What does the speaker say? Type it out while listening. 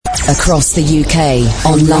Across the UK,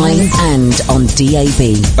 online and on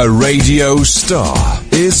DAB. A radio star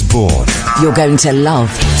is born. You're going to love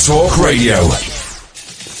Talk Radio.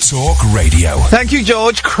 Talk Radio. Thank you,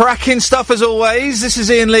 George. Cracking stuff as always. This is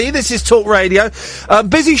Iain Lee. This is Talk Radio.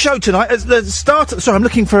 Busy show tonight. At the start. Sorry, I'm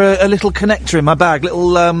looking for a little connector in my bag.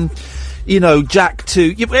 Little, jack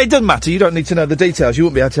to... It doesn't matter. You don't need to know the details. You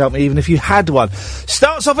wouldn't be able to help me even if you had one.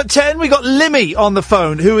 Starts off at 10. We got Limmy on the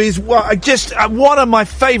phone, who is just one of my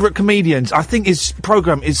favourite comedians. I think his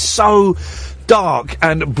programme is so dark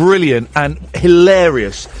and brilliant and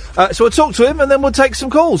hilarious. So we'll talk to him and then we'll take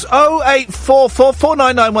some calls. 0844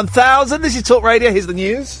 499 1000. This is Talk Radio. Here's the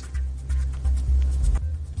news.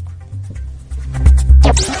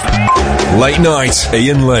 Late night,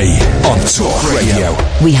 Iain Lee on Talk Radio.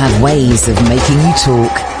 We have ways of making you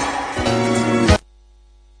talk.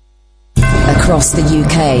 Across the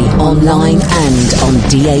UK, online and on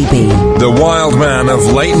DAB. The wild man of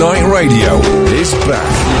late night radio is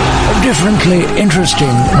back. Differently interesting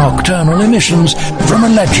nocturnal emissions from a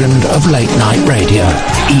legend of late night radio.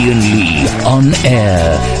 Iain Lee, on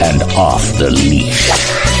air and off the leash.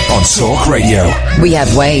 On Talk Radio. We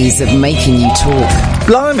have ways of making you talk.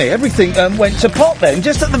 Blimey, everything went to pot then.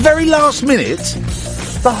 Just at the very last minute,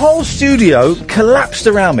 the whole studio collapsed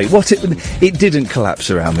around me. It didn't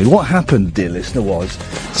collapse around me. What happened, dear listener, was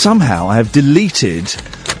somehow I have deleted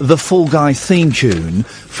the Fall Guy theme tune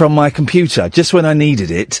from my computer. Just when I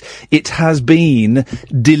needed it, it has been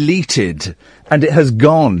deleted and it has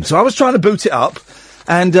gone. So I was trying to boot it up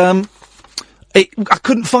and I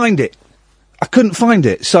couldn't find it.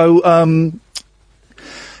 So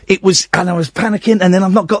it was, and I was panicking, and then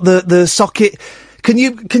I've not got the socket. Can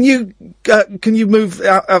you move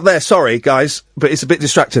out there? Sorry, guys, but it's a bit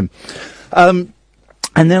distracting. And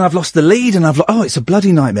then I've lost the lead, and it's a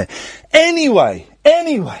bloody nightmare. Anyway,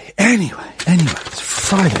 it's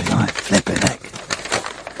Friday night, flipping heck.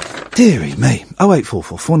 Dearie me.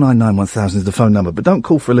 0844 499 1000 is the phone number, but don't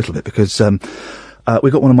call for a little bit because,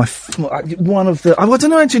 we got one of the, I don't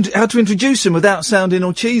know how to introduce him without sounding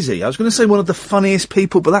all cheesy. I was going to say one of the funniest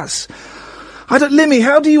people, but that's, Limmy,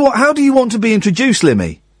 how do you want to be introduced,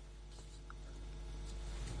 Limmy?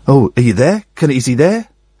 Oh, are you there? Is he there?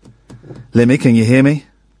 Limmy, can you hear me?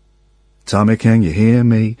 Tommy, can you hear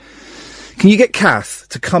me? Can you get Kath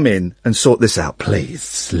to come in and sort this out,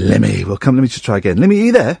 please? Limmy, let me just try again. Limmy, are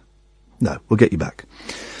you there? No, we'll get you back.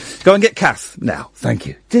 Go and get Kath now. Thank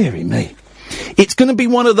you. Dearie me. It's going to be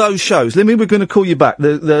one of those shows. Limmy, we're going to call you back.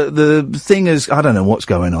 The thing is, I don't know what's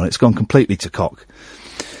going on. It's gone completely to cock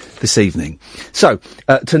this evening. So,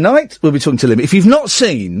 tonight we'll be talking to Limmy. If you've not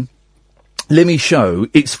seen Limmy's show,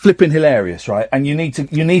 it's flipping hilarious, right? And you need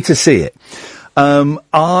to see it.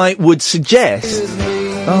 I would suggest,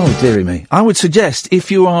 oh dearie me, I would suggest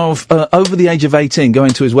if you are over the age of 18,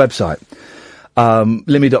 going to his website,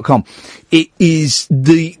 limmy.com. It is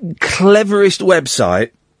the cleverest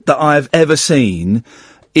website that I've ever seen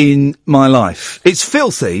in my life. It's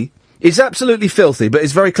filthy. It's absolutely filthy, but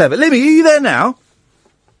it's very clever. Limmy, are you there now?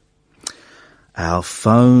 Our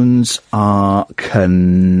phones are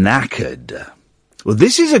knackered. Well,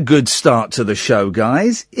 this is a good start to the show,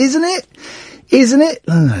 guys, isn't it? Isn't it?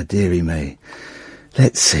 Oh, dearie me.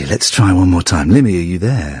 Let's see. Let's try one more time. Limmy, are you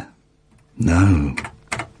there? No.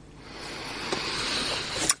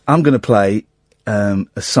 I'm going to play a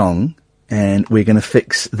song, and we're going to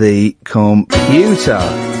fix the computer.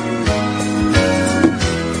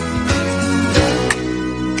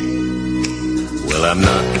 Well, I'm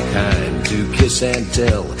not the kind to kiss and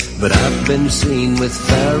tell, but I've been seen with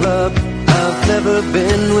fire up. I've never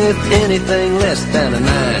been with anything less than a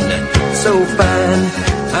 9. So fine.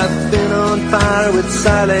 I've been on fire with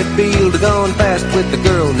Sally Field, gone fast with a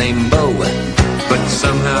girl named Bo, but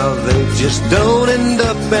somehow they just don't end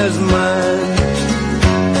up as mine.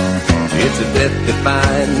 It's a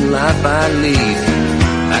death-defying life I lead.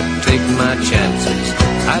 I take my chances.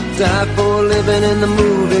 I die for living in the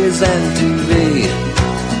movies and TV.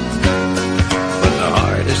 But the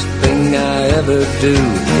hardest thing I ever do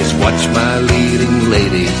is watch my leading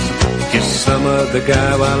ladies kiss some other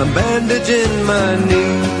guy while I'm bandaging my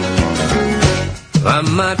knee. I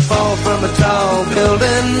might fall from a tall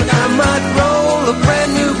building, I might roll a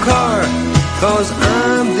brand new car, 'cause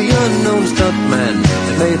I'm the unknown stuntman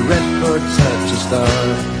that made Redford such a star.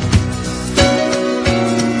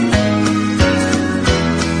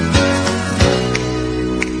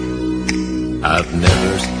 I've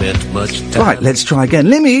never spent much time. Right, let's try again.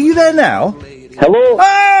 Limmy, are you there now? Hello?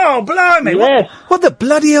 Oh, blimey! Yes. What the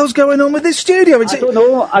bloody hell's going on with this studio? I don't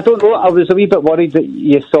know. I was a wee bit worried that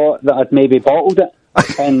you thought that I'd maybe bottled it.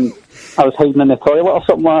 And I was hiding in the toilet or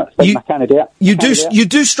something like that. I can't do it. You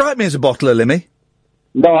do strike me as a bottler, Limmy.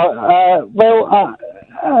 No,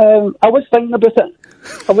 I was thinking about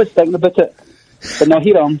it. But no,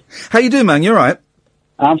 here I am. How you doing, man? You all right?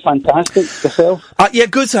 I'm fantastic. Yourself? Yeah,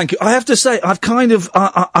 good, thank you. I have to say, I've kind of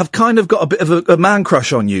got a bit of a man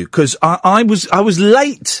crush on you, because I was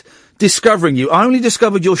late discovering you. I only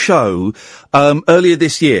discovered your show earlier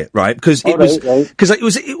this year, right? Because it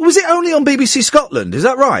was it only on BBC Scotland? Is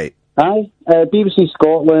that right? Aye, BBC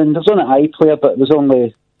Scotland. It was on an iPlayer, but it was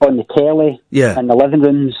only on the telly in the living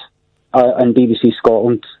rooms on BBC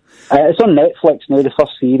Scotland. It's on Netflix now, the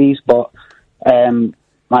first series, but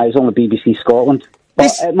it's only BBC Scotland.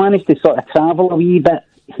 But it managed to sort of travel a wee bit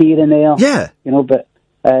here and there. Yeah. You know, but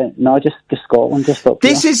no, just Scotland, just up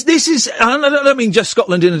This is. I don't mean just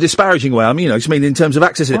Scotland in a disparaging way. I mean, just mean in terms of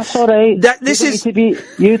accessing. That's all right.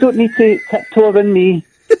 You don't need to tiptoe around me,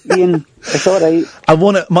 Ian. It's all right. I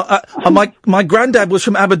want to. My granddad was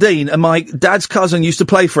from Aberdeen, and my dad's cousin used to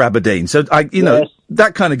play for Aberdeen. So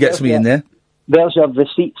that kind of gets me in there. There's your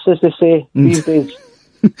receipts, as they say these days.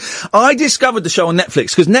 I discovered the show on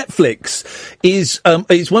Netflix because Netflix is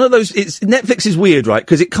one of those. Netflix is weird, right?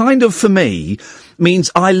 Because it kind of, for me,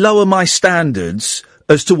 means I lower my standards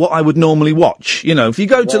as to what I would normally watch. You know, if you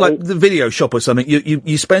go to like the video shop or something,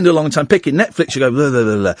 you spend a long time picking Netflix. You go blah, blah,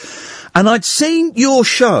 blah, blah. And I'd seen your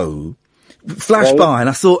show flash by, and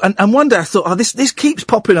I thought, and one day I thought, this keeps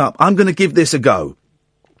popping up. I'm going to give this a go,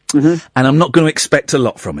 and I'm not going to expect a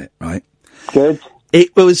lot from it, right? Good.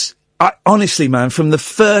 It was. Honestly, man, from the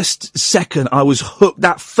first second I was hooked.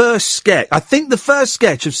 That first sketch, I think the first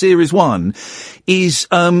sketch of series 1 is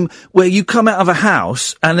where you come out of a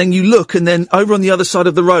house and then you look, and then over on the other side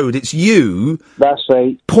of the road it's you. That's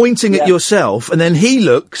right. Pointing at yourself, and then he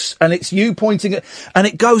looks and it's you pointing at, and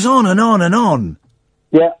it goes on and on and on.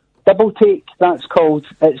 Yeah, double take. That's called.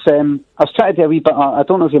 It's I was trying to do a wee bit. I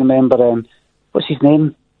don't know if you remember. What's his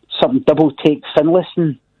name? Something double take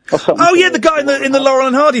Finlayson. Oh yeah, the guy in the Laurel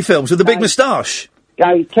and Hardy films with the big moustache.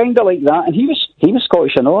 Yeah, kind of like that, and he was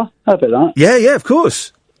Scottish, I know. How about that? Yeah, of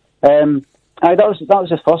course. That was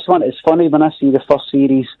the first one. It's funny when I see the first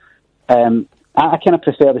series. I kind of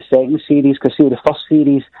prefer the second series because the first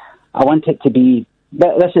series, I want it to be.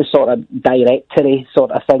 This is sort of directory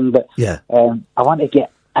sort of thing, but I want to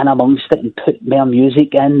get in amongst it and put more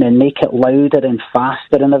music in and make it louder and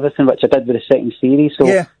faster and everything, which I did with the second series.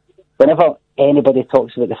 So whenever anybody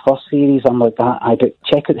talks about the first series, I'm like,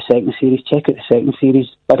 check out the second series.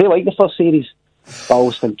 I do like the first series.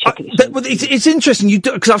 It's interesting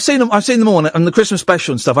because I've seen them all on the Christmas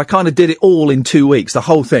special and stuff. I kind of did it all in 2 weeks, the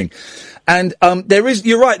whole thing. And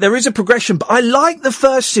you're right, there is a progression, but I like the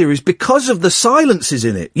first series because of the silences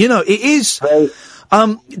in it. You know, it is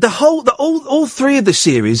all three of the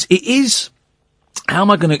series. It is. How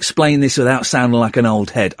am I going to explain this without sounding like an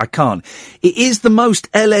old head? I can't. It is the most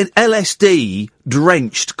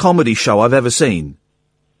LSD-drenched comedy show I've ever seen.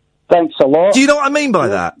 Thanks a lot. Do you know what I mean by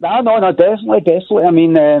that? No, definitely. I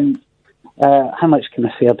mean, how much can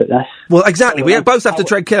I say about this? Well, exactly. We both have to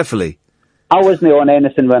tread carefully. I wasn't on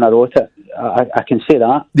anything when I wrote it. I can say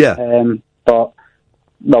that. Yeah. But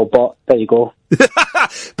there you go.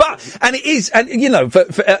 And it is, and you know,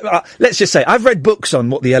 let's just say, I've read books on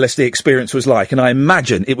what the LSD experience was like, and I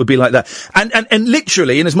imagine it would be like that. And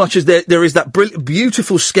literally, in as much as there is that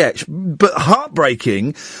beautiful sketch, but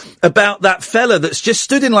heartbreaking, about that fella that's just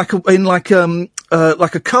stood in like a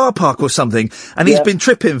car park or something, and he's been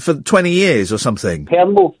tripping for 20 years or something.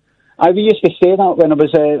 Permo. I used to say that when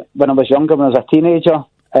I was younger, when I was a teenager.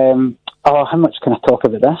 How much can I talk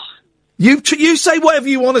about this? You say whatever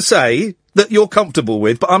you want to say that you're comfortable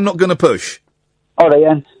with, but I'm not going to push. All right,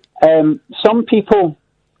 Ian. Some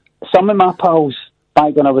of my pals,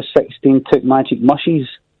 back when I was 16, took magic mushies.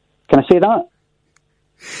 Can I say that?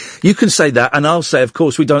 You can say that, and I'll say, of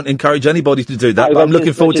course, we don't encourage anybody to do that, but I'm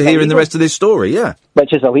looking forward to hearing the rest of this story, yeah.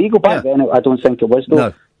 Which is illegal back then. I don't think it was, though.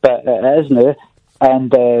 No. But it is now. And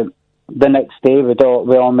the next day, we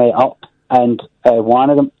all met up, and one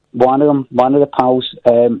of the pals,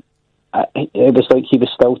 it was like he was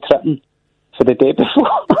still tripping for the day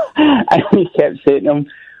before. And he kept saying to him,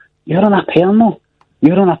 you're on a permo,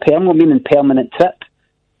 meaning permanent trip.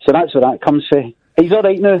 So that's where that comes from. He's all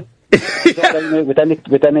right now. We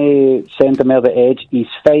didn't send him over the edge. He's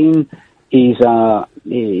fine. He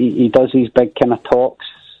does these big kind of talks,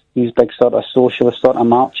 these big sort of socialist sort of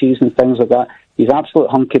marches and things like that. He's absolute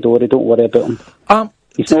hunky-dory, don't worry about him.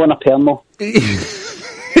 He's not on a permo.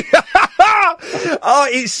 Oh,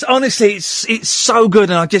 it's honestly, it's so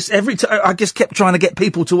good, and I just kept trying to get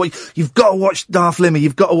people to watch. You've got to watch Daft Limmy.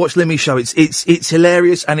 You've got to watch Limmy's show. It's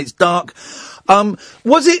hilarious and it's dark.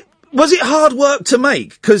 Was it Was it hard work to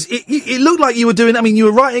make? Because it looked like you were doing. I mean, you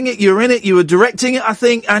were writing it, you were in it, you were directing it, I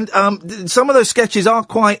think, and some of those sketches are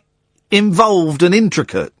quite involved and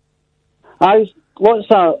intricate. Lots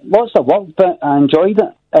of work, but I enjoyed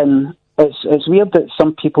it, and it's weird that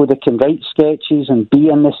some people, they can write sketches and be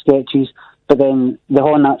in the sketches, but then they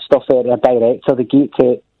horn that stuff out to a director. They give it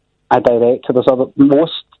to a director.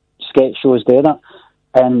 Most sketch shows do that,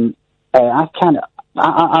 and I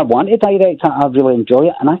want to direct it. I really enjoy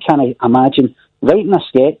it, and I can't imagine writing a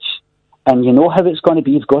sketch and you know how it's going to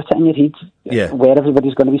be. You've got it in your head, where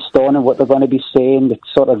everybody's going to be standing, what they're going to be saying, the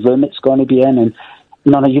sort of room it's going to be in, and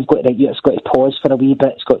you've got to, it's got to pause for a wee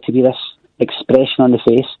bit. It's got to be this expression on the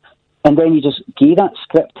face, and then you just give that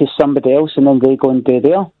script to somebody else, and then they go and do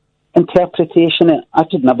their interpretation. I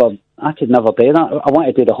could never do that. I want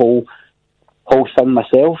to do the whole thing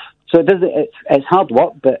myself. So it's hard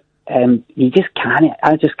work, but you just can't.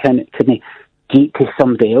 I just couldn't get to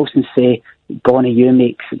somebody else and say, "Gonna you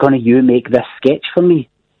make this sketch for me."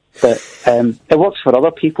 But it works for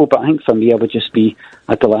other people. But I think for me, I would just be,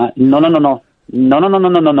 I'd go like, no, I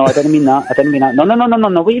didn't mean that.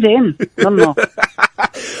 No, what are you doing? No.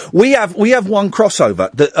 We have one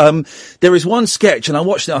crossover that, there is one sketch, and I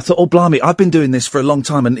watched it, I thought, oh, blimey, I've been doing this for a long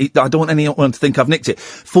time, and I don't want anyone to think I've nicked it.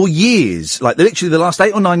 For years, like literally the last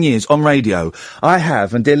 8 or 9 years on radio, I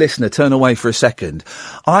have, and dear listener, turn away for a second,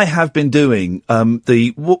 I have been doing,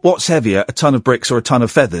 what's heavier, a ton of bricks or a ton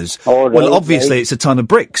of feathers? Oh, right, well, obviously it's a ton of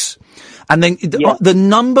bricks. And then the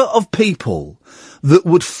number of people that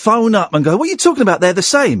would phone up and go, what are you talking about? They're the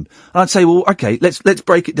same. And I'd say, well, okay, let's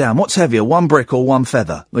break it down. What's heavier, one brick or one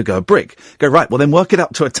feather? They go, a brick. Go, right, well then work it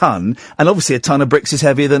up to a ton, and obviously a ton of bricks is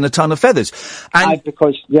heavier than a ton of feathers. And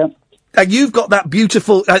and you've got that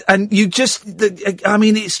beautiful, and you just, I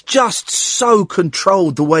mean, it's just so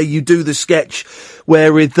controlled the way you do the sketch,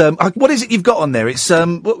 where with, what is it you've got on there? It's, I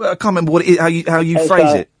can't remember what it is, how you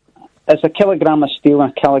phrase it. It's a kilogram of steel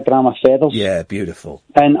and a kilogram of feathers. Yeah, beautiful.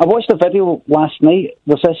 And I watched a video last night.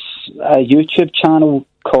 There's this YouTube channel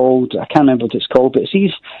called, I can't remember what it's called, but it's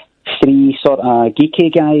these 3 sort of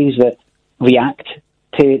geeky guys that react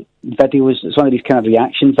to videos. It's one of these kind of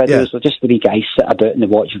reaction videos. Yeah. They're just 3 guys sit about and they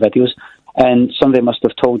watch videos. And somebody must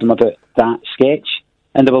have told them about that sketch.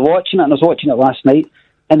 And they were watching it, and I was watching it last night.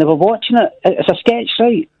 And they were watching it. It's a sketch,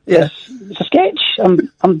 right? Yeah. It's a sketch.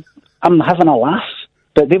 I'm having a laugh.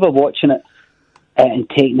 But they were watching it and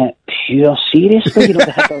taking it pure seriously. You know,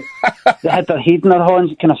 they had their head in their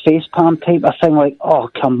hands, kind of face palm type of thing. Like, oh,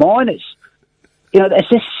 come on, it's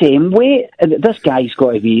the same way. And this guy's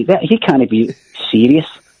got to be. He can't be serious.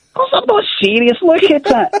 Of course, I'm not serious. Look at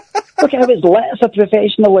it. Look at how it's lit. It's a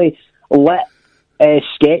professionally lit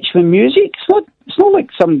sketch with music. It's not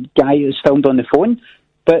like some guy who's filmed on the phone.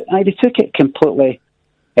 But they took it completely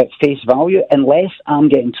at face value, unless I'm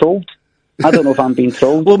getting told. I don't know if I'm being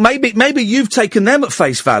trolled. Well, maybe you've taken them at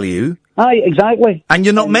face value. Aye, exactly. And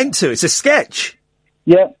you're not meant to. It's a sketch.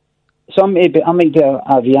 Yeah. So I might do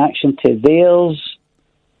a reaction to theirs,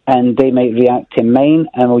 and they might react to mine,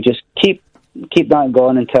 and we'll just keep that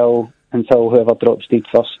going until whoever drops dead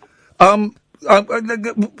first.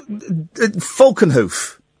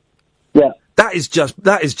 Falkenhoof. Yeah. That is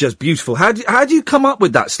just beautiful. How do you come up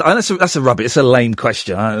with that stuff? That's a rubbish. It's a lame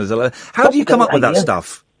question. How do you come up with that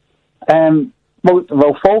stuff?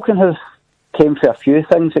 Well, Falkenhoof came for a few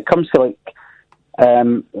things. It comes to, like,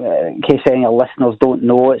 in case any of listeners don't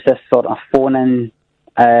know, it's this sort of phone-in,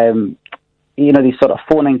 these sort of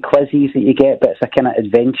phone-in quizzes that you get, but it's a kind of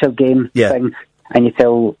adventure game thing, and you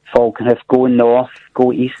tell Falkenhoof, go north,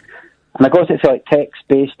 go east. And I got it for, like,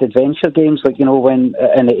 text-based adventure games, like, when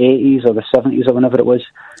in the 80s or the 70s or whenever it was,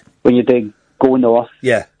 when you do go north,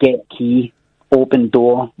 get key, open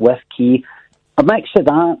door with key. A mix of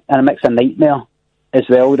that and a mix of Nightmare as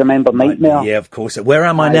well. Remember Nightmare? Yeah, of course. Where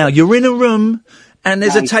am I now? You're in a room and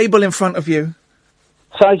there's a table in front of you.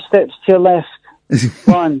 5 steps to your left.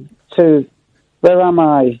 1, 2. Where am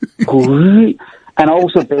I? And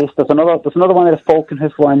also based, there's another one of the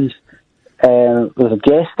Falkenhoof ones. There's a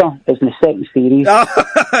jester. It's in the second series.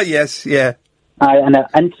 Yes, yeah. And it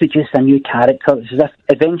introduced a new character. It's as if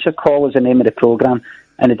Adventure Call is the name of the programme.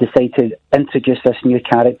 And I decided to introduce this new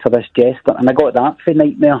character, this jester, and I got that for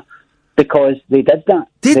Nightmare because they did that.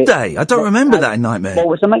 Did they? I don't remember that in Nightmare. Well, it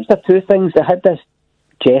was a mix of 2 things. They had this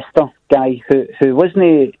jester guy who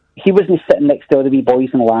wasn't sitting next to all the wee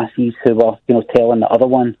boys and lassies who were, telling the other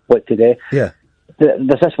one what to do. Yeah.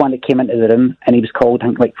 There's this one that came into the room, and he was called, I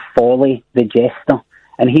think, like Folly the Jester,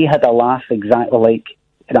 and he had a laugh exactly like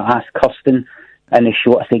I asked Kirsten in the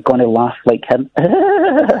show. I said, "Gonna laugh like him."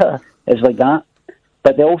 It's like that.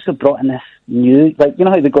 But they also brought in this new, like,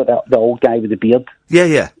 how they got the old guy with the beard? Yeah,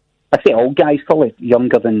 yeah. I say old guys, probably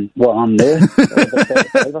younger than what I'm now, about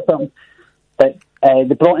 35 or something. But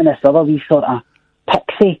they brought in this other wee sort of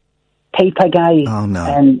pixie type of guy. Oh, no.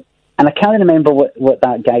 And I can't remember what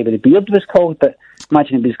that guy with the beard was called, but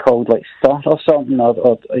imagine it was called like Sir or something.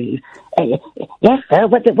 Yes, sir,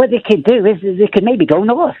 what they could do is they could maybe go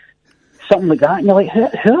north. Something like that. And you're like,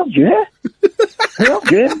 who are you? Who are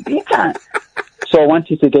you? You can't. So I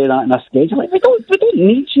wanted to do that in a schedule. Like, we don't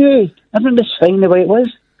need you. Everything was fine the way it was.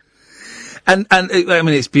 And I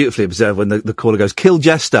mean, it's beautifully observed when the caller goes, "Kill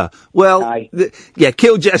Jester." Well,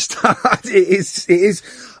 kill Jester. it is.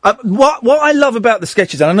 What I love about the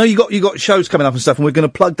sketches, and I know you got shows coming up and stuff, and we're going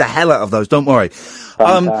to plug the hell out of those. Don't worry.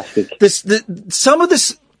 Fantastic.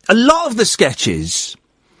 A lot of the sketches,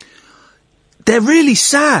 they're really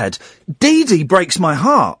sad. Dee Dee breaks my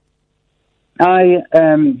heart. I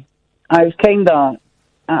was kind of,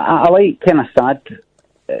 I like kind of sad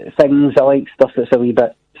things. I like stuff that's a wee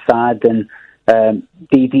bit sad, and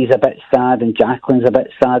Dee Dee's a bit sad, and Jacqueline's a bit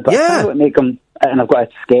sad. But I kind of make them, and I've got a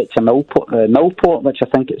sketch of Millport, which I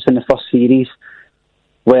think it's in the first series,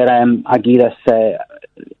 where I give this,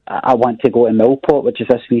 I want to go to Millport, which is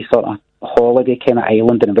this wee sort of holiday kind of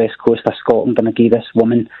island on the west coast of Scotland, and I give this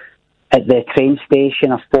woman at the train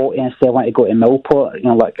station a 40 and say I want to go to Millport,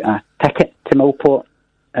 like a ticket to Millport.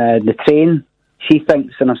 The train, she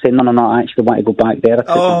thinks, and I'm saying, no, I actually want to go back there. I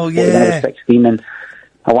took when I was 16, and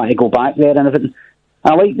I want to go back there and everything.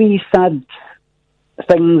 I like these sad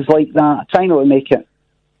things like that. I try not to make it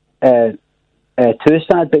too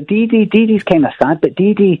sad, but Dee Dee's kind of sad, but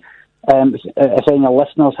Dee Dee, if any of the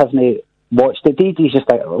listeners haven't watched it, Dee Dee's just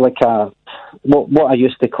like what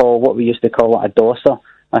we used to call a dosser.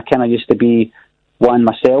 I kind of used to be one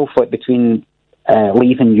myself, like between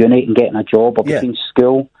leaving uni and getting a job, or between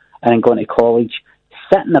school and then going to college,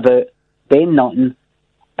 sitting about, doing nothing,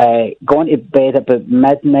 going to bed about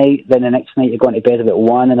midnight, then the next night you're going to bed about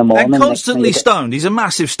 1 in the morning. And constantly stoned. He's a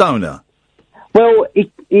massive stoner. Well, he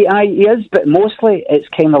is, but mostly it's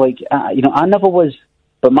kind of like, I never was,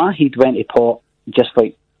 but my head went to pot just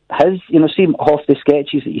like his, see half the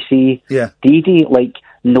sketches that you see, Dee Dee, like,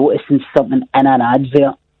 noticing something in an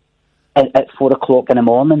advert at 4 o'clock in the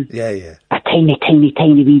morning. Yeah. A tiny, tiny,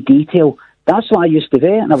 tiny wee detail. That's what I used to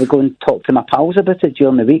do, and I would go and talk to my pals about it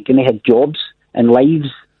during the week, and they had jobs and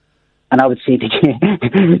lives, and I would say,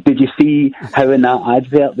 did you see how in that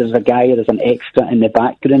advert there's an extra in the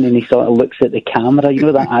background, and he sort of looks at the camera,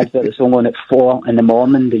 that advert that's only on at 4 in the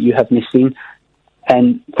morning that you haven't seen,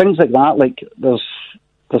 and things like that. Like there's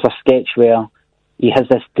a sketch where he has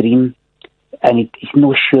this dream, and he's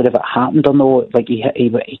not sure if it happened or not. Like he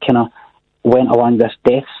kind of went along this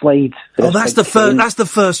death slide. That's the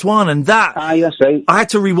first one, and that. That's right. I had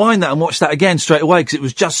to rewind that and watch that again straight away because it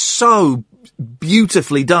was just so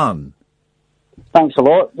beautifully done. Thanks a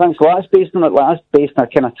lot. It's based on a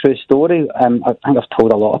kind of true story. I think I've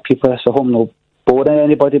told a lot of people this. I hope I'm not boring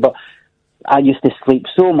anybody, but I used to sleep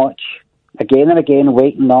so much, again and again,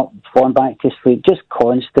 waking up, falling back to sleep, just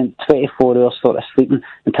constant 24 hours sort of sleeping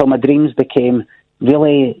until my dreams became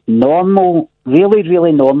really normal, really,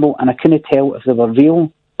 really normal, and I couldn't tell if they were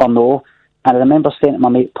real or no. And I remember saying to my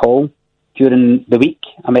mate Paul during the week,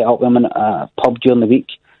 I met up with him in a pub during the week,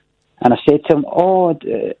 and I said to him,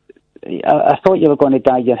 I thought you were going to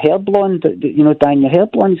dye your hair blonde, dyeing your hair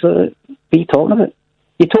blonde. So, what are you talking about?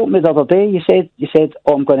 You told me the other day, you said,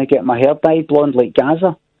 I'm going to get my hair dyed blonde like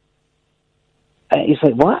Gaza. He's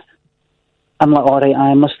like, what? I'm like, all right,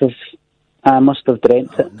 I must have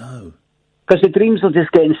dreamt it. No. Because the dreams were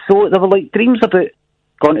just getting they were like dreams about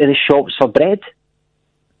going to the shops for bread.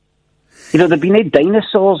 There'd be no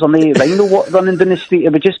dinosaurs or no rhino running down the street.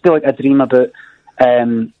 It would just be like a dream about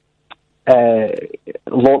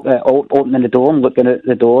opening the door and looking at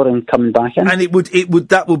the door and coming back in. And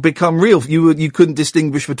that would become real. You couldn't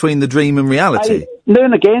distinguish between the dream and reality. Now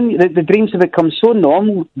and again, the dreams have become so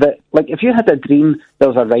normal that, like, if you had a dream there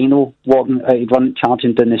was a rhino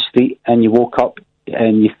charging down the street, and you woke up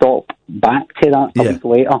and you thought back to that a week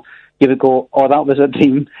later, you would go, "Oh, that was a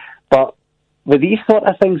dream." But with these sort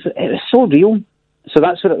of things, it was so real. So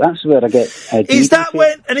that's where I get. Is that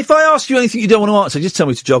when? And if I ask you anything you don't want to answer, just tell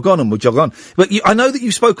me to jog on, and we'll jog on. But I know that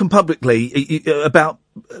you've spoken publicly about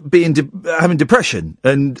being having depression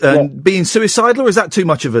and being suicidal. Or is that too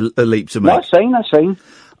much of a leap to make? That's fine.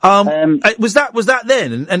 Was that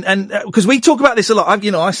then? And because we talk about this a lot.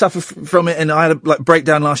 I suffer from it, and I had a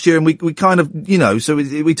breakdown last year, and we kind of so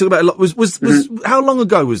we talk about it a lot. Was how long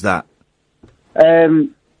ago was that?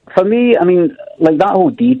 For me, I mean, like that whole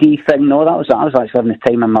Dee Dee thing, no, I was actually having a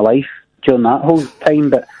time in my life during that whole time,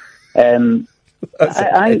 but I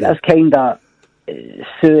think that's kind of,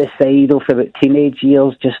 suicidal for about teenage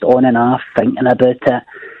years, just on and off, thinking about it.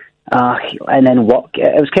 And then work.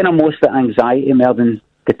 It was kind of mostly anxiety more than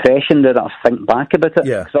depression that I think back about it.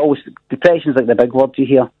 Yeah. Because depression's like the big word you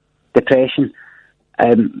hear. Depression.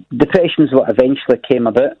 Depression's what eventually came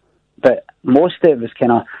about, but most of it was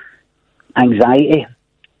kind of anxiety,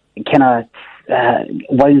 kind of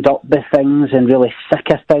wound up with things and really sick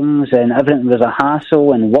of things, and everything was a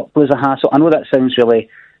hassle and work was a hassle. I know that sounds really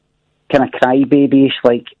kind of crybaby-ish,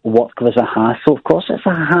 like work was a hassle. Of course it's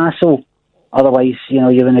a hassle. Otherwise, you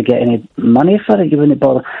wouldn't get any money for it. You wouldn't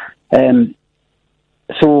bother.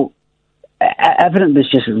 So everything was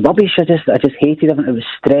just rubbish. I just hated everything. It was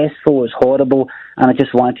stressful. It was horrible, and I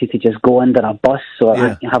just wanted to just go under a bus or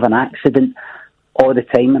have an accident all the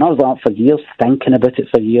time. And I was like that for years, thinking about it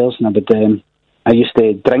for years. And I used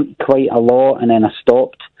to drink quite a lot, and then I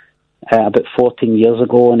stopped about 14 years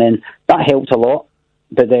ago, and then that helped a lot.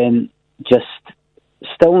 But then just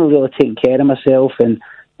still not really taking care of myself, and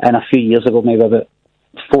a few years ago, maybe about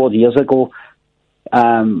 4 years ago,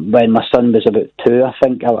 when my son was about 2, I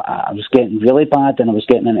think, I was getting really bad, and I was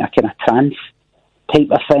getting into a kind of trance type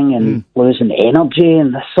of thing, and losing energy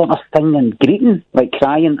and this sort of thing, and greeting, like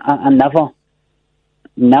crying. I never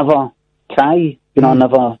cry, I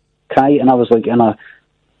never cry, and I was like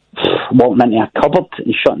walking into a cupboard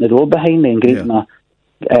and shutting the door behind me and greeting my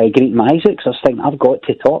Isaac. So I was thinking, I've got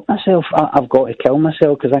to talk myself, I've got to kill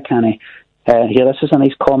myself, because I can't. Here, this is a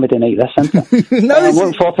nice comedy night, this, isn't it? I'm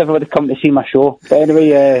looking forward to everybody coming to see my show. But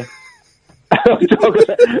anyway, talk about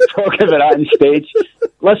that on stage.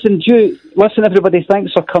 Listen, everybody,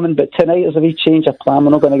 thanks for coming, but tonight is a wee change of plan.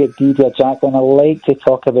 We're not going to get Dee Dee or Jacqueline. I like to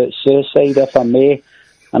talk about suicide, if I may.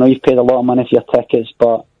 I know you've paid a lot of money for your tickets,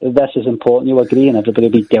 but this is important. You agree, and everybody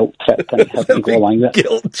will be guilt-tripped and have to go along with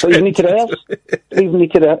it. So you need to rehearse. You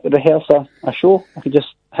need to rehearse a show. I could just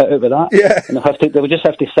hit out with that. Yeah. And they would just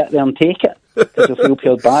have to sit there and take it, because they'll feel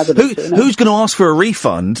pure bad about who's going to ask for a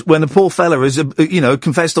refund when the poor fella has,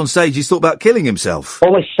 confessed on stage he's thought about killing himself?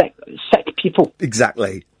 Always sick people.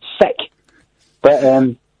 Exactly. Sick. But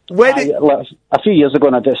a few years ago,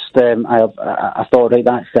 and I thought, right,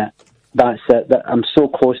 that's it. I'm so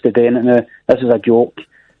close to doing it now. This is a joke.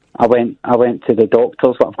 I went to the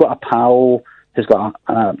doctors. I've got a pal who's got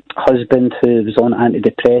a husband who was on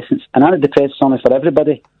antidepressants. And antidepressants are only for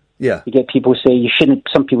everybody. Yeah. You get people say you shouldn't.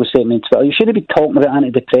 Some people say to me on Twitter, you shouldn't be talking about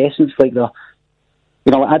antidepressants like they're.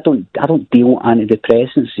 I don't deal with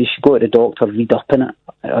antidepressants. You should go to the doctor, read up on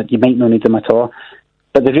it. You might not need them at all.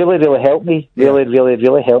 But they really, really helped me. Really, really,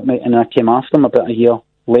 really helped me. And I came after them about a year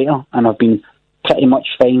later, and I've been pretty much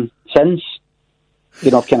fine since.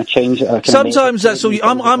 I've kind of changed it. Sometimes that's all.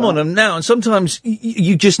 I'm on them now, and sometimes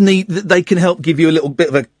you just need. They can help give you a little bit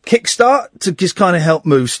of a kickstart to just kind of help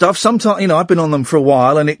move stuff. Sometimes, I've been on them for a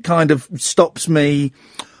while, and it kind of stops me.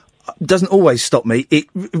 Doesn't always stop me. It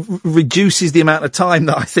reduces the amount of time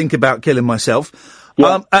that I think about killing myself.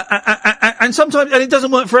 Yeah. And sometimes, and it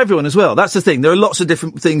doesn't work for everyone as well. That's the thing. There are lots of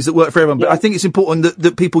different things that work for everyone, but I think it's important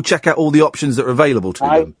that people check out all the options that are available to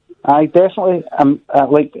them. I definitely,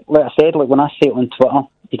 like I said, like when I say it on Twitter,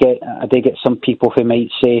 I do get some people who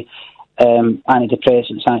might say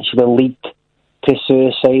antidepressants actually lead to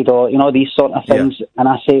suicide, or these sort of things, and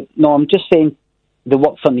I say no. I'm just saying they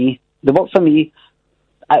work for me. They work for me.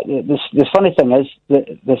 The funny thing is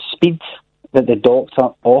that the speed that the doctor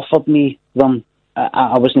offered me them,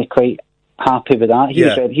 I wasn't quite happy with that. He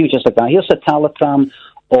was just like that. Here's citalopram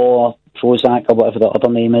or Prozac or whatever the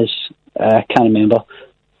other name is. I can't remember.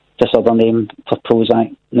 This other name for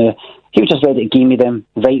Prozac. No, he was just ready to give me them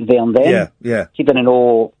right there and then. Yeah. He didn't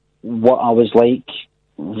know what I was like,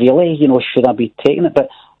 really. Should I be taking it? But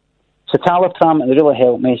citalopram, it really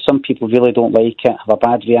helped me. Some people really don't like it, have a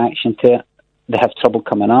bad reaction to it. They have trouble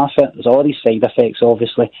coming off it. There's all these side effects,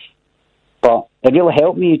 obviously. But it really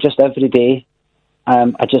helped me just every day.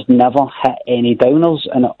 I just never hit any downers,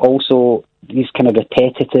 and also these kind of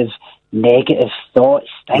repetitive negative thoughts,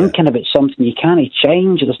 thinking about something you can't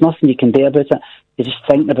change, there's nothing you can do about it, you're just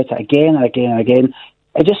thinking about it again and again and again.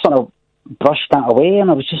 I just sort of brushed that away,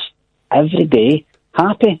 and I was just every day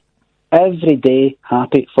happy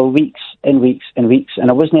for weeks and weeks and weeks, and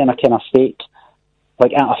I wasn't in a kind of state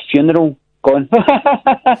like at a funeral going kind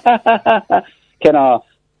of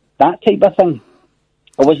that type of thing.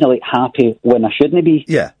 I wasn't like happy when I shouldn't be.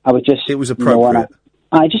 I was just, it was appropriate.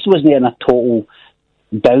 I just wasn't in a total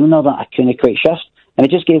downer that I couldn't quite shift, and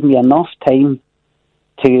it just gave me enough time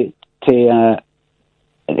to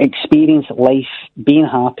experience life being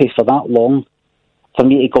happy for that long, for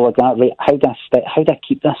me to go like that. Right, how do I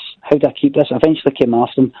keep this? I eventually came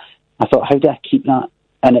after them. I thought, how do I keep that?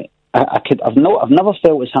 And I've never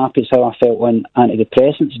felt as happy as how I felt on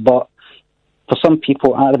antidepressants, but for some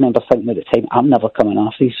people, I remember thinking at the time, I'm never coming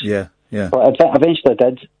off these. Yeah. But eventually I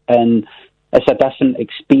did, and it's a different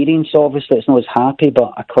experience, obviously. It's not as happy,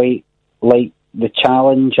 but I quite like the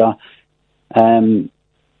challenge of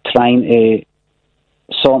trying to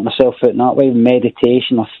sort myself out in that way,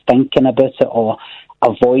 meditation or thinking about it or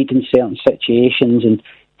avoiding certain situations and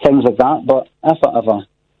things like that. But if I ever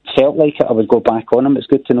felt like it, I would go back on them. It's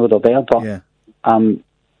good to know they're there, but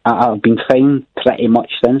I've been fine pretty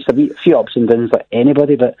much since. I've had a few ups and downs like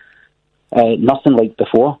anybody, but nothing like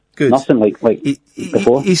before. Good. Nothing like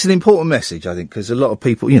before. It's an important message, I think, because a lot of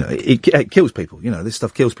people, it kills people. This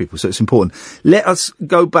stuff kills people, so it's important. Let us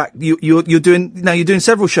go back. You're doing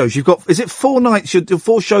several shows. You've got, is it 4 nights?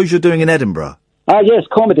 4 shows you're doing in Edinburgh? Yes,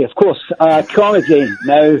 comedy, of course. Comedy.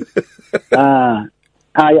 Now,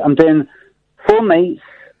 I'm doing 4 nights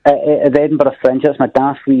at the Edinburgh Fringe. That's my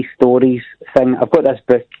Daft Wee Stories thing. I've got this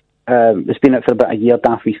book. It's been out for about a year,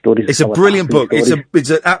 Daft Wee Stories. It's a brilliant book.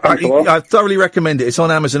 I thoroughly recommend it. It's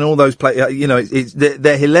on Amazon, all those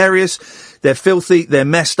they're hilarious, they're filthy, they're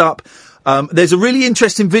messed up. There's a really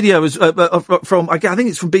interesting video from, I think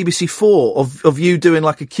it's from BBC 4 of you doing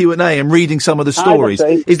like a Q&A and reading some of the stories.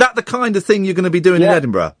 Right. Is that the kind of thing you're going to be doing in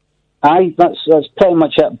Edinburgh? That's pretty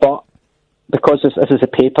much it, but because this is a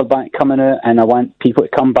paperback coming out and I want people to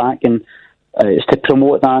come back and it's to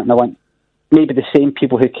promote that, and I want maybe the same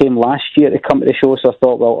people who came last year to come to the show, so I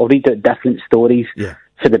thought, well, I'll read out different stories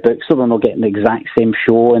for the book so they're not getting the exact same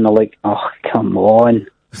show, and they're like, oh, come on,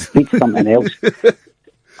 read something else. So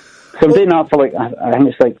I'm doing that for I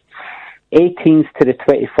think it's 18th to the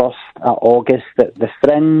 21st of August at the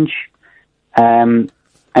Fringe, and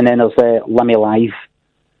then there's the Limmy Live,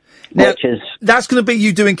 now, which is... That's going to be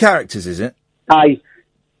you doing characters, is it? I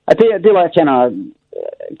do like kind of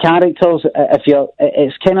characters.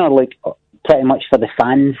 It's kind of like pretty much for the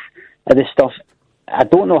fans of this stuff. I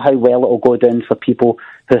don't know how well it'll go down for people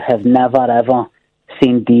who have never ever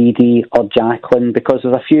seen Dee Dee or Jacqueline, because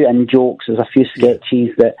there's a few in-jokes, there's a few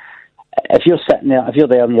sketches that if you're sitting there, if you're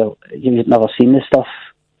there and you've never seen this stuff,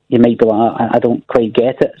 you might be like, I don't quite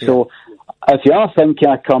get it. Yeah. So if you are thinking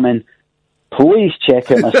of coming, please check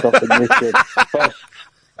out my stuff on YouTube first.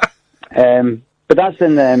 But that's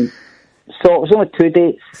in... So it's only 2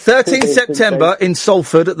 dates. 13th September in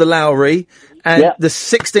Salford at the Lowry, and the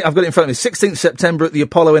 16th, I've got it in front of me, 16th September at the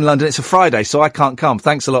Apollo in London. It's a Friday, so I can't come.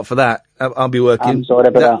 Thanks a lot for that. I'll be working. I'm sorry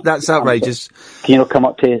about that. That's outrageous. Can you not come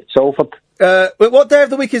up to Salford? What day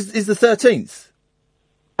of the week is the 13th?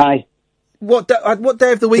 Aye. What day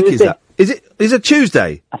of the week Tuesday. is that? Is it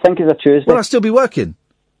Tuesday? I think it's a Tuesday. Well, I'll still be working.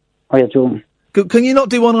 Oh, you're joking. Can you not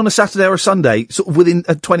do one on a Saturday or a Sunday, sort of within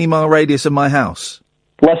a 20-mile radius of my house?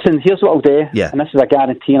 Listen, here's what I'll do, and this is a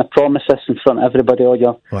guarantee, and I promise this in front of everybody, all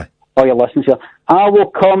your listeners here. I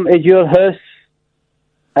will come to your house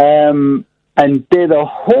and do the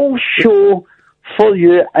whole show for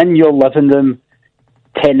you in your living room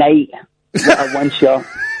tonight. once you're out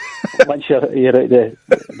the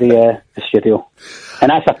studio,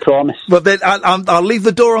 and that's a promise. Well, then I'll leave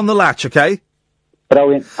the door on the latch, okay?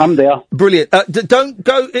 Brilliant, I'm there. Brilliant. Don't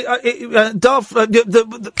go,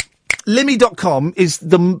 Limmy.com is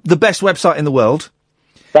the best website in the world.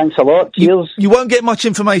 Thanks a lot. Cheers. You won't get much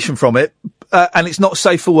information from it, and it's not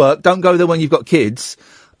safe for work. Don't go there when you've got kids.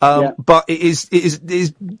 But it is.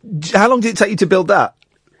 How long did it take you to build that?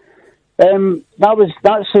 That's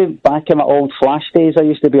back in my old Flash days. I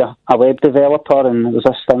used to be a web developer, and there was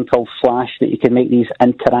this thing called Flash that you could make these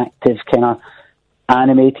interactive kind of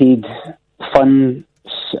animated, fun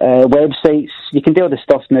websites. You can do all the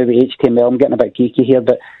stuff now with HTML. I'm getting a bit geeky here,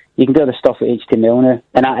 but you can do the stuff with HTML now,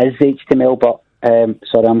 and that is HTML, but,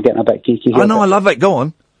 sorry, I'm getting a bit geeky here. I know, I love it, go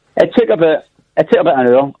on. It took about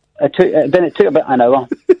an hour. It took about an hour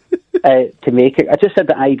to make it. I just had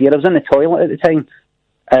the idea. I was in the toilet at the time,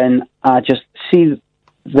 and I just see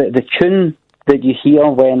the tune that you hear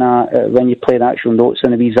when you play the actual notes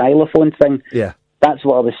on the wee xylophone thing. Yeah. That's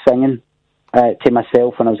what I was singing to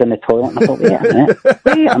myself when I was in the toilet, and I thought, wait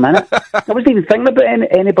a minute. I wasn't even thinking about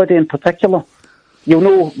anybody in particular. You'll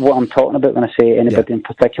know what I'm talking about when I say anybody in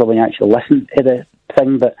particular when you actually listen to the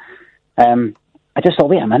thing, but I just thought,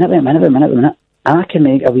 wait a minute. I can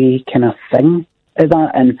make a wee kind of thing of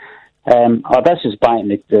that, and this is back in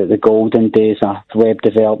the golden days of web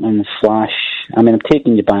development, Flash. I mean, I'm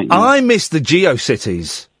taking you back now. I miss the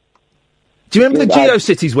GeoCities. Do you remember the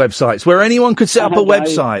GeoCities websites where anyone could set up a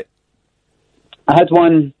website? I had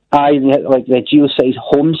one, like the GeoCities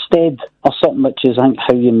Homestead or something, which is, I think,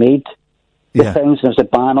 how you made the things. There's the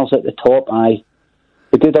banners at the top.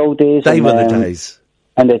 The good old days. They were the days.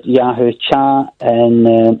 and the Yahoo chat, and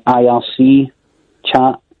IRC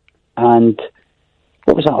chat, and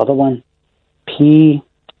what was that other one? I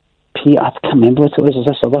can't remember what it was. Is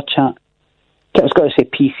this other chat? I was going to say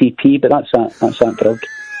PCP, but that's that drug.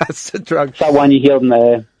 That's the drug. It's that one you hear in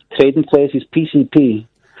the trading places, PCP.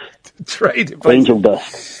 Trading places. Angel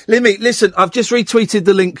dust. Limmy, listen, I've just retweeted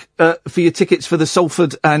the link for your tickets for the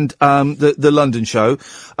Salford and the London show.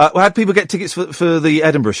 How do people get tickets for the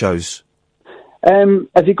Edinburgh shows? If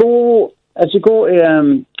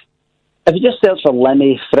you just search for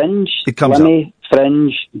Limmy Fringe, it comes Limmy up.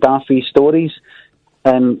 Fringe Daffy Stories,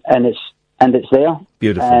 and it's there.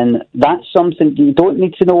 Beautiful. And that's something you don't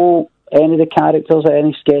need to know any of the characters or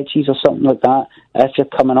any sketches or something like that. If you're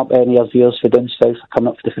coming up, any of yours for down south or coming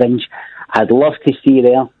up for the Fringe, I'd love to see you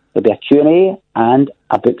there. There'll be a Q&A and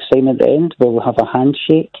a book sign at the end where we'll have a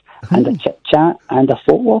handshake and a chit chat and a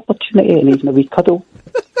photo opportunity and even a wee cuddle.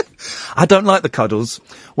 I don't like the cuddles.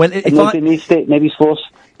 If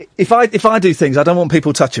I do things, I don't want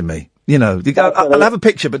people touching me. You know, I'll have a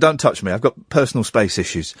picture, but don't touch me. I've got personal space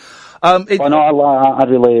issues. I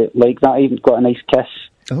really like that. I even got a nice kiss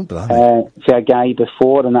for a guy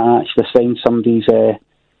before, and I actually signed somebody's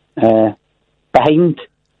behind.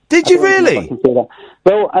 Did you really?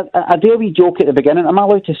 Well, I do a wee joke at the beginning. Am I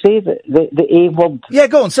allowed to say the A word? Yeah,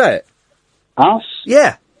 go on, say it. Arse?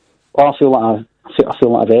 Yeah. Well, I feel like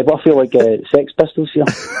a rebel. I feel like Sex Pistols here.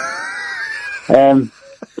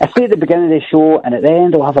 I say at the beginning of the show, and at the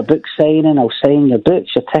end I'll have a book signing. I'll sign your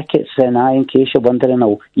books, your tickets, and in case you're wondering,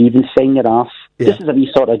 I'll even sign your arse. Yeah. This is a wee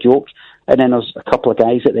sort of joke. And then there's a couple of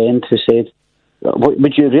guys at the end who said,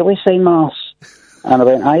 would you really sign my arse? And I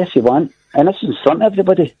went, aye, if you want. And this is in front of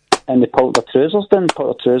everybody. And they pulled their trousers down, put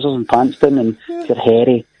their trousers and pants down, and your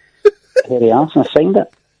hairy arse, and I signed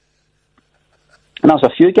it. And there was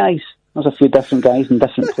a few guys. There was a few different guys in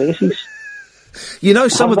different places. You know,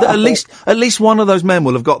 some of the, at least one of those men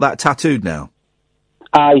will have got that tattooed now.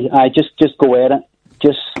 Aye, just go wear it.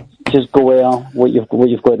 Just go wear what you've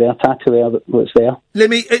got there, tattoo what's there.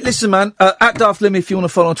 Limmy, listen, man, at Daft Limmy, if you want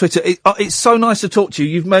to follow on Twitter, it's so nice to talk to you.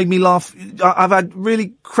 You've made me laugh. I've had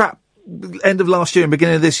really crap end of last year and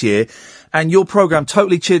beginning of this year, and your programme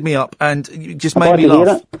totally cheered me up, and you just made me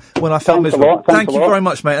laugh when I felt miserable. Thank you very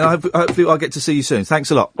much, mate, and hopefully I'll get to see you soon. Thanks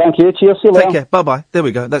a lot. Thank you. Cheers. See you later. Take care. Bye-bye. There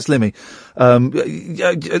we go. That's Limmy.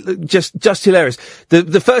 Just hilarious.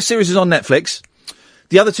 The first series is on Netflix.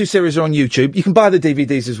 The other two series are on YouTube. You can buy the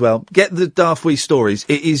DVDs as well. Get the Daft Wee Stories.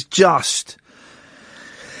 It's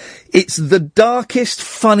the darkest,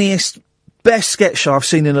 funniest, best sketch show I've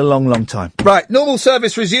seen in a long, long time. Right, normal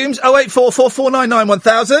service resumes. 0844 499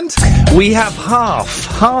 1000. We have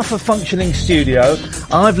half a functioning studio.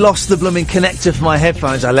 I've lost the blooming connector for my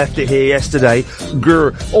headphones. I left it here yesterday.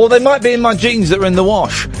 Grr. Or they might be in my jeans that are in the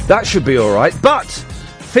wash. That should be all right. But,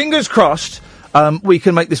 fingers crossed, we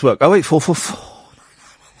can make this work. 0844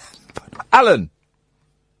 Alan.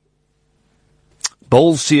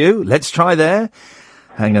 Balls to you. Let's try there.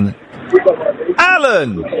 Hang on.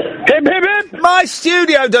 Alan! Hip, hip, hip! My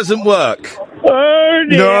studio doesn't work. Oh,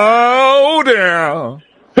 dear. No, dear.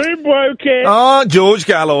 Who broke it? George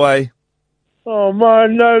Galloway. Oh, my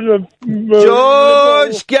nose.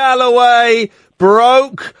 George Galloway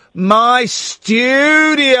broke my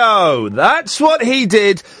studio. That's what he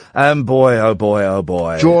did. And boy, oh boy, oh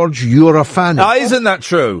boy. George, you're a fan. Isn't that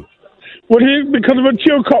true? Was it because of a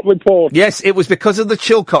Chilcott report? Yes, it was because of the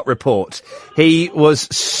Chilcott report. He was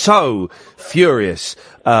so furious,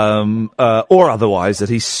 or otherwise, that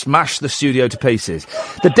he smashed the studio to pieces.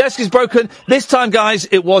 The desk is broken. This time, guys,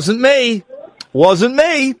 it wasn't me. Wasn't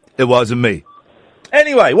me. It wasn't me.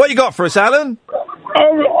 Anyway, what you got for us, Alan?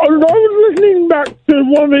 I was listening back to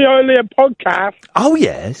one of the earlier podcasts. Oh,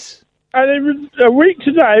 yes. And it was a week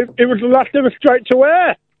today. It was the last ever Straight to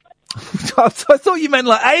Air. I thought you meant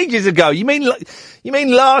like ages ago. You mean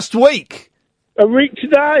last week? A week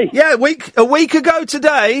today? Yeah, a week ago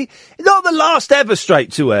today. Not the last ever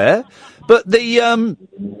Straight to Air, but the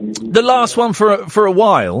last one for a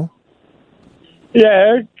while.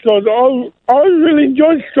 Yeah, because I really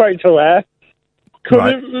enjoyed Straight to Air.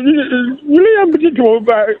 Because it's really unpredictable.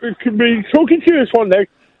 It could be talking to us one day,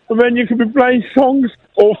 and then you could be playing songs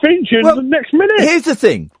or theme tunes the next minute. Here's the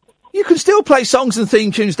thing. You can still play songs and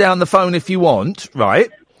theme tunes down the phone if you want, right?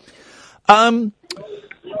 But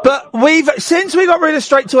since we got rid of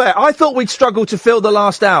Straight to Air, I thought we'd struggle to fill the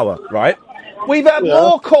last hour, right? We've had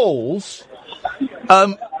more calls,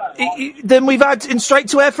 than we've had in Straight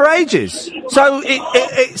to Air for ages. So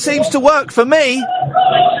it seems to work for me.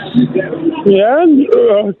 Yeah,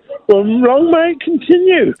 long may it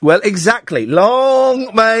continue. Well, exactly.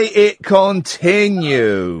 Long may it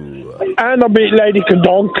continue. And I beat Lady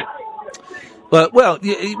Kadonk. Well,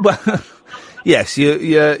 yes, you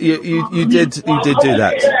did do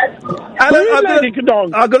that. Alan,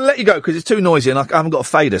 I've got to let you go because it's too noisy and I haven't got a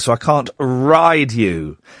fader, so I can't ride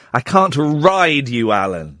you.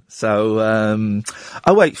 Alan. So,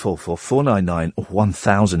 0844 499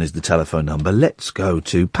 1000 is the telephone number. Let's go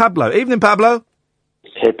to Pablo. Evening, Pablo.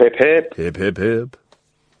 Hip, hip, hip. Hip, hip, hip.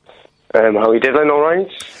 How are you doing, all right?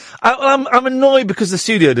 I'm annoyed because the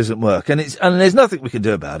studio doesn't work, and there's nothing we can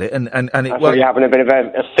do about it. And it won't. You're having a bit of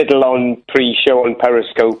a fiddle on pre-show on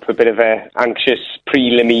Periscope, a bit of a anxious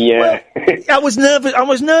pre-Limmy. I was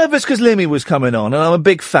nervous because Limmy was coming on, and I'm a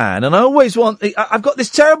big fan, and I always I've got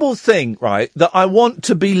this terrible thing, right, that I want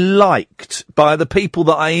to be liked by the people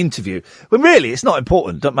that I interview. When really, it's not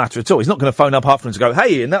important, doesn't matter at all. He's not going to phone up afterwards and go,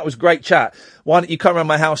 "Hey, Ian, that was great chat. Why don't you come around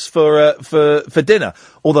my house for dinner?"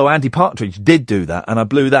 Although Andy Partridge did do that, and I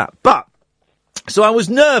blew that. But so I was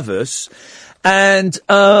nervous, and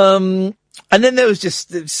then there was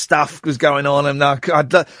just stuff was going on, and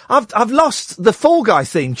I've lost the Fall Guy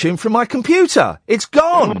theme tune from my computer. It's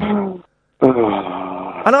gone,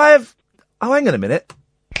 and I have. Oh, hang on a minute.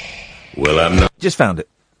 Well, I'm not. Just found it.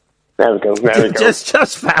 There we go.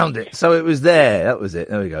 Just found it. So it was there. That was it.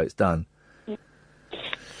 There we go. It's done.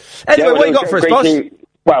 Anyway, what you got for us, boss?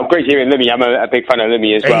 Well, great hearing Limmy. I'm a big fan of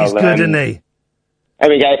Limmy as well. He's good, isn't he? There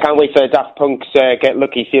we go. Can't wait for Daft Punk's Get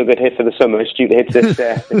Lucky, Feel Good hit for the summer. It's due to hit this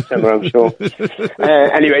summer, I'm sure.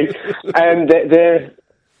 Anyway,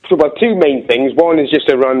 so about two main things. One is just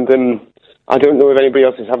a random, I don't know if anybody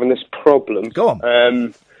else is having this problem. Go on.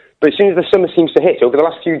 But as soon as the summer seems to hit, over the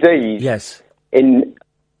last few days, yes, in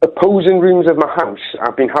opposing rooms of my house,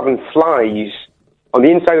 I've been having flies on the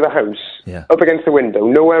inside of the house, up against the window,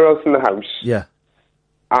 nowhere else in the house. Yeah.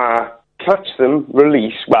 Catch them,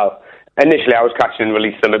 release, well... Initially, I was catch and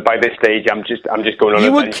release them, but by this stage, I'm just going on.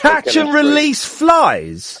 You would catch and release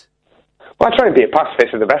flies? Well, I try and be a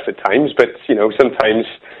pacifist at the best of times, but sometimes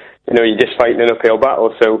you're just fighting an uphill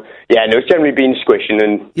battle. So it's generally been squishing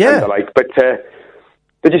and the like. But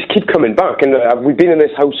they just keep coming back, and we've been in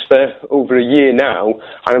this house for over a year now,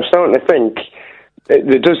 and I'm starting to think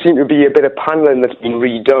there does seem to be a bit of panelling that's been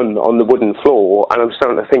redone on the wooden floor, and I'm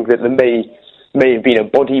starting to think that there may have been a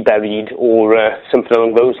body buried or something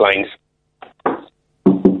along those lines.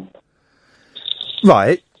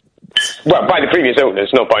 Right. Well, by the previous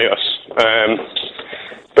owners, not by us.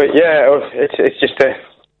 But it's just a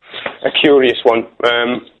curious one.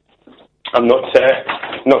 I'm not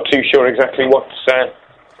too sure exactly what's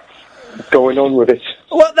going on with it.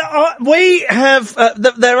 Well, we have.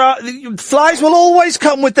 There are flies will always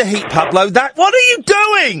come with the heat, Pablo. What are you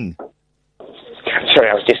doing? Sorry,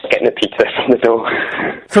 I was just getting a pizza from the door.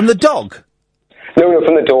 From the dog? No,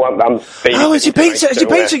 from the door. Has your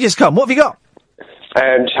pizza just come? What have you got?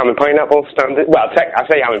 Just ham and pineapple, standard. Well, I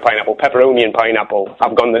say ham and pineapple, pepperoni and pineapple.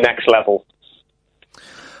 I've gone the next level.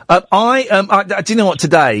 Do you know what?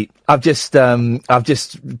 Today I've just blown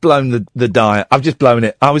the diet. I've just blown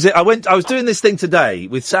it. I was doing this thing today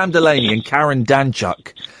with Sam Delaney and Karen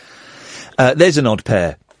Danchuk. There's an odd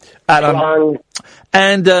pair. No,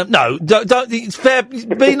 don't. It's fair.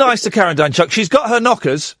 Be nice to Karen Danchuk. She's got her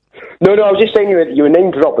knockers. No, I was just saying you were name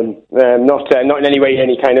dropping, not in any way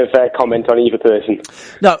any kind of comment on either person.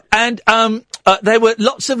 No, and there were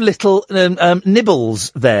lots of little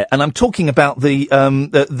nibbles there, and I'm talking about the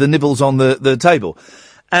nibbles on the table.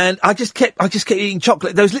 And I just kept eating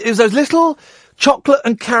chocolate. Those little chocolate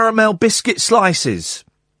and caramel biscuit slices.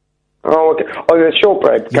 Oh, okay. Oh, the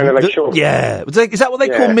shortbread, kind of like shortbread. Yeah, is that what they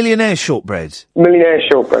call millionaire shortbread? Millionaire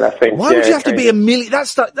shortbread, I think. Why would you have to be a million?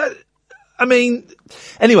 I mean,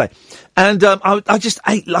 anyway, and I just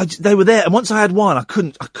ate. They were there, and once I had one, I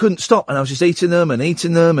couldn't stop, and I was just eating them and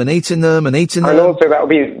eating them and eating them and eating them. And also that'll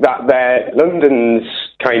be London's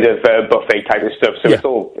kind of buffet type of stuff.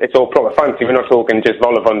 So it's all proper fancy. We're not talking just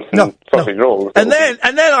vol au vents and sausage rolls. And then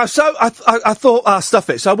I thought, stuff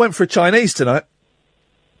it. So I went for a Chinese tonight.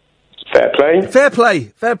 Fair play. But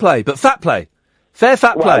fat play. Fat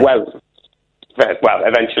play. Well,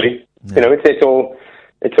 eventually, it's all.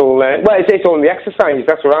 It's all in the exercise.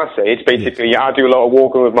 That's what I say. It's basically I do a lot of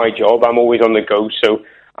walking with my job. I'm always on the go, so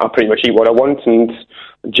I pretty much eat what I want and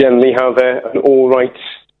generally have an all right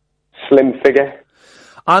slim figure.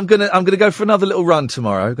 I'm gonna go for another little run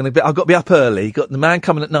tomorrow. I've got to be up early. Got the man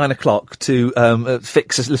coming at 9:00 to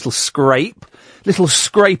fix a little scrapette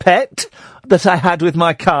that I had with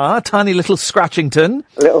my car. Tiny little Scratchington.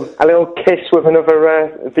 A little kiss with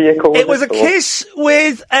another vehicle. It was a kiss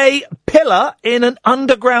with a pillar in an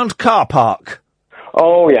underground car park.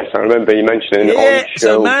 Oh, yes, I remember you mentioning it on the show.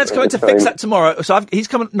 So Mad's coming to fix that tomorrow. So he's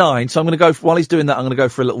coming at 9, so I'm going to go, while he's doing that, I'm going to go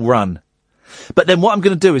for a little run. But then what I'm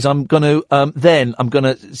going to do is I'm going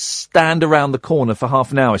to stand around the corner for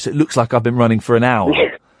half an hour, so it looks like I've been running for an hour.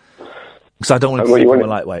 Because I don't want to think I'm a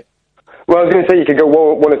lightweight. Well, I was going to say you could go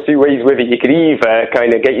one or two ways with it. You could either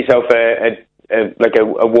kind of get yourself a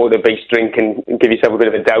water-based drink and give yourself a bit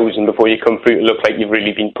of a dousing before you come through to look like you've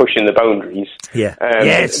really been pushing the boundaries. Yeah.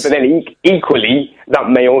 Yes. But then equally, that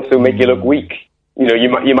may also make you look weak. You know, you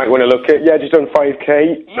might want to look at, just done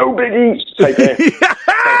 5K, no biggie, type of thing.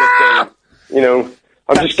 You know,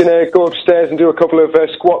 I'm just going to go upstairs and do a couple of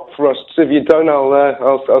squat thrusts. If you're done,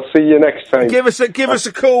 I'll see you next time. Give us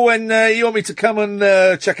a call when you want me to come and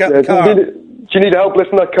check out the car. Do you need help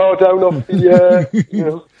lifting that car down off the, you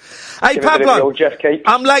know? Hey, Pablo,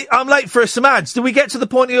 I'm late for some ads. Did we get to the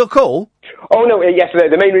point of your call? Oh, no, yes,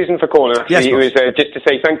 the main reason for calling, actually, was just to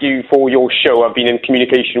say thank you for your show. I've been in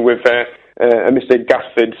communication with Mr.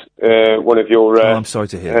 Jalford, one of your... I'm sorry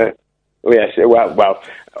to hear that. Yes, well,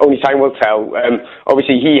 only time will tell.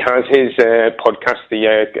 Obviously, he has his podcast,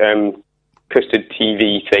 the Custard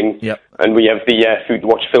TV thing, and we have the Food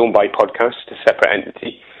Watch Film By podcast, a separate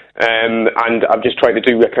entity. And I've just tried to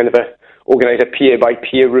do organise a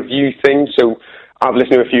peer-by-peer review thing, so I've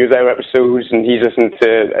listened to a few of their episodes, and he's listened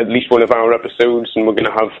to at least one of our episodes, and we're going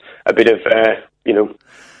to have a bit of,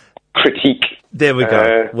 critique. There we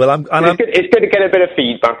go. It's good to get a bit of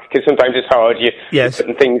feedback, because sometimes it's hard. You're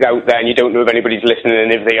putting things out there, and you don't know if anybody's listening,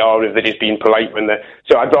 and if they are, if they're just being polite when they're...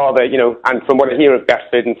 So I'd rather, and from what I hear of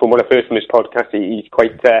Jalford, and from what I've heard from his podcast, he's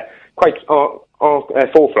quite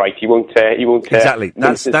forthright. He won't. Exactly.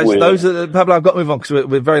 Those are Pablo. I've got to move on because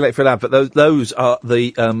we're very late for that. But those are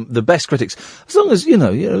the best critics. As long as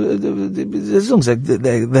as long as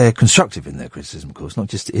they're constructive in their criticism, of course, not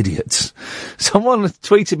just idiots. Someone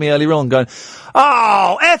tweeted me earlier on going,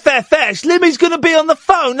 "Oh, FFS, Limmy's going to be on the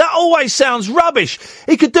phone. That always sounds rubbish.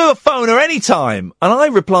 He could do a phoner any time." And I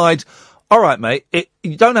replied, "All right, mate.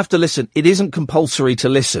 You don't have to listen. It isn't compulsory to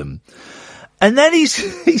listen." And then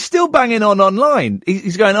he's still banging on online.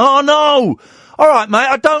 He's going, "Oh no! All right, mate,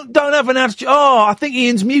 I don't have an attitude. Oh, I think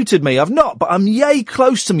Ian's muted me. I've not, but I'm yay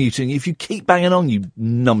close to muting you if you keep banging on, you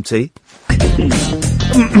numpty."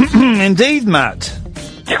 Indeed, Matt.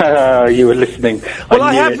 You were listening. Well,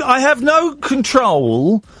 I have no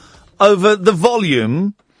control over the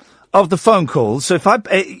volume of the phone calls. So if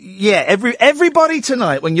everybody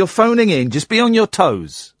tonight, when you're phoning in, just be on your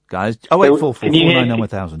toes. Guys,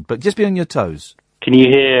 08444991000. But just be on your toes. Can you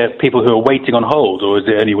hear people who are waiting on hold, or is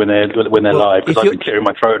it only when they're live? Because I've been clearing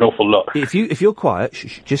my throat an awful lot. If you're quiet,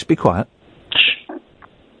 just be quiet.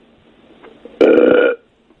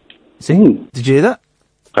 See? Did you hear that?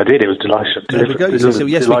 I did. It was delicious. There we go. So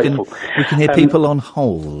yes, we can hear people on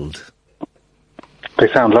hold. They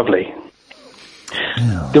sound lovely.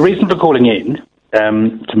 Yeah. The reason for calling in,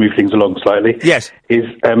 to move things along slightly, yes, is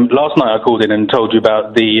last night I called in and told you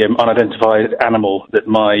about the unidentified animal that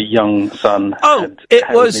my young son it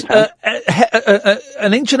was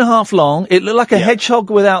an inch and a half long. It looked like a hedgehog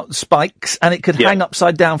without spikes, and it could hang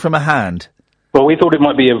upside down from a hand. Well, we thought it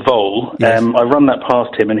might be a vole. Yes. I run that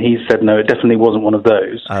past him, and he said no, it definitely wasn't one of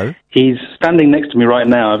those. Oh. He's standing next to me right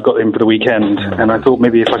now. I've got him for the weekend, and I thought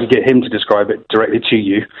maybe if I could get him to describe it directly to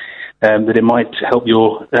you, that it might help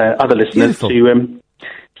your other listeners to see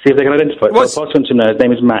if they can identify it. So I'll pass on to him now. His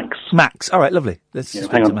name is Max. Max. All right, lovely. Let's speak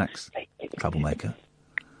to Max. Troublemaker.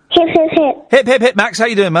 Hip, hip, hip. Hip, hip, hip. Max, how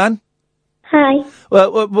you doing, man? Hi.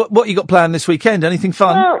 Well, what you got planned this weekend? Anything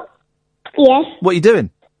fun? Well, yes. What are you doing?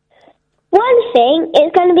 One thing,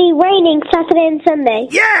 it's going to be raining Saturday and Sunday.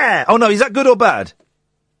 Yeah! Oh, no, is that good or bad?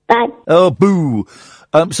 Bad. Oh, boo.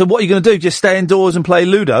 So what are you going to do? Just stay indoors and play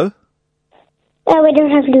Ludo? No, we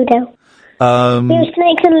don't have Ludo. We have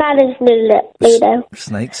Snakes and Ladders Ludo.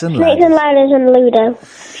 Snakes and Ladders and Ludo.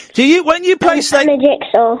 Do you, when you play and a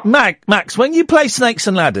jigsaw. Max, when you play Snakes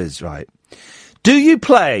and Ladders, right, do you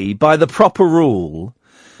play by the proper rule?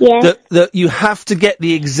 Yeah. That you have to get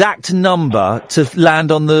the exact number to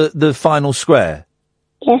land on the final square?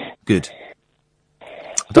 Yes. Good.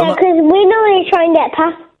 Yeah, because we normally try and get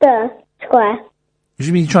past the square. What do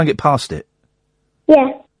you mean you try and get past it?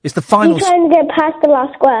 Yeah. It's the final. You try and get past the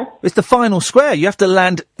last square. It's the final square. You have to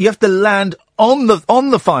land on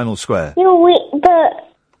the final square. Yeah, but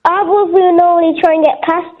our rules we normally try and get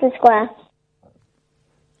past the square.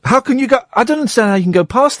 How can you go? I don't understand how you can go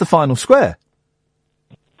past the final square.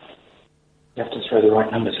 You have to throw the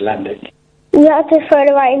right number to land it. You have to throw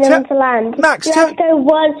the right number to land. Max, you have to go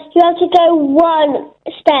one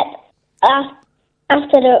step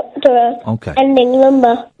after the ending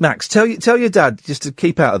number. Max, tell your dad just to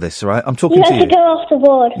keep out of this, all right? I'm talking to you. You have to go off the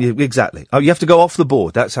board. Yeah, exactly. Oh, you have to go off the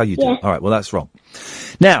board. That's how you do it. All right, well, that's wrong.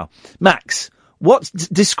 Now, Max,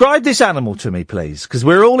 describe this animal to me, please, because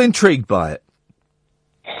we're all intrigued by it.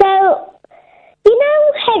 So, you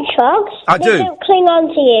know hedgehogs? I do. They don't cling on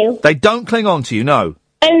to you. They don't cling on to you, no.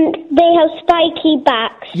 And they have spiky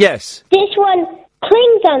backs. Yes. This one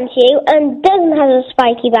clings onto you and doesn't have a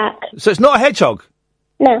spiky back. So it's not a hedgehog?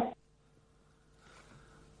 No.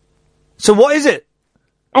 So what is it?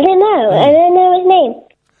 I don't know. I don't know his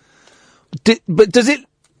name. But does it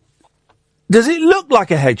look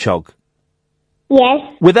like a hedgehog? Yes.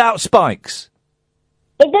 Without spikes?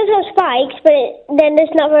 It does have spikes, but then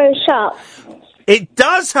it's not very sharp. It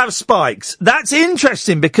does have spikes. That's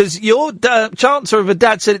interesting because your chancer of a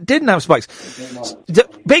dad said it didn't have spikes.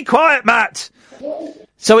 Be quiet, Matt.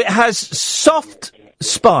 So it has soft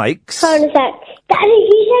spikes. Hold on a sec. Daddy,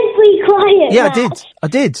 you said be quiet. Yeah, Matt. I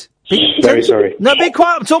did. Very sorry. No, be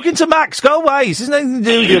quiet. I'm talking to Max. Go away. This has nothing to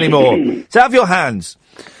do with you anymore. It's out of your hands.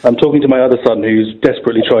 I'm talking to my other son who's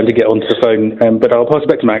desperately trying to get onto the phone, but I'll pass it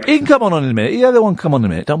back to Max. He can come on in a minute. The other one come on in a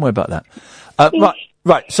minute. Don't worry about that.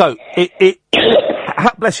 Right. So,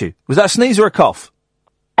 bless you. Was that a sneeze or a cough?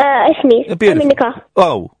 A sneeze. Beautiful. I'm in the car.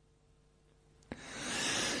 Oh.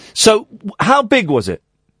 So, how big was it?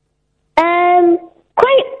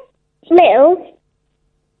 Quite little.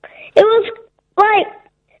 It was like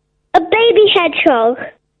a baby hedgehog.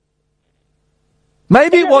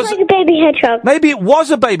 Maybe it was like a baby hedgehog. Maybe it was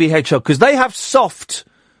a baby hedgehog because they have soft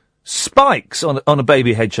spikes on a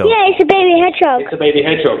baby hedgehog. Yeah, it's a baby hedgehog. It's a baby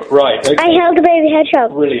hedgehog, right? Okay. I held a baby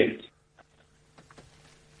hedgehog. Brilliant.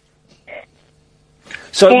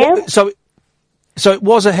 So it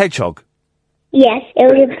was a hedgehog. Yes, it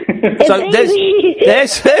was. So there's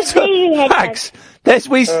Max.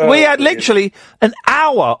 We had literally an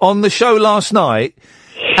hour on the show last night,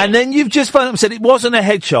 and then you've just phoned up and said it wasn't a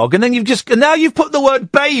hedgehog, and then now you've put the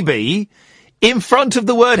word baby in front of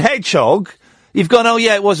the word hedgehog. You've gone, oh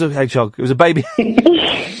yeah, it was a hedgehog. It was a baby.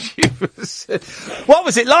 What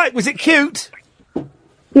was it like? Was it cute?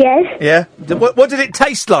 Yes. Yeah. What did it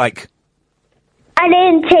taste like? I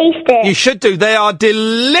didn't taste it. You should do. They are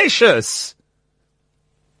delicious.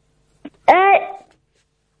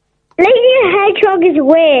 Maybe a hedgehog is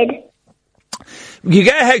weird. You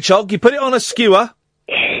get a hedgehog, you put it on a skewer,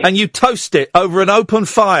 and you toast it over an open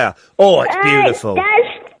fire. Oh, it's beautiful. That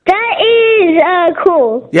is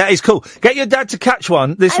cool. Yeah, it's cool. Get your dad to catch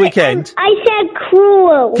one this weekend. I said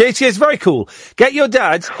cruel. It's very cool. Get your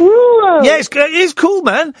dad. Cruel. Yeah, it is cool,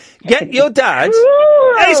 man. Get your dad.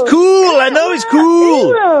 Cruel. It's cool. I know it's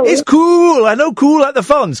cool. It's cool. I know cool like the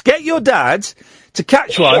Fonz. Get your dad to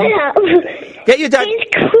catch one. Get your dad.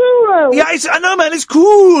 It's cruel. Yeah, I know, man. It's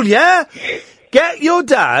cool. Yeah. Get your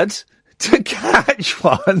dad to catch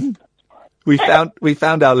one. We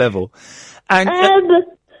found our level. And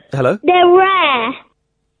hello. They're rare.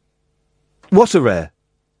 What are rare?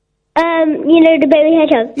 The baby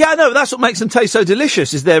hedgehog. Yeah, I know. That's what makes them taste so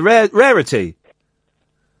delicious. Is their rarity.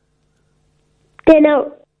 They're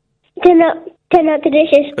not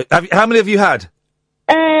delicious. How many have you had?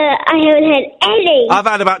 I haven't had any. I've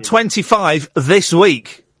had about 25 this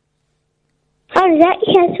week. How does that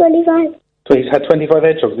count 25? So he's had 25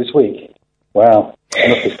 hedgehogs this week. Wow, that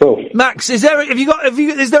must be full. Max, is there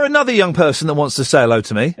another young person that wants to say hello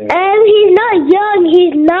to me? He's not young.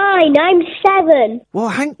 He's 9. I'm 7. Well,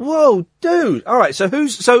 whoa, dude. All right. So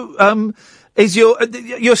is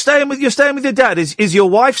you're staying with your dad? Is your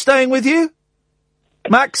wife staying with you,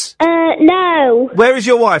 Max? No. Where is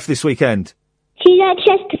your wife this weekend? She's at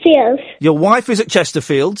Chesterfield's. Your wife is at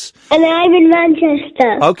Chesterfield's. And I'm in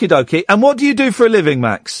Manchester. Okie dokie. And what do you do for a living,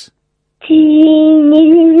 Max? What's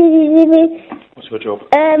your job?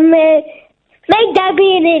 Make Dad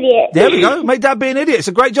be an idiot. There we go. Make Dad be an idiot. It's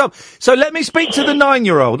a great job. So let me speak to the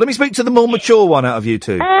 9-year-old. Let me speak to the more mature one out of you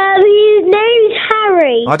two. His name's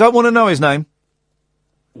Harry. I don't want to know his name.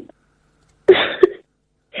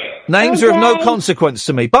 Names are of no consequence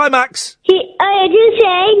to me. Bye, Max. Just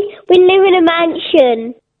saying, we live in a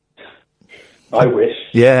mansion. I wish.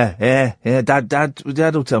 Yeah. Dad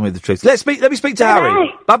will tell me the truth. Let me speak to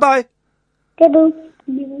Harry. Bye-bye.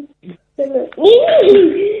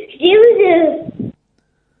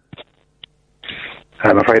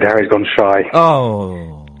 I'm afraid Harry's gone shy.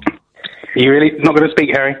 Oh. Are you really not going to speak,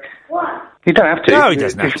 Harry? What? You don't have to. No, he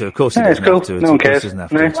doesn't have to. Of course he doesn't have to. No one cares.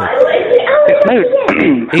 Max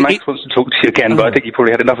wants to talk to you again, but I think you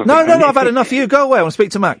probably had enough of it. No, I've had enough of you. Go away. I want to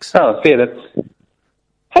speak to Max. Oh, see you then.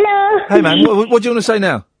 Hello. Hey, man, what do you want to say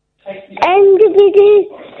now?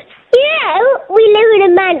 Yeah, we live in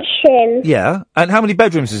a mansion. Yeah. And how many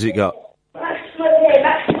bedrooms has it got?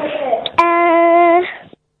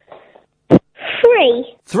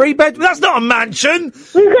 3. 3 bedrooms? That's not a mansion!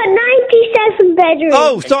 We've got 97 bedrooms.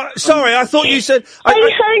 Oh, sorry, I thought you said...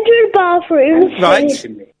 800 bathrooms. Right.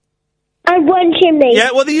 And 1 chimney.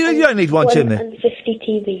 Yeah, well, you don't need 1 chimney. 150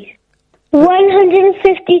 TVs.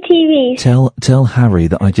 150 TVs. Tell Harry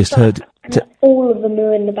that I just heard... All of them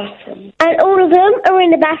are in the bathroom. And all of them are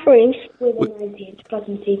in the bathrooms. With a 90-inch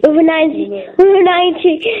plasma TV. With a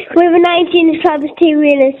 19-inch plasma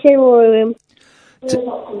TV in a cinema room.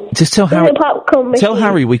 Just tell Harry... Tell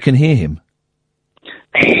Harry we can hear him.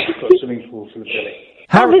 Swimming pool full of jelly.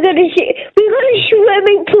 Harry, we got a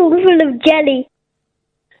swimming pool full of jelly.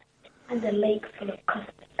 And a lake full of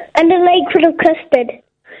custard.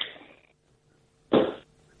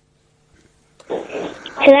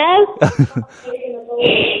 Hello?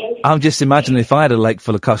 I'm just imagining if I had a lake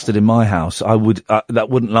full of custard in my house, I would that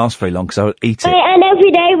wouldn't last very long because I would eat it. And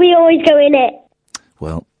every day we always go in it.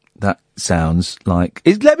 Well, that sounds like...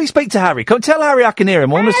 Let me speak to Harry. Come tell Harry I can hear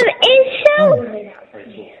him. Is someone...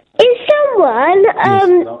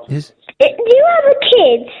 Yes. Do you have a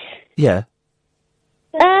kid? Yeah.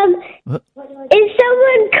 Is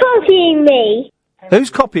someone copying me? Who's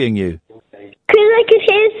copying you? Because I could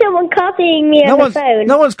hear someone copying me on the phone.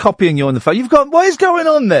 No one's copying you on the phone. What is going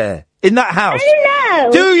on there in that house? I don't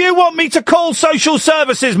know. Do you want me to call social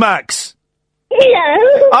services, Max?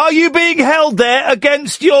 No. Are you being held there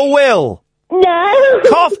against your will? No.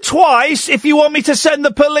 Cough twice if you want me to send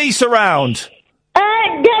the police around.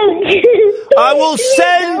 Don't. I will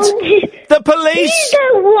send the police. Please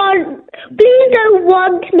don't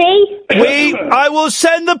want me. I will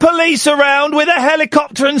send the police around with a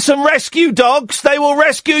helicopter and some rescue dogs. They will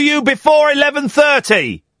rescue you before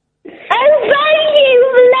 11:30. Oh, thank you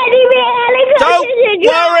for letting me helicopter. Don't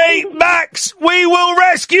worry, Max. We will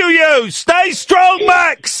rescue you. Stay strong,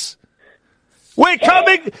 Max. We're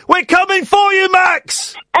coming for you,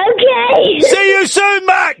 Max. Okay. See you soon,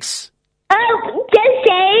 Max. Oh, just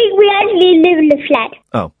saying, we actually live in a flat.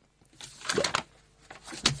 Oh.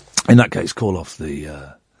 In that case, call off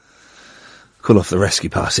the rescue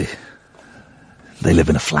party. They live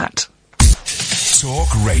in a flat. Talk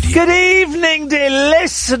Radio. Good evening, dear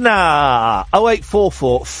listener.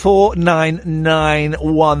 0844 499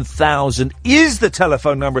 1000 is the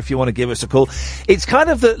telephone number if you want to give us a call. It's kind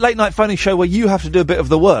of the late night phoning show where you have to do a bit of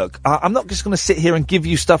the work. I'm not just going to sit here and give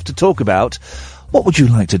you stuff to talk about. What would you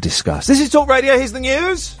like to discuss? This is Talk Radio. Here's the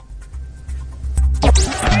news.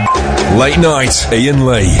 Late night, Iain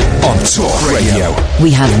Lee on Talk Radio.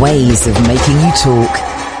 We have ways of making you talk.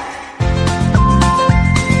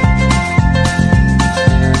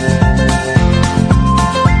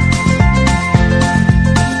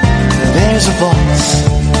 There's a voice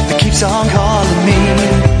that keeps on calling me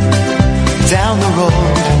down the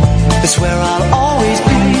road. That's where I'll always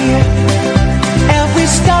be. Every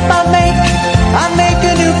stop I make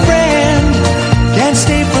a new friend. Can't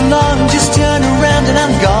stay for long, just turn around and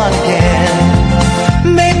I'm gone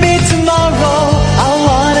again. Maybe tomorrow I'll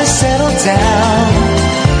wanna settle down.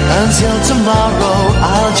 Until tomorrow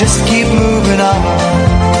I'll just keep moving on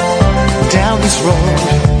down this road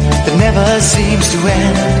that never seems to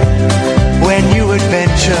end. When new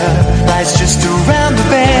adventure lies just around the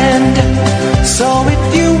bend. So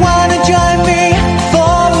if you wanna join me for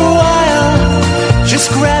a while, just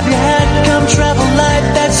grab your hat, come travel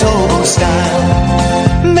light, that's old style.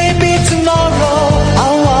 Maybe tomorrow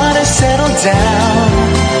I'll wanna settle down.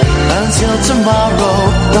 Until tomorrow,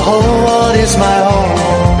 the whole world is my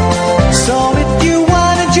home. So if you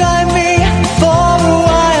wanna join me for a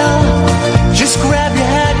while, just grab your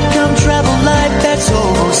hat, come travel light, that's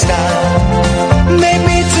old style.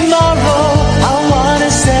 Maybe tomorrow I'll wanna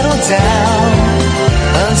settle down.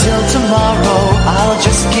 Until tomorrow, I'll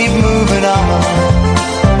just keep moving on.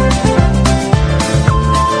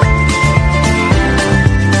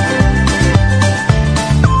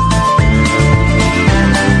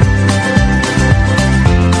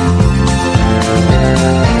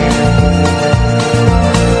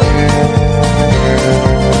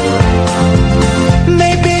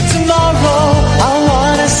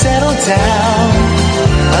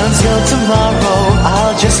 Until tomorrow,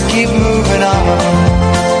 I'll just keep moving on.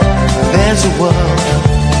 There's a world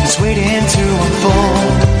that's waiting to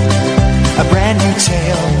unfold, a brand new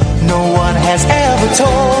tale no one has ever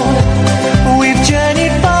told. We've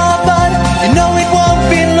journeyed far, but you know it won't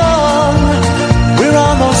be long. We're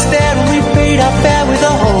almost there and we paid our fare with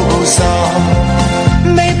a hobo song.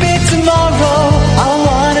 Maybe tomorrow I'll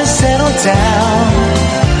wanna settle down.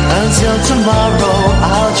 Until tomorrow,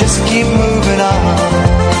 I'll just keep moving on.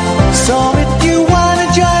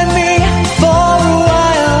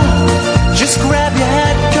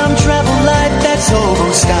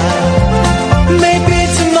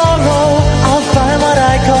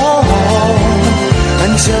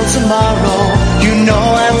 know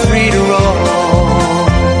I'm free to roll.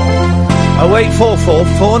 0844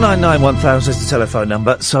 499 1000 is the telephone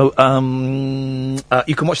number. So,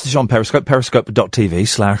 you can watch the show on Periscope,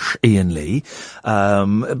 periscope.tv/Iain Lee.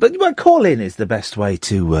 But call in is the best way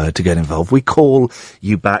to get involved. We call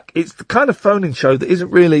you back. It's the kind of phoning show that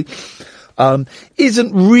isn't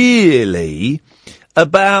really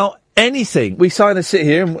about anything. We sign and sit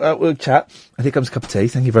here and we'll chat. I think comes a cup of tea.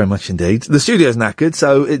 Thank you very much indeed. The studio's knackered,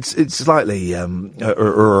 so it's slightly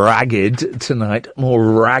ragged tonight, more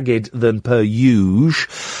ragged than per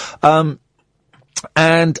usual.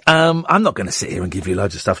 And I'm not going to sit here and give you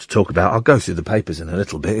loads of stuff to talk about. I'll go through the papers in a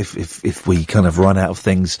little bit if we kind of run out of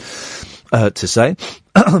things to say.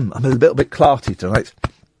 I'm a little bit clarty tonight.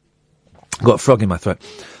 Got a frog in my throat.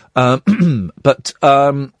 But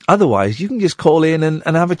otherwise, you can just call in and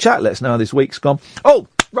have a chat. Let us know how this week's gone. Oh,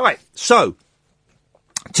 right. So,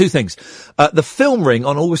 two things. The Film Ring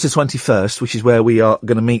on August the 21st, which is where we are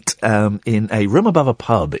going to meet in a room above a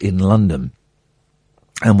pub in London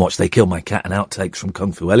and watch They Killed My Cat and outtakes from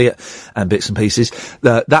Kung Fu Elliot and bits and pieces.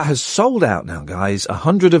 That has sold out now, guys.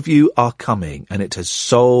 100 of you are coming, and it has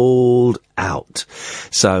sold out.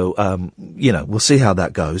 So, we'll see how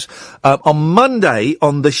that goes. On Monday,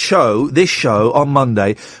 on this show, on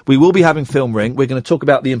Monday, we will be having Film Ring. We're going to talk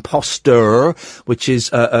about The Imposter, which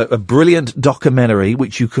is a brilliant documentary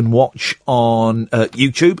which you can watch on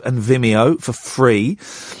YouTube and Vimeo for free.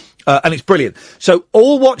 And it's brilliant. So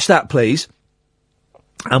all watch that, please.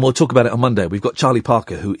 And we'll talk about it on Monday. We've got Charlie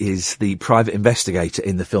Parker, who is the private investigator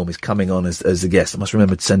in the film, is coming on as a guest. I must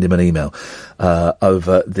remember to send him an email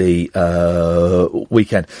over the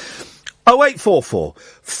weekend. 0844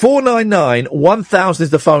 499 1000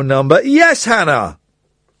 is the phone number. Yes, Hannah.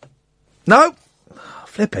 No? Oh,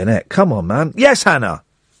 flipping it. Come on, man. Yes, Hannah.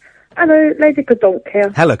 Hello, Lady Gadonk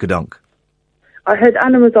here. Hello, Gadonk. I heard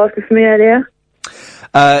Anna was asking for me earlier.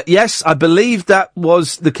 Yes, I believe that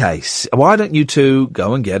was the case. Why don't you two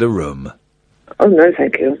go and get a room? Oh, no,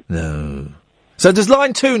 thank you. No. So does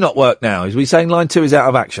line 2 not work now? Is we saying line 2 is out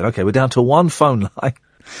of action? Okay, we're down to one phone line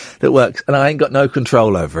that works, and I ain't got no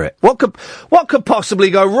control over it. What could possibly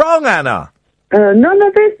go wrong, Anna? None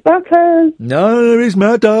of this matters. None of this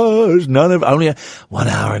matters. Only 1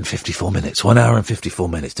 hour and 54 minutes. 1 hour and 54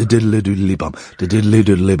 minutes. Da-diddly-doodly-bum.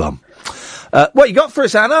 Da-diddly-doodly-bum. What you got for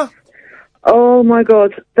us, Anna? Oh, my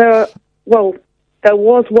God. There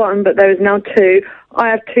was one, but there is now two. I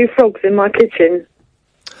have two frogs in my kitchen.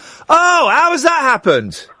 Oh, how has that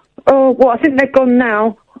happened? Oh, well, I think they're gone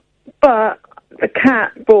now, but the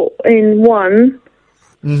cat brought in one.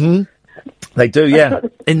 Mm-hmm. They do, yeah.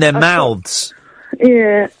 In their mouths.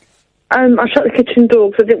 Yeah. I shut the kitchen door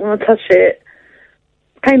because I didn't want to touch it.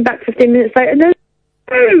 Came back 15 minutes later, no.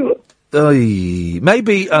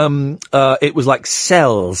 Maybe it was like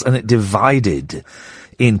cells and it divided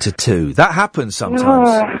into two. That happens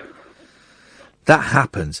sometimes. That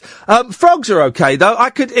happens. Frogs are okay though. I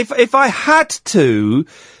could, if I had to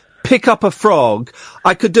pick up a frog,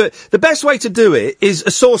 I could do it. The best way to do it is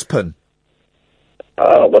a saucepan.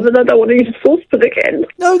 Oh, well then I don't want to use a saucepan again.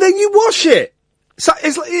 No, then you wash it. So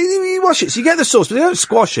it's like, you wash it. So you get the saucepan. You don't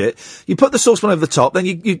squash it. You put the saucepan over the top. Then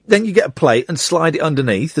you get a plate and slide it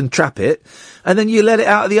underneath and trap it, and then you let it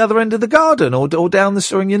out at the other end of the garden or down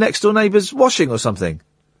or in your next door neighbour's washing or something.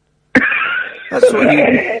 That's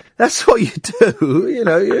what you do. You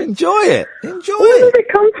know, you enjoy it. Where does it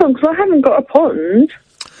come from? Because I haven't got a pond.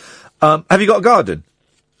 Have you got a garden?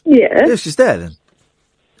 Yeah. It's just there then.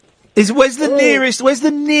 Where's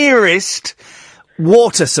the nearest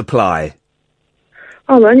water supply?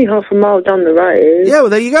 I'm only half a mile down the road. Yeah, well,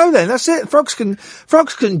 there you go then. That's it. Frogs can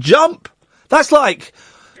jump. That's like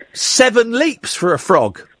 7 leaps for a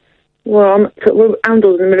frog. Well, we're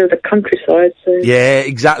Andals in the middle of the countryside, so... Yeah,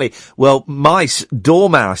 exactly. Well,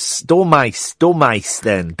 dormouses.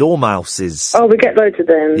 Oh, we get loads of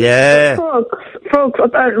them. Yeah. Frogs, I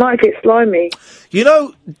don't like it, slimy. You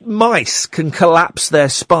know, mice can collapse their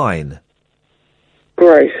spine.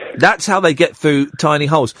 Gross. That's how they get through tiny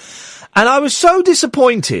holes. And I was so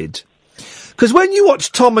disappointed, because when you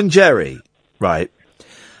watch Tom and Jerry, right,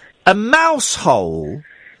 a mouse hole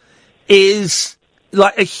is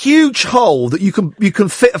like a huge hole that you can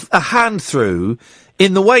fit a hand through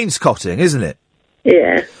in the wainscoting, isn't it?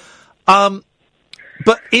 Yeah.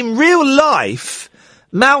 But in real life,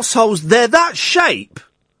 mouse holes, they're that shape,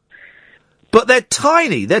 but they're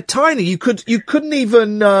tiny. They're tiny. You couldn't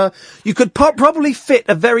even, you could probably fit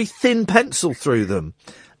a very thin pencil through them.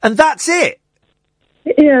 And that's it.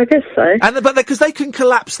 Yeah, I guess so. But because they can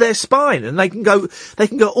collapse their spine and they can go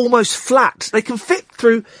almost flat. They can fit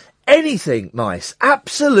through anything, mice.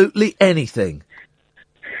 Absolutely anything.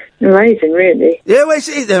 amazing, really. Yeah, well,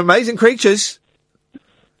 they're amazing creatures.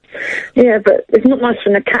 Yeah, but it's not nice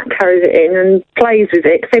when a cat carries it in and plays with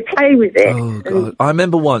it, 'cause they play with it. Oh, God. I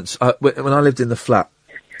remember once, when I lived in the flat,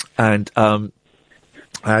 and I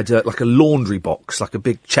had like a laundry box, like a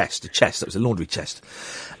big chest, that was a laundry chest,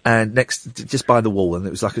 and just by the wall, and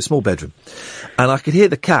it was like a small bedroom. And I could hear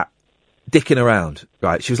the cat dicking around,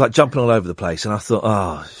 right? She was like jumping all over the place, and I thought,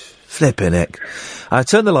 oh, flipping heck. I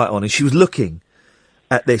turned the light on, and she was looking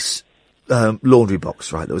at this laundry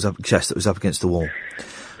box, right, that was up against the wall.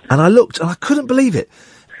 And I looked, and I couldn't believe it.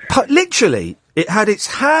 Literally, it had its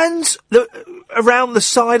hands around the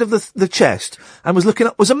side of the chest and was looking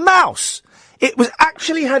up. Was a mouse. It was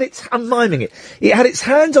actually I'm miming it. It had its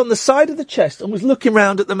hands on the side of the chest and was looking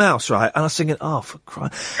round at the mouse, right? And I was thinking, oh, for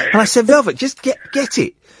crying. And I said, Velvet, just get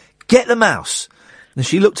it. Get the mouse. And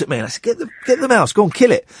she looked at me and I said, get the mouse. Go on,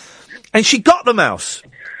 kill it. And she got the mouse.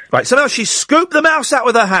 Right, so now she scooped the mouse out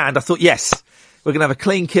with her hand. I thought, yes, we're going to have a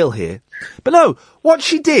clean kill here. But no, what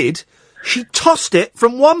she did, she tossed it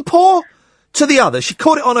from one paw to the other. She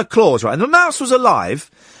caught it on her claws, right? And the mouse was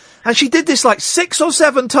alive. And she did this like 6 or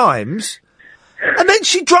 7 times. And then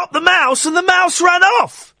she dropped the mouse and the mouse ran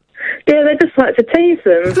off. Yeah, they just like to tease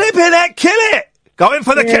them. Flipping it, kill it! Go in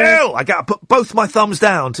for the kill! I got to put both my thumbs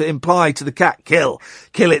down to imply to the cat, kill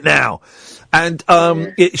it now. And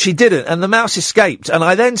she didn't, and the mouse escaped. And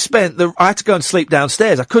I then I had to go and sleep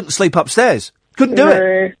downstairs. I couldn't sleep upstairs. Couldn't do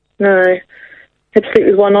it. No. Had to sleep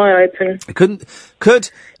with one eye open. I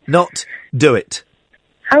could not do it.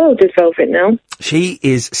 How old is Velvet now? She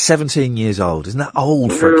is 17 years old. Isn't that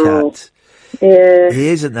old for a cat? Yeah.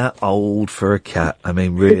 Isn't that old for a cat? I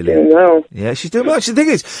mean, really. She's doing well. Yeah, she's doing well. The thing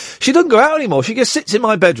is, she doesn't go out anymore. She just sits in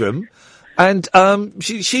my bedroom, and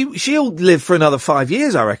she'll live for another 5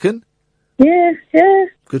 years, I reckon. Yeah.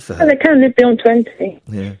 Good for her. And they can live beyond 20.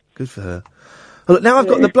 Yeah, good for her. Well, look, now I've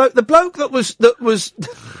got the bloke that was.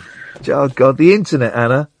 Oh God, the internet,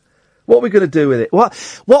 Anna. What are we going to do with it? What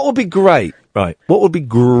would be great, right? What would be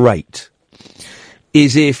great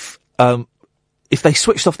is if they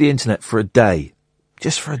switched off the internet for a day,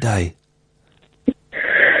 just for a day.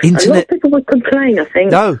 Internet. A lot of people would complain, I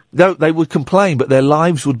think. No, they would complain, but their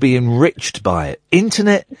lives would be enriched by it.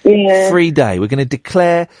 Internet-free day. We're going to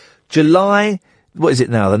declare July. What is it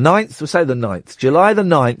now? The 9th? We'll say the 9th. July the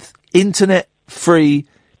 9th. Internet-free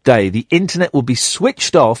day. The internet will be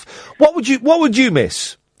switched off. What would you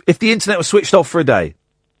miss if the internet was switched off for a day?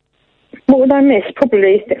 What would I miss?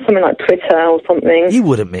 Probably something like Twitter or something. You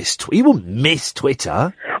wouldn't miss Twitter.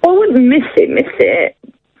 Oh, I wouldn't miss it.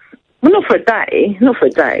 Well, not for a day.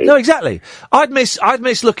 No, exactly. I'd miss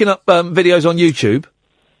looking up videos on YouTube,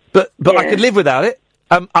 but I could live without it.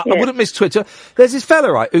 I wouldn't miss Twitter. There's this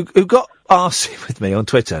fella, right, who got arsey with me on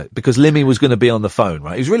Twitter because Limmy was going to be on the phone,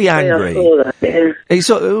 right? He was really angry. Yeah, I saw that, yeah. He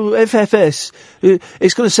thought, FFS,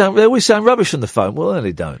 it's going to sound, they always sound rubbish on the phone. Well, no,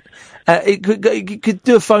 they don't. It could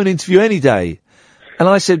do a phone interview any day. And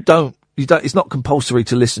I said, it's not compulsory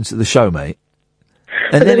to listen to the show, mate.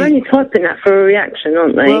 And but they're only typing that for a reaction,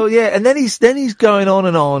 aren't they? Well, yeah, and then he's going on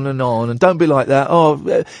and on and on, and don't be like that. Oh,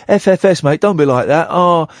 FFS, mate, don't be like that.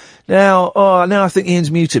 Now I think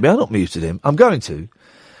Ian's muted me. I'm not muted him. I'm going to.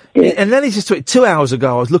 Yeah. And then he just tweeted 2 hours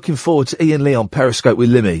ago, I was looking forward to Iain Lee on Periscope with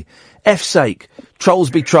Limmy. F's sake, trolls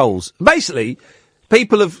be trolls. Basically,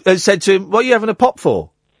 people have said to him, what are you having a pop for?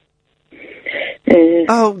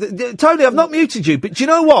 Oh, Tony, I've not muted you, but do you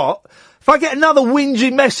know what? If I get another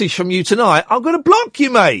whinging message from you tonight, I'm going to block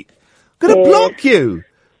you, mate. I'm going to block you.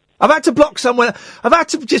 I've had to block someone. I've had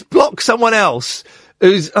to just block someone else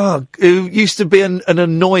who used to be an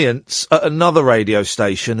annoyance at another radio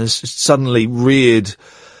station has suddenly reared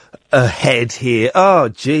a head here. Oh,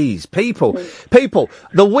 jeez. People,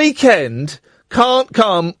 the weekend can't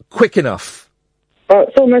come quick enough. Oh,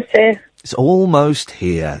 it's almost here. It's almost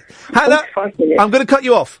here. Hannah, I'm going to cut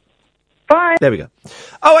you off. Bye. There we go.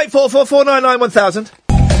 0844 499 1000.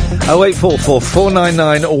 0844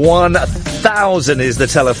 499 1000 is the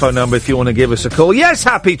telephone number if you want to give us a call. Yes,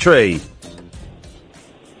 Happy Tree.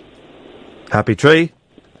 Happy Tree.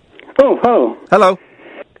 Oh. Hello.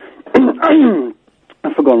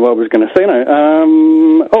 I've forgotten what I was going to say now.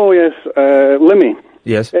 Yes, Limmy.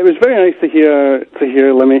 Yes. It was very nice to hear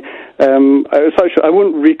Limmy. I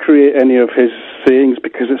won't recreate any of his sayings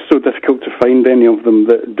because it's so difficult to find any of them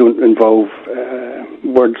that don't involve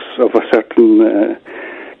words of a certain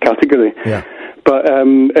category. Yeah. But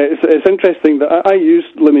it's interesting that I use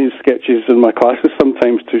Limmy's sketches in my classes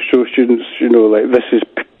sometimes to show students, like this is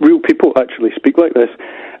real people actually speak like this.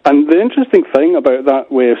 And the interesting thing about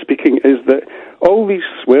that way of speaking is that all these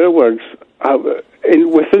swear words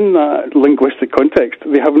within that linguistic context,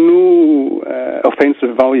 they have no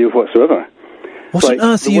offensive value whatsoever. What on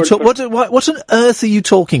earth are you what on earth are you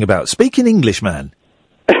talking about? Speak in English, man.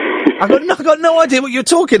 I've got no idea what you're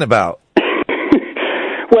talking about.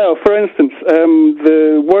 Well, for instance,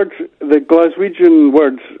 the Glaswegian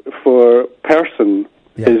word for person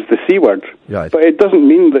is the C word, right. But it doesn't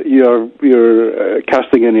mean that you're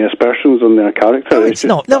casting any aspersions on their character. No, it's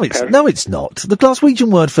not. No, it's not. The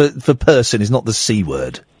Glaswegian word for person is not the C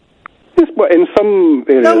word. Yes, but in some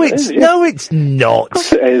areas no, it's not. Of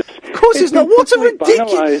course it is. Of course it's not. What a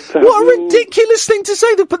ridiculous thing to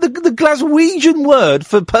say. But the Glaswegian word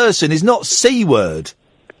for person is not C word.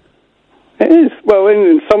 It is. Well,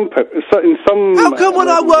 in some. How come when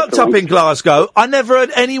I worked up in Glasgow, I never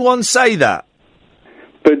heard anyone say that?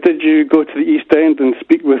 But did you go to the East End and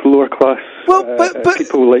speak with lower class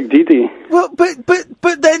people like Dee? Well,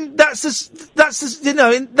 but then that's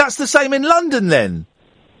the same in London then.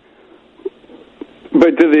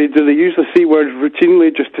 But do they use the C word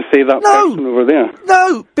routinely just to say that person over there?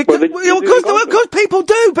 No, because people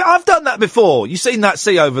do. But I've done that before. You've seen that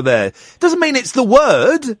C over there. Doesn't mean it's the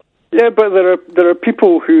word. Yeah, but there are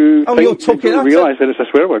people who don't realise that it's a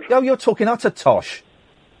swear word. Oh, you're talking utter tosh.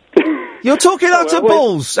 You're talking utter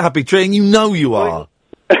balls, Happy Tree, and you know you are.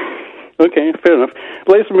 Okay, fair enough.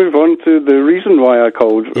 Let's move on to the reason why I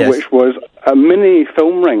called, which was a mini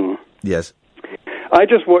film ring. Yes. I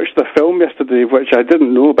just watched the film yesterday, which I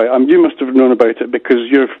didn't know about. You must have known about it because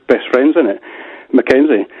you're best friends in it,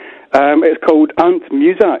 Mackenzie. It's called Aunt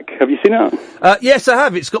Muzak. Have you seen it? Yes, I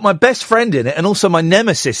have. It's got my best friend in it, and also my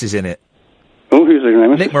nemesis is in it. Oh, who's your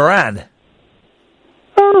nemesis? Nick Moran.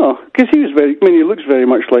 Oh, because he looks very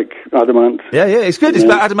much like Adamant. Yeah, it's good. It's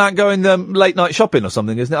about Adamant going late night shopping or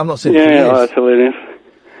something, isn't it? I'm not seeing it for years. Yeah, that's hilarious.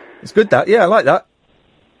 It's good, that. Yeah, I like that.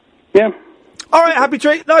 Yeah. All right, Happy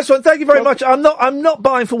Tree. Nice one. Thank you very much. I'm not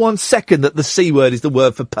buying for 1 second that the C word is the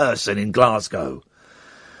word for person in Glasgow.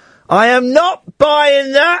 I am not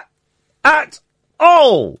buying that at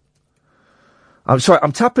all. I'm sorry,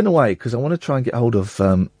 I'm tapping away because I want to try and get hold of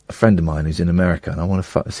a friend of mine who's in America, and I want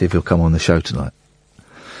to see if he'll come on the show tonight.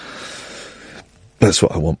 That's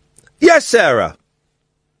what I want. Yes, Sarah.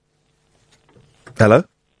 Hello?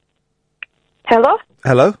 Hello?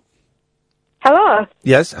 Hello? Hello?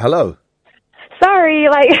 Yes, hello. Sorry,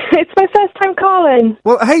 it's my first time calling.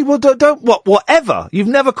 Well, hey, whatever. You've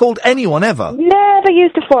never called anyone ever. Never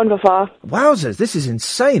used a phone before. Wowzers, this is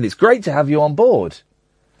insane. It's great to have you on board.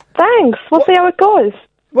 Thanks. We'll see how it goes.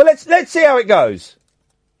 Well, let's see how it goes.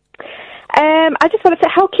 I just wanted to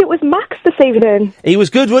say, how cute was Max this evening? He was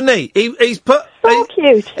good, wasn't he? He's put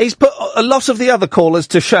cute. He's put a lot of the other callers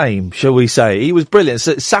to shame, shall we say? He was brilliant.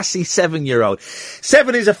 Sassy 7-year-old.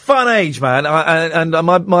 7 is a fun age, man. And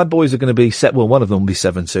my boys are going to be well, one of them will be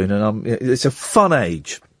 7 soon, and it's a fun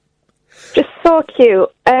age. Just so cute.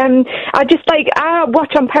 I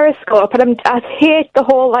watch on Periscope, and I hate the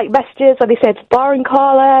whole messages where they say it's boring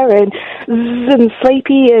caller and zzz and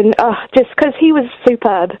sleepy, and just because he was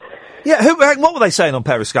superb. Yeah, what were they saying on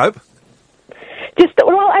Periscope?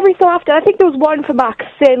 Every so often, I think there was one for Max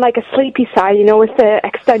saying a sleepy sign, with the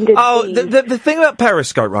extended. Oh, the thing about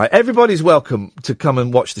Periscope, right? Everybody's welcome to come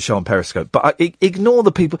and watch the show on Periscope, but ignore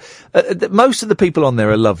the people. Most of the people on there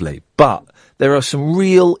are lovely, but there are some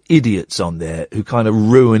real idiots on there who kind of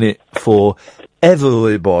ruin it for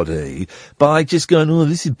everybody by just going, oh,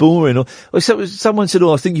 this is boring. Or someone said,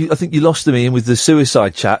 oh, I think you lost me in with the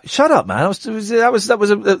suicide chat. Shut up, man.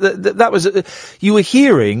 You were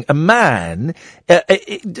hearing a man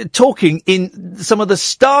talking in some of the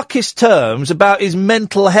starkest terms about his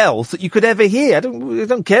mental health that you could ever hear. I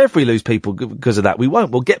don't care if we lose people because of that. We won't.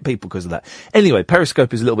 We'll get people because of that. Anyway,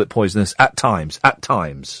 Periscope is a little bit poisonous at times. I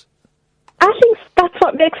think that's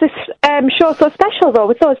what makes this show so special, though,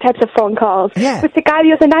 with those types of phone calls. Yeah. With the guy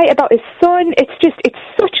the other night about his son, it's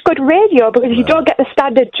such good radio because you don't get the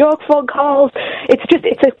standard joke phone calls. It's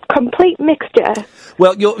a complete mixture.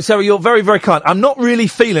 Well, Sarah, you're very, very kind. I'm not really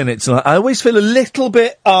feeling it tonight. I always feel a little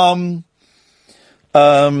bit, when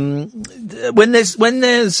there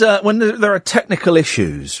are technical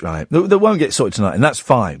issues, right? They won't get sorted tonight, and that's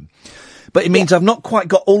fine. But it means I've not quite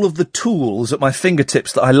got all of the tools at my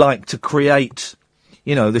fingertips that I like to create,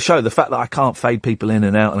 the show. The fact that I can't fade people in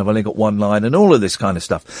and out and I've only got one line and all of this kind of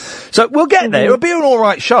stuff. So we'll get there. It'll be an all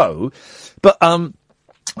right show. But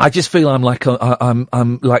I just feel I'm like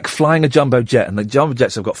flying a jumbo jet, and the jumbo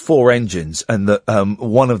jets have got 4 engines, and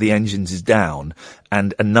one of the engines is down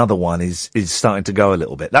and another one is starting to go a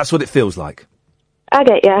little bit. That's what it feels like. I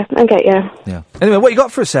get you. Yeah. Anyway, what you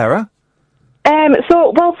got for us, Sarah?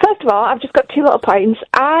 Well, first of all, I've just got two little points.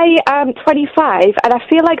 I am 25, and I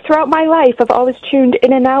feel like throughout my life, I've always tuned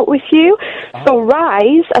in and out with you. So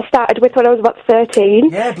Rise, I started with when I was about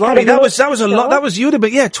 13. Yeah, blimey, that was a lot. That was, you would have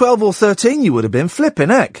been, 12 or 13 you would have been. Flipping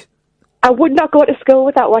heck. I would not go to school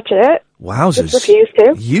without watching it. Wowzers. Just refused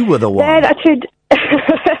to. You were the one. Then I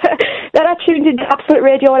tuned into Absolute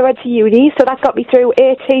Radio when I went to uni, so that got me through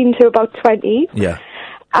 18 to about 20. Yeah.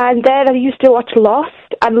 And then I used to watch Lost,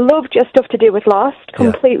 and loved your stuff to do with Lost.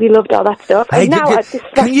 Completely loved all that stuff. Hey, and now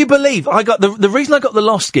can you believe I got the reason I got the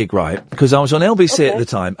Lost gig, right? Because I was on LBC at the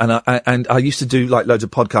time, and I used to do like loads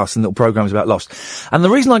of podcasts and little programs about Lost. And the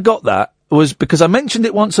reason I got that was because I mentioned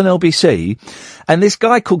it once on LBC, and this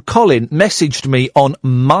guy called Colin messaged me on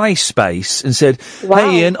MySpace and said,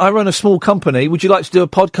 "Hey Ian, I run a small company. Would you like to do a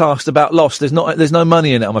podcast about Lost? There's no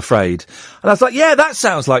money in it, I'm afraid." And I was like, "Yeah, that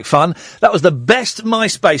sounds like fun." That was the best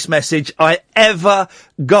MySpace message I ever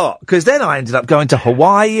got, because then I ended up going to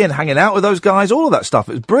Hawaii and hanging out with those guys, all of that stuff.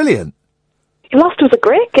 It was brilliant. Lost was a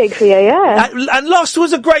great gig for you, yeah. And Lost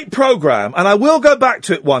was a great programme, and I will go back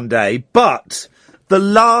to it one day, but the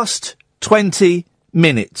last 20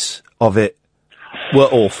 minutes of it were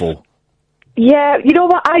awful. Yeah, you know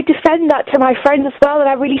what? I defend that to my friends as well, and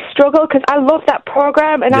I really struggle because I love that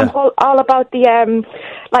program, and I'm all about the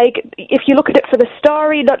if you look at it for the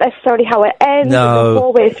story, not necessarily how it ends. No, the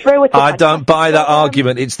whole way through. I don't buy that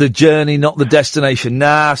argument. It's the journey, not the destination.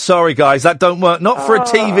 Nah, sorry guys, that don't work. Not for a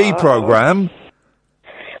TV program.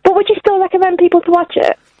 But would you still recommend people to watch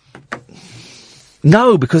it?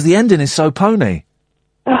 No, because the ending is so pony.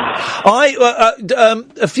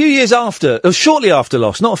 A few years after, shortly after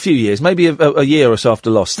Lost, not a few years, maybe a year or so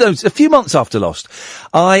after Lost, no, a few months after Lost,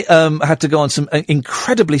 I had to go on some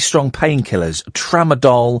incredibly strong painkillers,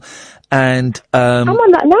 tramadol, and I'm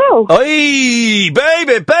on that now. Oi,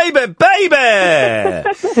 baby!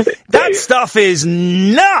 That stuff is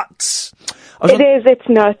nuts. It's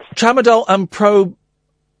nuts. Tramadol and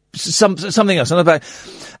something else.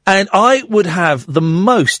 And I would have the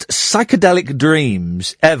most psychedelic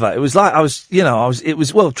dreams ever. It was like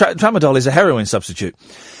tramadol is a heroin substitute.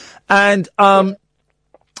 And,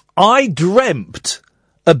 I dreamt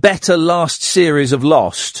a better last series of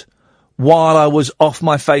Lost while I was off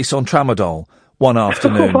my face on tramadol one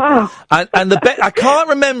afternoon. Wow. And I can't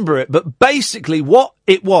remember it, but basically what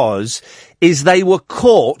it was is they were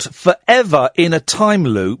caught forever in a time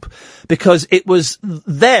loop because it was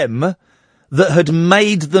them that had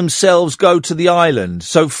made themselves go to the island.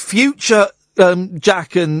 So future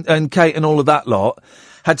Jack and Kate and all of that lot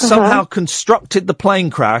had somehow constructed the plane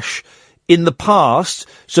crash in the past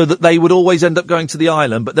so that they would always end up going to the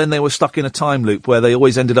island, but then they were stuck in a time loop where they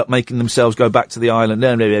always ended up making themselves go back to the island.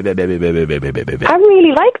 I really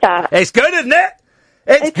like that. It's good, isn't it?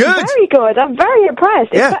 It's good. Very good. I'm very impressed.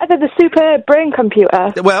 It's better than the super brain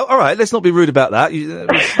computer. Well, all right, let's not be rude about that.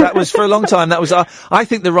 That was for a long time. That was. I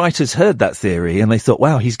think the writers heard that theory and they thought,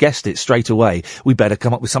 wow, he's guessed it straight away. We better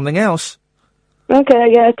come up with something else.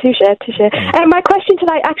 Okay, yeah, touche. My question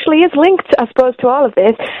tonight actually is linked, I suppose, to all of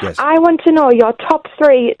this. Yes. I want to know your top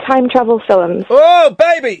 3 time travel films. Oh,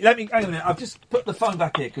 baby! Hang on a minute. I've just put the phone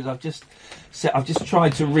back here because I've just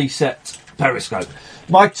tried to reset Periscope.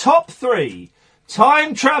 My top 3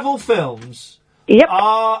 time travel films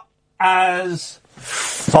are as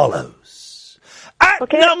follows.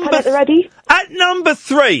 At number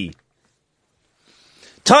 3,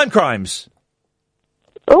 Time Crimes.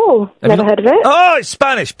 Oh, never heard of it. Oh, it's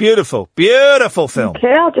Spanish. Beautiful film.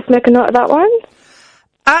 Okay, I'll just make a note of that one.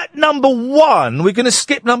 At number 1, we're going to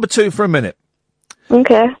skip number 2 for a minute.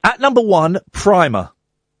 Okay. At number 1, Primer.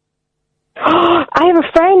 I have a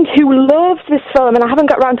friend who loves this film, and I haven't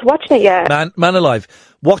got around to watching it yet. Man alive.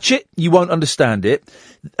 Watch it. You won't understand it.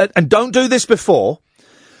 And don't do this before.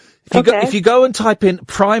 If you go and type in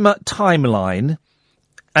Primer timeline,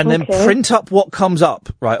 and then print up what comes up,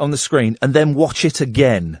 right, on the screen, and then watch it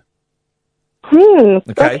again.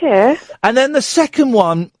 Okay. And then the second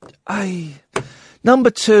one, number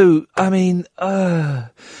 2, I mean,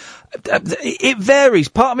 it varies.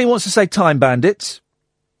 Part of me wants to say Time Bandits.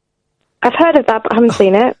 I've heard of that, but I haven't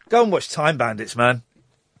seen it. Go and watch Time Bandits, man.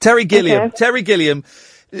 Terry Gilliam. Okay. Terry Gilliam.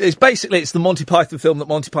 It's the Monty Python film that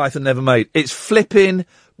Monty Python never made. It's flipping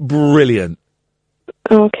brilliant.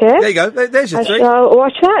 Okay. There you go. There's your 3. I shall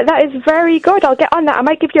watch that. That is very good. I'll get on that. I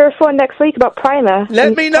might give you a phone next week about Primer.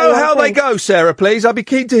 Let me know how they go, Sarah, please. I'd be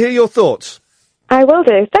keen to hear your thoughts. I will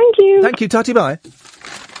do. Thank you. Thank you, Tutty. Bye.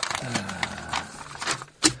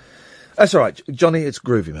 That's all right, Johnny. It's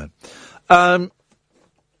groovy, man.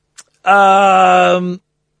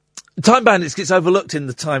 Time Bandits gets overlooked in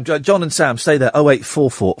the time. John and Sam, stay there.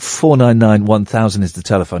 0844 499 1000 is the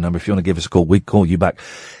telephone number. If you want to give us a call, we'd call you back.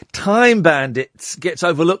 Time Bandits gets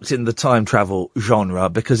overlooked in the time travel genre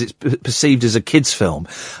because it's perceived as a kids' film.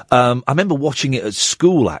 I remember watching it at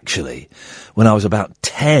school, actually, when I was about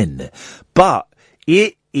 10. But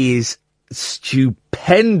it is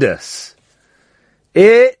stupendous.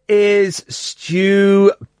 It is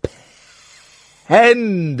stupendous.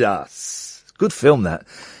 Good film, that.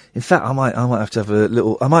 In fact, I might have to have a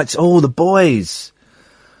little. The Boys.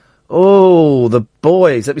 Oh, The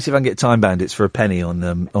Boys. Let me see if I can get Time Bandits for a penny on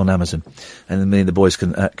Amazon, and then me and the boys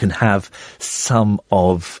can have some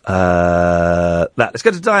of that. Let's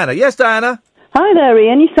go to Diana. Yes, Diana. Hi there,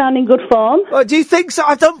 Ian. You sound in good form. Do you think so?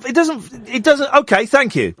 It doesn't. Okay,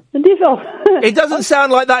 thank you. It doesn't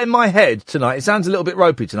sound like that in my head tonight. It sounds a little bit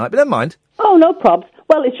ropey tonight, but never mind. Oh, no probs.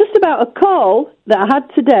 Well, it's just about a call that I had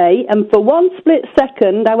today, and for one split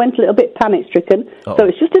second, I went a little bit panic-stricken. Uh-oh. So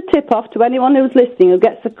it's just a tip-off to anyone who's listening who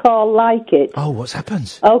gets a call like it. Oh, what's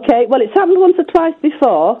happened? Okay, well, it's happened once or twice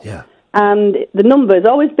before. Yeah. And the number has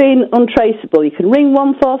always been untraceable. You can ring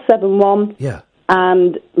 1471. Yeah.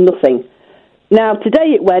 And nothing. Now,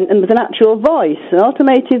 today it went, and there was an actual voice, an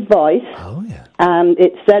automated voice. Oh, yeah. And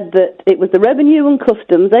it said that it was the Revenue and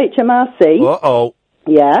Customs, HMRC. Uh-oh.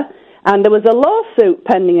 Yeah. And there was a lawsuit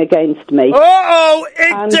pending against me. Uh-oh!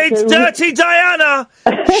 It's Dirty Diana!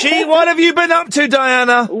 What have you been up to,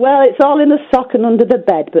 Diana? Well, it's all in the sock and under the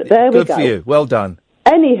bed, but there we go. Good for you. Well done.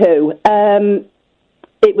 Anywho,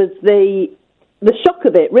 it was the shock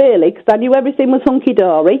of it, really, because I knew everything was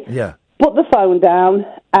hunky-dory. Yeah. Put the phone down,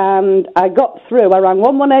 and I got through. I rang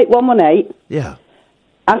 118. Yeah.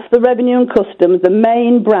 Asked the Revenue and Customs, the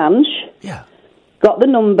main branch. Yeah. Got the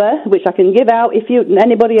number, which I can give out if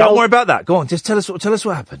anybody else... Don't worry about that. Go on, just tell us what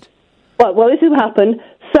happened. Well, this is what happened.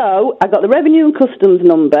 So, I got the Revenue and Customs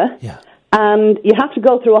number. Yeah. And you have to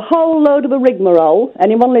go through a whole load of a rigmarole.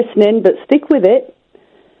 Anyone listening, but stick with it.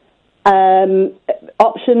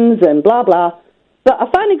 Options and blah, blah. But I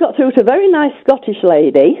finally got through to a very nice Scottish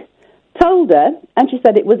lady, told her, and she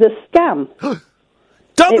said it was a scam.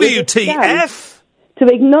 WTF? To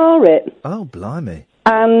ignore it. Oh, blimey.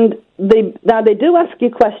 And they do ask you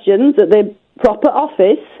questions at the proper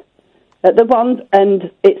office, at the ones, and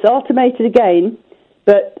it's automated again.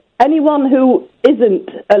 But anyone who isn't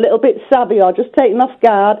a little bit savvy or just taken off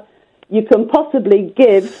guard, you can possibly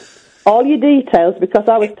give all your details, because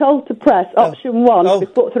I was told to press option 1 to be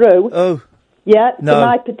put through. Oh. Yeah, No. to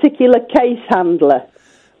my particular case handler.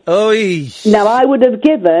 Oy. Now, I would have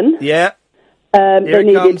given... Yeah. They Here it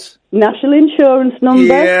needed comes. national insurance number.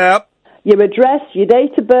 Yep. Your address, your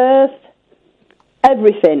date of birth,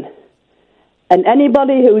 everything. And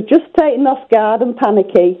anybody who's just taken off guard and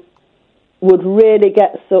panicky would really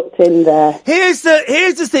get sucked in there. Here's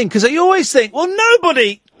the thing, because you always think, well,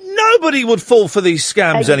 nobody would fall for these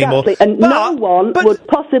scams anymore. And no one would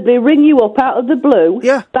possibly ring you up out of the blue,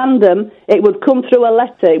 random. It would come through a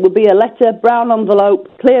letter. It would be a letter, brown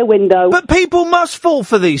envelope, clear window. But people must fall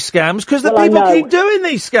for these scams because the people keep doing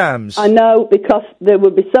these scams. I know, because they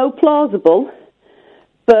would be so plausible.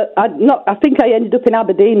 But I think I ended up in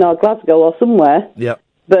Aberdeen or Glasgow or somewhere. Yep.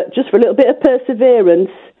 But just for a little bit of perseverance,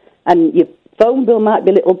 and your phone bill might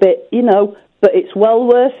be a little bit, but it's well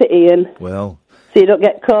worth it, Ian. Well... So you don't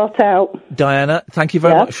get caught out. Diana, thank you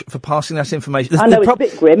very much for passing that information. I know it's a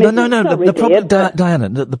bit grim. No. The problem, Diana,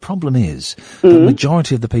 the problem is the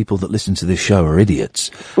majority of the people that listen to this show are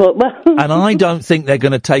idiots. Well, and I don't think they're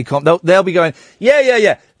going to take on... They'll be going,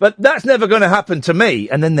 yeah, but that's never going to happen to me.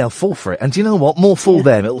 And then they'll fall for it. And do you know what? More fool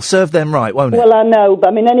them. It'll serve them right, won't it? Well, I know. But,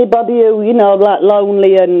 I mean, anybody who, like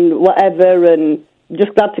lonely and whatever and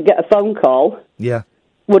just glad to get a phone call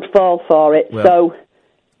would fall for it. Well. So...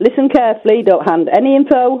 listen carefully, don't hand any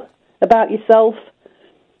info about yourself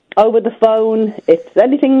over the phone. If there's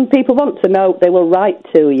anything people want to know, they will write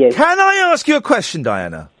to you. Can I ask you a question,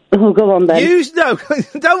 Diana? Oh, go on then. No,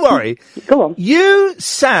 don't worry. Go on. You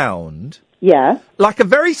sound... like a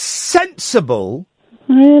very sensible...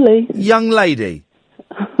 Really? ...young lady.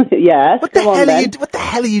 Yeah. What the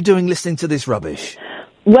hell are you doing listening to this rubbish?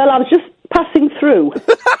 Well, I was just passing through.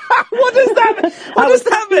 What does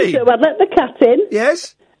that mean? So I'd let the cat in.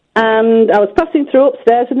 Yes. And I was passing through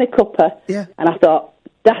upstairs in the cuppa. Yeah. And I thought,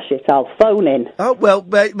 dash it, I'll phone in. Oh, well,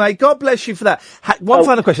 may God bless you for that. One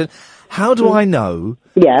final question. How do I know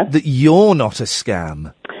that you're not a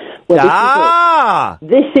scam? Well,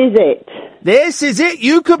 this is it. This is it.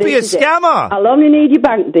 You could be a scammer. I'll only need your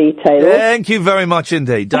bank details. Thank you very much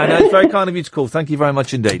indeed. Diana, it's very kind of you to call. Thank you very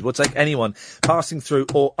much indeed. We'll take anyone passing through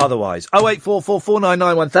or otherwise. 0844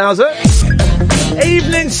 499 1000.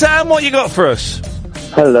 Evening, Sam. What you got for us?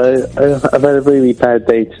 Hello. I've had a really bad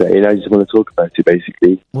day today, and I just want to talk about it,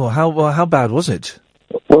 basically. Well, how bad was it?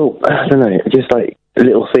 Well, I don't know. Just like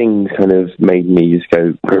little things kind of made me just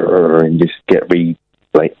go grrr and just get really,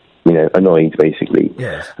 like, you know, annoyed, basically.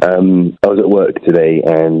 Yes. I was at work today,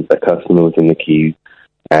 and a customer was in the queue,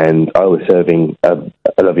 and I was serving a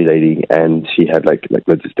lovely lady, and she had like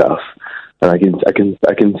loads of stuff. And I can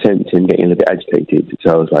sense him getting a little bit agitated. So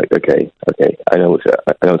I was like, okay, I know what's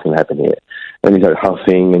going to happen here. And he's like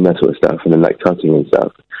huffing and that sort of stuff, and then like touching and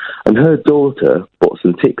stuff. And her daughter bought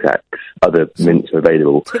some Tic Tacs. Other mints are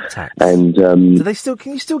available. Tic Tacs. And Do they still?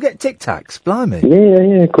 Can you still get Tic Tacs? Blimey.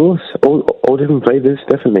 Yeah, of course. All different flavours,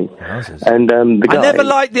 definitely. And the guy. I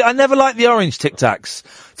never liked the orange Tic Tacs.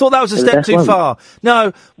 Thought that was a step too far.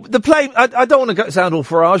 No, the plain. I don't want to sound all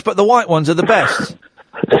Farage, but the white ones are the best.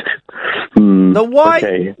 The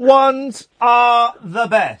white ones are the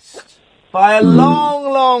best by a long,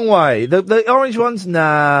 long way. The orange ones, nah.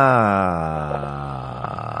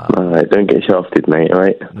 All right, don't get shafted, mate. All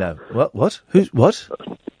right. No. What? Who's what?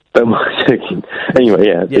 I'm joking. Anyway,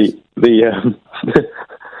 yeah. Yes.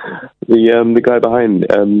 The guy behind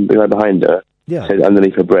her said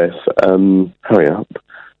underneath her breath, "Hurry up."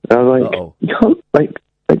 And I was like, you can't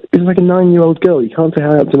it's like a 9-year-old girl. You can't say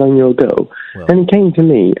hurry up to a 9-year-old girl. Well. And he came to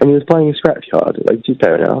me, and he was buying a scrapyard, which is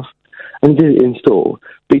fair enough, and he did it in store.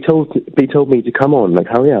 But he told me to come on, like,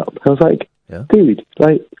 hurry up. I was like, dude,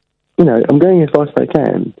 like, you know, I'm going as fast as I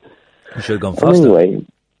can. You should have gone faster. Anyway,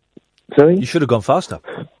 sorry? You should have gone faster.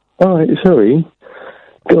 All right, sorry.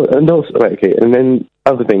 God, and also, right, okay, and then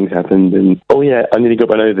other things happened, and I nearly got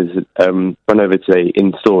run over today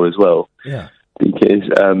in store as well. Yeah. Because,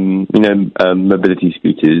 mobility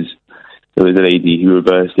scooters, there was a lady who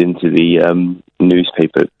reversed into the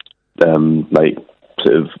newspaper,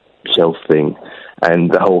 sort of shelf thing, and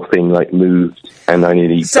the whole thing, moved, and I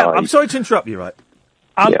nearly died. I'm sorry to interrupt you, right?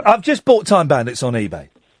 I've just bought Time Bandits on eBay.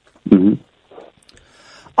 Mm-hmm.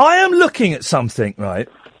 I am looking at something, right,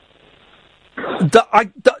 that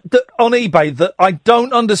on eBay that I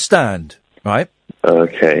don't understand, right?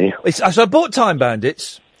 Okay. So I bought Time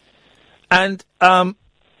Bandits, and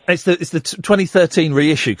it's the 2013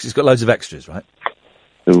 reissue because it's got loads of extras, right?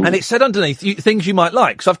 Ooh. And it said underneath things you might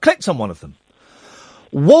like. So I've clicked on one of them.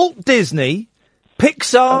 Walt Disney,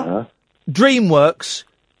 Pixar, DreamWorks,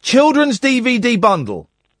 children's DVD bundle,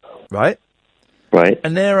 right? Right.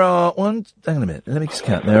 And there are hang on a minute, let me just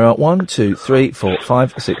count. There are 1, 2, 3, 4,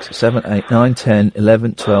 5, 6, 7, 8, 9, 10,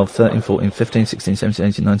 11, 12, 13, 14, 15, 16, 17,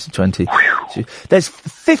 18, 19, 20. There's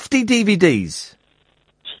 50 DVDs.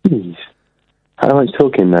 Jeez. How much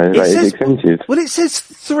talking though? It's expensive. Well, it says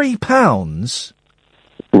 £3.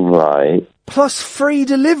 Right. Plus free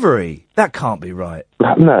delivery. That can't be right.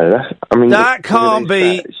 No, that can't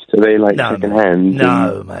be. So they second hand?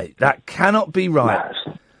 No, mate. That cannot be right.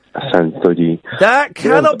 That sounds dodgy. That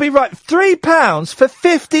cannot be right. £3 for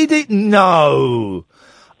 50 No.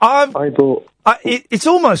 I bought. It's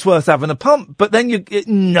almost worth having a pump, but then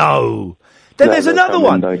no. Then there's another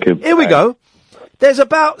one. Here we go. There's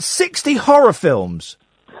about 60 horror films.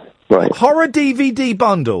 Right. Horror DVD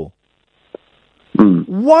bundle.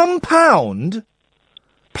 £1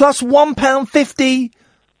 plus £1.50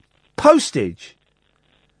 postage.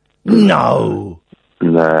 No.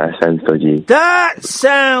 No, that sounds dodgy.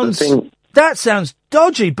 That sounds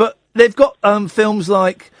dodgy, but they've got films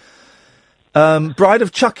like Bride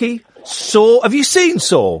of Chucky, Saw. Have you seen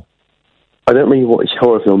Saw? I don't really watch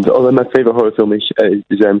horror films, although my favourite horror film is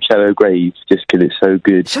Shallow Grave, just because it's so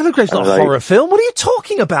good. Shallow Grave's not a horror film. What are you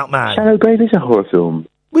talking about, man? Shallow Grave is a horror film.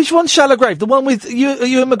 Which one's Shallow Grave? The one with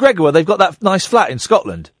Ewan McGregor, where they've got that nice flat in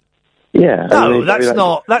Scotland? Yeah. No, that's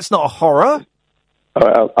not a horror.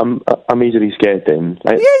 I'm easily scared then.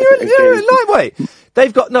 You're lightweight.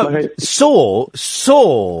 They've got Saw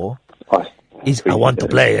is I want to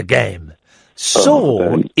play a game.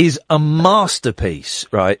 Saw is a masterpiece,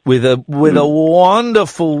 right? With a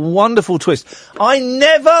wonderful, wonderful twist. I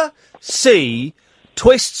never see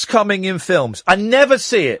twists coming in films. I never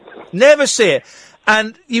see it. Never see it.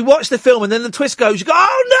 And you watch the film and then the twist goes, you go,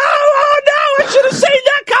 oh no, I should have seen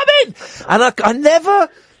that coming! And I never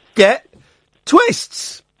get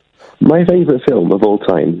twists. My favourite film of all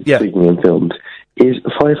time, speaking in films, is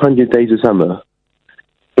 500 Days of Summer.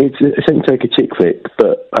 It's essentially like a chick flick,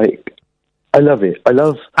 but I love it. I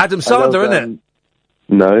love Adam Sandler, isn't it?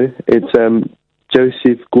 No, it's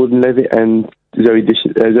Joseph Gordon-Levitt and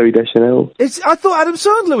Zooey Deschanel. I thought Adam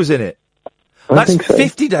Sandler was in it. I think so.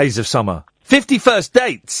 50 Days of Summer. 50 First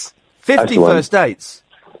Dates. 50 First Dates.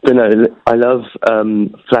 But no, I love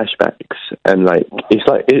flashbacks, and like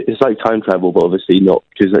it's like time travel, but obviously not,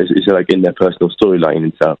 because it's like in their personal storyline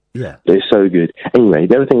and stuff. Yeah, but it's so good. Anyway,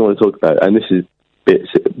 the other thing I want to talk about, and this is a bit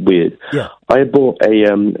weird. Yeah, I bought a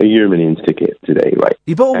Euromillions ticket today, right?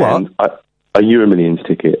 You bought what? A Euromillions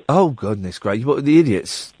ticket. Oh goodness, great! You bought the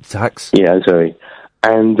idiot's tax. Yeah, sorry.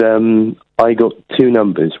 And I got 2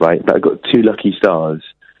 numbers, right? But I got 2 lucky stars.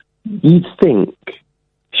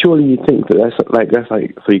 Surely you'd think that that's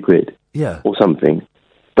like £3, yeah, or something,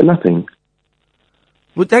 but nothing.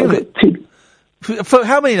 Well, hang on. For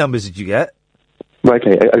how many numbers did you get? Right,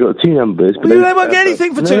 okay, I got 2 numbers. But you won't get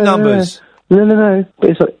anything for 2 numbers. No. But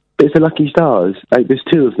it's the lucky stars. Like, there's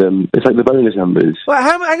 2 of them. It's like the bonus numbers. Well,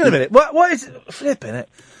 hang on a minute. What is flipping it?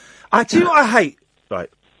 I tell you what I hate. Right,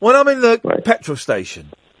 when I'm in the petrol station,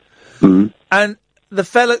 and the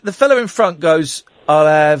fella in front goes, "I'll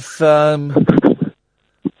have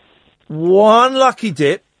 1 lucky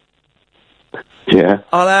dip. Yeah.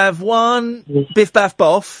 I'll have 1 Biff Baff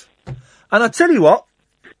Boff, and I tell you what,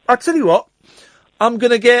 I'm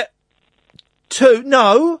gonna get 2.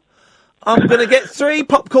 No, I'm gonna get 3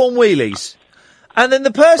 popcorn wheelies." And then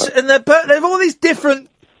the person, and they have all these different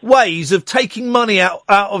ways of taking money out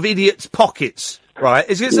of idiots' pockets, right?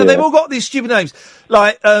 So they've all got these stupid names,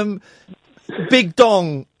 like Big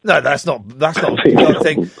Dong. No, that's not a big dong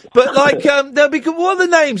thing. But like, there'll be, what are the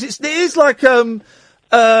names? It is like well,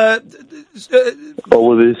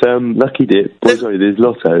 there's Lucky Dip. There's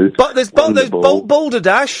Lotto. But there's Boulder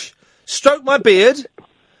Dash, Stroke My Beard,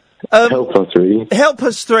 Help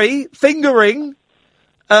Us 3, Fingering,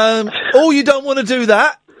 Oh, You Don't Want to Do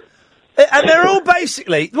That. And they're all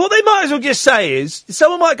basically, what they might as well just say is,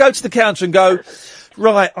 someone might go to the counter and go,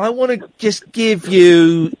 right, I want to just give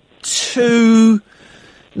you 2...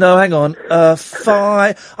 No, hang on.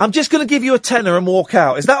 5. I'm just going to give you a tenner and walk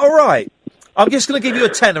out. Is that all right? I'm just going to give you a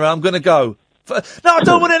tenner and I'm going to go. No, I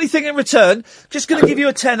don't want anything in return. Just going to give you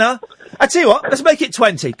a tenner. I tell you what, let's make it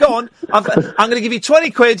 20. Go on. I'm going to give you 20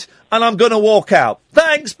 quid and I'm going to walk out.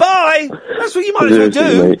 Thanks, bye. That's what you might as well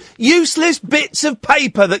do. Mate. Useless bits of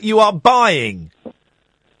paper that you are buying.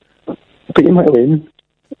 But you might win.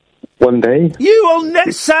 One day.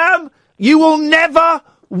 Sam, you will never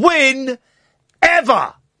win,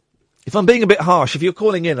 ever. If I'm being a bit harsh, if you're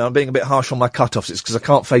calling in and I'm being a bit harsh on my cut-offs, it's because I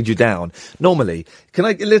can't fade you down. Normally, can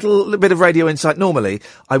I get a little bit of radio insight? Normally,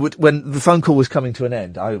 I would, when the phone call was coming to an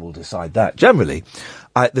end, I will decide that. Generally,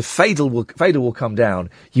 the fader will come down,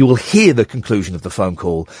 you will hear the conclusion of the phone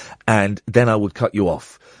call, and then I would cut you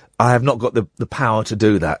off. I have not got the power to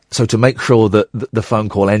do that. So to make sure that the phone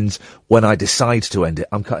call ends when I decide to end it,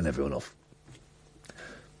 I'm cutting everyone off.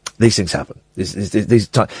 These things happen. You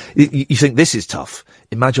think this is tough?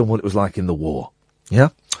 Imagine what it was like in the war. Yeah?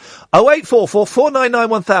 0844 499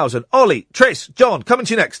 1000. Ollie, Triss, John, coming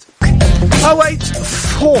to you next.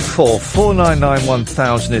 0844 499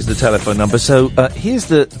 1000 is the telephone number. So, here's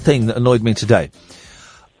the thing that annoyed me today.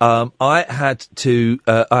 I had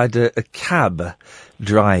a cab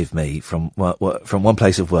drive me from one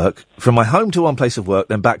place of work, from my home to one place of work,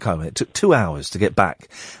 then back home. It took 2 hours to get back.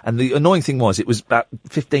 And the annoying thing was, it was about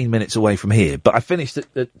 15 minutes away from here, but I finished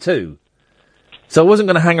at 2. So I wasn't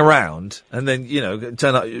going to hang around and then,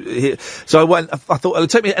 turn up here. So I thought it'll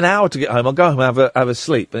take me an hour to get home. I'll go home and have a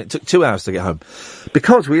sleep. And it took 2 hours to get home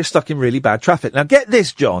because we were stuck in really bad traffic. Now get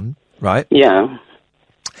this, John, right? Yeah.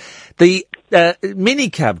 The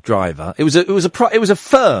minicab driver, it was a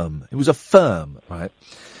firm, right?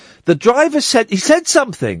 The driver said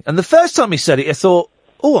something, and the first time he said it, I thought,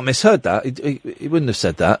 oh, I misheard that. He wouldn't have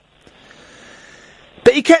said that.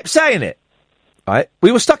 But he kept saying it, right?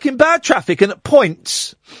 We were stuck in bad traffic, and at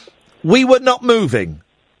points, we were not moving.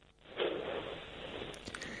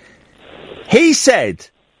 He said,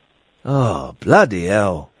 oh, bloody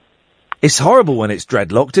hell. It's horrible when it's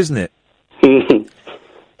dreadlocked, isn't it?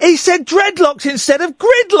 He said dreadlocked instead of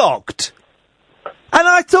gridlocked. And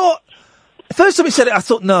I thought, first time he said it, I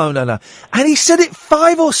thought, no. And he said it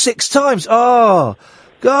 5 or 6 times. Oh,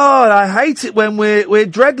 God, I hate it when we're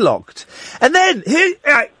dreadlocked. And then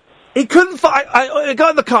he couldn't find, I got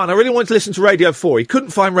in the car and I really wanted to listen to Radio 4. He couldn't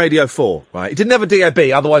find Radio 4, right? He didn't have a DAB,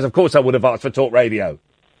 otherwise, of course, I would have asked for Talk Radio.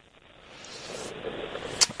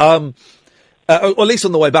 Or at least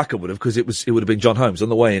on the way back I would have, because it would have been John Holmes. On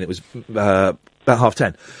the way in, it was, about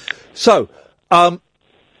 10:30. So, but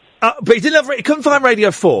he couldn't find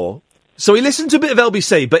Radio 4, so he listened to a bit of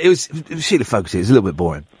LBC, but it was Sheila Fogarty. It was a little bit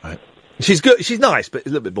boring, right? She's good, she's nice, but it's a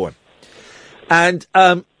little bit boring. And,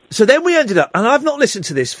 so then we ended up, and I've not listened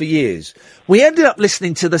to this for years, we ended up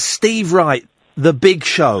listening to the Steve Wright, The Big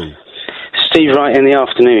Show. Steve Wright in the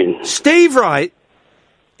afternoon. Steve Wright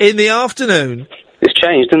in the afternoon. It's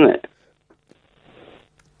changed, hasn't it?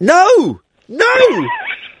 No!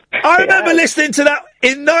 I remember listening to that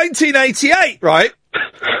in 1988, right?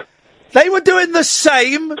 They were doing the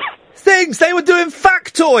same things. They were doing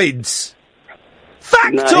factoids.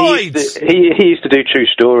 Factoids! No, he used to do true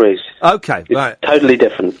stories. Okay, right. Totally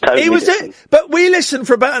different. But we listened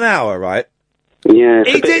for about an hour, right? Yeah,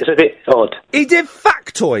 it's a bit odd. He did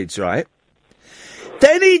factoids, right?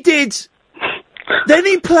 Then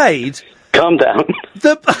he played... Calm down.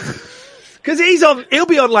 Because he'll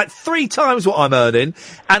be on like 3 times what I'm earning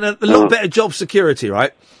and a little bit of job security,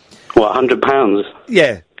 right? What, £100?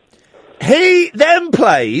 Yeah. He then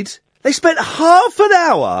they spent half an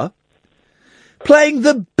hour playing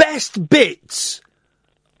the best bits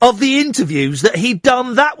of the interviews that he'd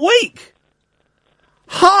done that week.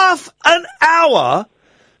 Half an hour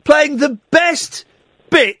playing the best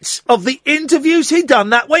bits of the interviews he'd done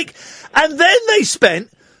that week. And then they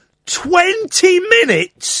spent 20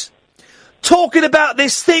 minutes talking about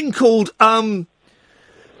this thing called,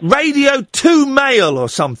 Radio 2 Mail or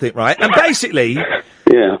something, right? And basically,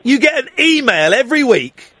 you get an email every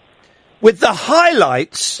week with the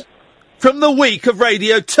highlights from the week of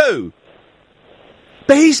Radio 2.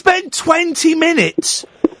 But he spent 20 minutes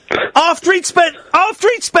after he'd spent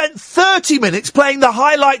 30 minutes playing the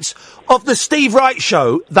highlights of the Steve Wright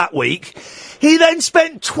show that week. He then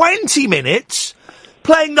spent 20 minutes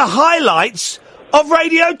playing the highlights of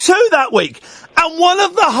Radio 2 that week. And one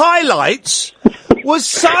of the highlights was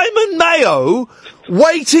Simon Mayo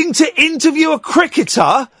waiting to interview a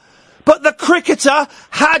cricketer, but the cricketer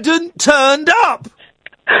hadn't turned up.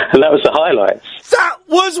 And that was the highlights. That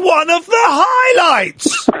was one of the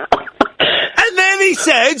highlights. And then he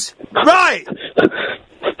said, right,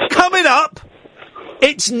 coming up,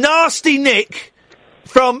 it's Nasty Nick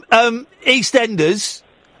from EastEnders,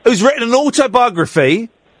 who's written an autobiography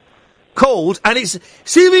called, and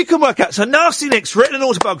see if you can work out. So Nasty Nick's written an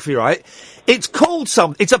autobiography, right? It's called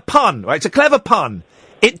it's a pun, right? It's a clever pun.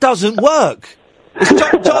 It doesn't work. It's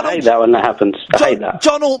John I hate that when that happens. I hate that.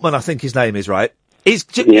 John Altman, I think his name is, right? He's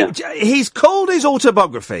called his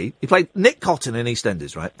autobiography. He played Nick Cotton in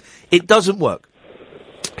EastEnders, right? It doesn't work.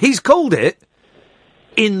 He's called it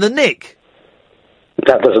In the Nick.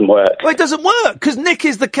 That doesn't work. Well, it doesn't work because Nick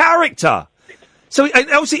is the character. So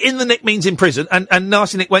obviously, In the Nick means in prison, and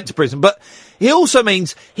Nasty Nick went to prison, but he also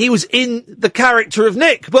means he was in the character of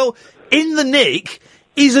Nick. Well, In the Nick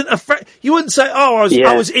isn't you wouldn't say, oh, I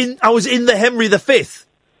was in the Henry V.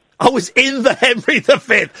 I was in the Henry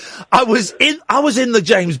V. I was in the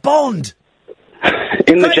James Bond.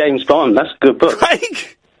 The James Bond, that's a good book.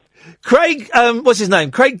 Craig, what's his name?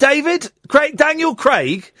 Daniel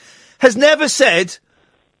Craig has never said,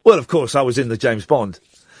 well, of course I was in the James Bond.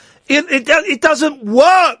 It doesn't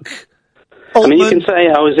work. Altman. I mean, you can say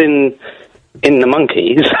I was in the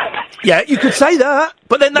Monkeys. Yeah, you could say that,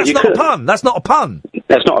 but then that's not a pun. That's not a pun.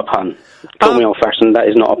 That's not a pun. Call me old-fashioned, that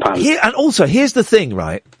is not a pun. And also, here's the thing,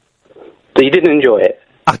 right? So you didn't enjoy it?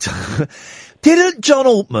 Didn't John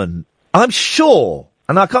Altman, I'm sure,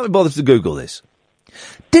 and I can't be bothered to Google this,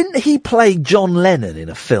 didn't he play John Lennon in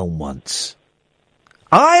a film once?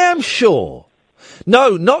 I am sure.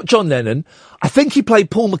 No, not John Lennon. I think he played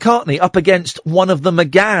Paul McCartney up against one of the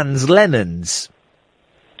McGann's Lennons.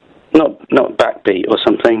 Not Backbeat or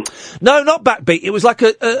something? No, not Backbeat. It was like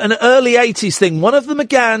an early 80s thing. One of the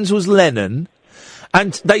McGann's was Lennon,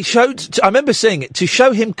 and they showed, I remember seeing it, to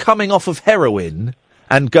show him coming off of heroin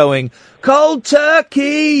and going, cold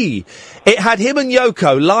turkey! It had him and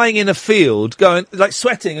Yoko lying in a field, going, like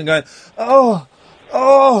sweating and going, oh,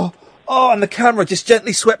 and the camera just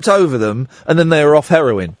gently swept over them, and then they were off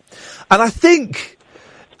heroin. And I think,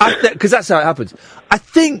 because that's how it happens, I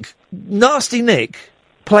think Nasty Nick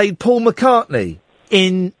played Paul McCartney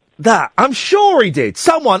in that. I'm sure he did.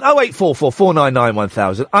 Someone, 0844 499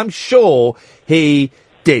 1000. I'm sure he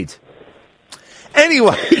did.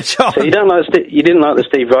 Anyway, John. So you didn't like the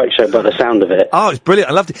Steve Wright show by the sound of it? Oh, it's brilliant.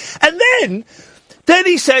 I loved it. And then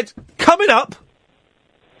he said, coming up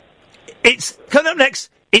next,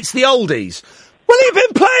 it's the oldies. Well, he'd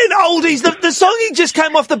been playing oldies. The song he just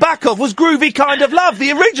came off the back of was Groovy Kind of Love,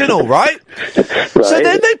 the original, right? So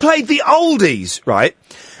then they played the oldies, right?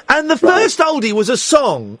 And the first oldie was a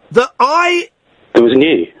song that It was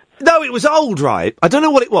new? No, it was old, right? I don't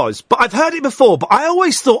know what it was, but I've heard it before, but I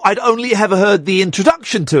always thought I'd only ever heard the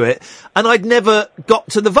introduction to it, and I'd never got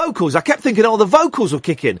to the vocals. I kept thinking, the vocals will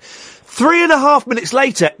kick in. 3.5 minutes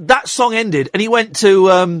later, that song ended, and he went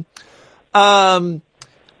to,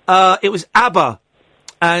 it was ABBA.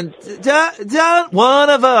 And one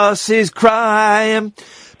of us is crying.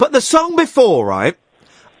 But the song before, right,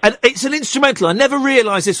 And it's an instrumental. I never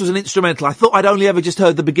realised this was an instrumental. I thought I'd only ever just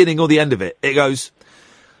heard the beginning or the end of it. It goes,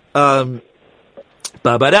 ba-ba-da-da,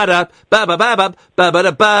 ba-ba-ba-ba,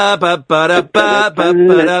 ba-ba-da-ba, ba-ba-da-ba,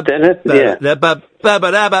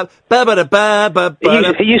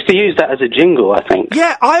 He used to use that as a jingle, I think.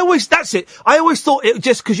 Yeah, that's it. I always thought it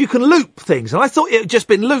just, because you can loop things, and I thought it had just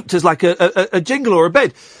been looped as like a jingle or a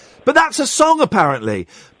bed. But that's a song, apparently.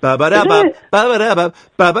 Then someone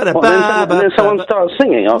starts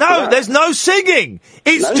singing after No, that. there's no singing.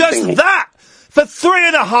 It's just singing. that. For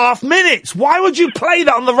 3.5 minutes. Why would you play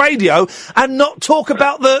that on the radio and not talk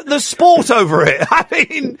about the sport over it? I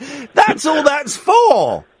mean, that's all that's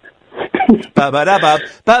for. For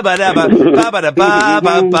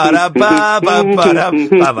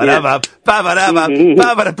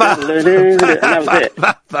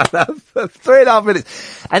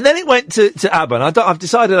minutes. And then it went to ABBA, and I've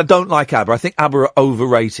decided I don't like ABBA. I think ABBA are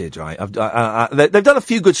overrated, right? They've done a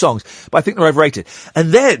few good songs, but I think they're overrated.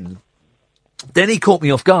 And then he caught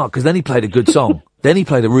me off guard, because then he played a good song. Then he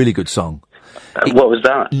played a really good song. What was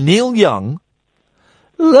that? Neil Young.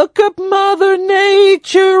 Look up Mother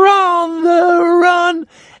Nature on the run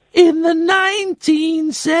in the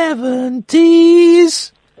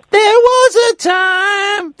 1970s. There was a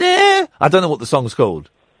time there. I don't know what the song's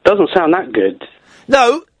called. Doesn't sound that good.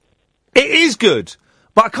 No, it is good,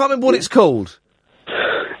 but I can't remember what it's called.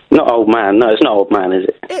 Not Old Man. No, it's not Old Man, is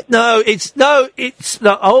it? It's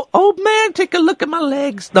not. Old man, take a look at my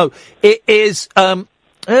legs. No, it is. Oh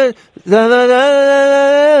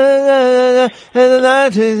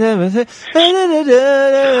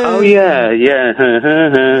yeah.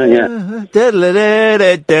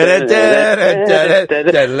 They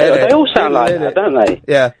all sound like that, don't they?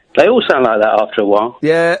 Yeah. They all sound like that after a while.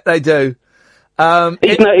 Yeah, they do.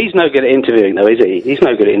 He's no good at interviewing, though, is he? He's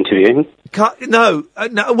no good at interviewing. No,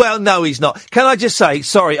 he's not. Can I just say,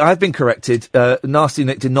 sorry, I've been corrected. Nasty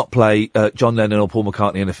Nick did not play John Lennon or Paul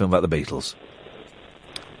McCartney in a film about the Beatles.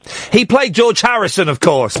 He played George Harrison, of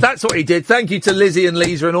course. That's what he did. Thank you to Lizzie and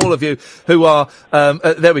Lisa and all of you who are...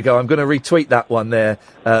 there we go. I'm going to retweet that one there.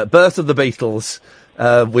 Birth of the Beatles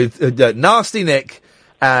with Nasty Nick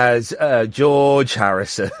as George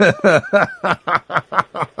Harrison.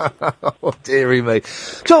 Oh, dearie me.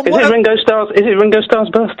 John, is it Ringo Starr's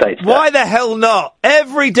birthday today? Why the hell not?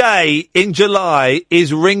 Every day in July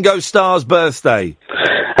is Ringo Starr's birthday.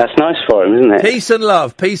 That's nice for him, isn't it? Peace and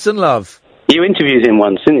love. You interviewed him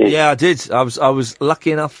once, didn't you? Yeah, I did. I was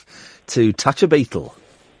lucky enough to touch a Beatle.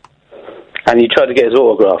 And you tried to get his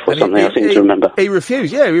autograph or something, I seem to remember. He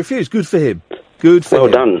refused. Yeah, he refused. Good for him. Good for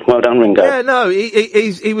him. Well done, Ringo. Yeah, no,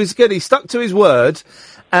 he was good. He stuck to his word,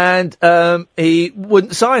 and he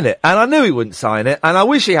wouldn't sign it. And I knew he wouldn't sign it, and I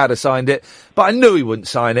wish he had signed it, but I knew he wouldn't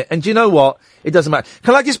sign it. And do you know what? It doesn't matter.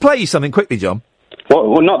 Can I just play you something quickly, John?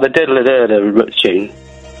 Well, not the diddle-a-diddle tune.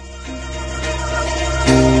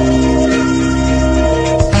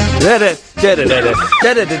 Oh,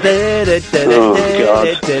 God.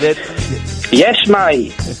 Yes,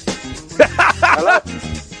 mate.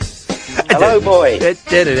 Hello, boy.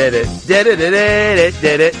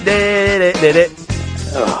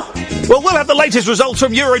 Well, we'll have the latest results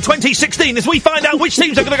from Euro 2016 as we find out which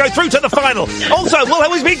teams are going to go through to the final. Also, we'll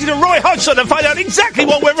have a meeting to Roy Hodgson and find out exactly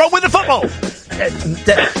what went wrong with the football.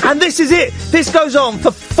 And this is it. This goes on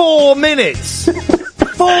for 4 minutes.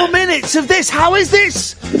 4 minutes of this. How is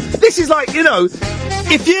this? This is like,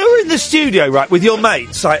 if you're in the studio, right, with your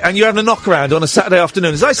mates, right, and you're having a knock around on a Saturday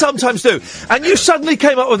afternoon, as I sometimes do, and you suddenly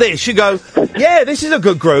came up with this, you go, yeah, this is a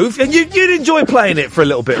good groove, and you'd enjoy playing it for a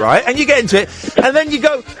little bit, right, and you get into it, and then you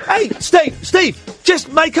go, hey, Steve,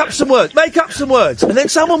 just make up some words, and then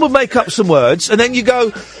someone would make up some words, and then you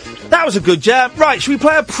go, that was a good jam, right, should we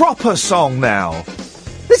play a proper song now?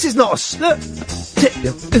 This is not a...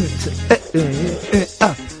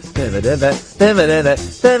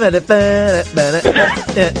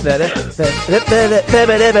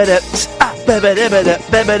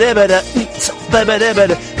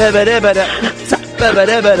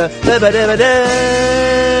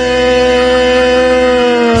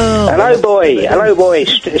 Hello, boy.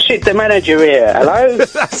 Shit the manager here. Hello?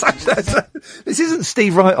 This isn't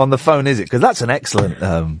Steve Wright on the phone, is it? Because that's an excellent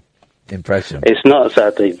impression. It's not,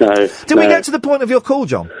 sadly, no. Did we get to the point of your call,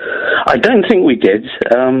 John? I don't think we did.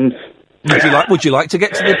 Would you like to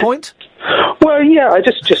get to the point? Well, yeah, I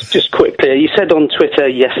just quickly. You said on Twitter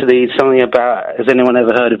yesterday something about, has anyone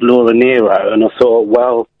ever heard of Laura Nero? And I thought,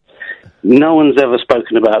 well, no one's ever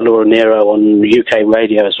spoken about Laura Nero on UK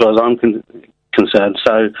radio as far as I'm concerned.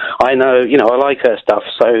 So I know, I like her stuff,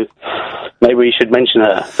 so maybe we should mention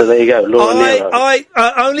her. So there you go, Laura Nero.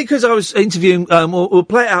 Only because I was interviewing, we'll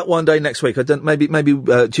play it out one day next week. Maybe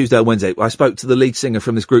Tuesday or Wednesday. I spoke to the lead singer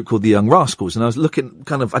from this group called the Young Rascals, and I was looking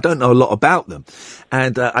I don't know a lot about them.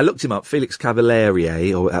 And I looked him up, Felix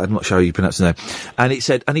Cavaliere, or I'm not sure how you pronounce his name. And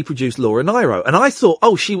and he produced Laura Nyro. And I thought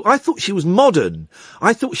she was modern.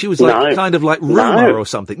 I thought she was kind of like Rumour or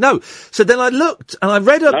something. No. So then I looked and I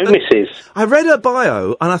read her. I read her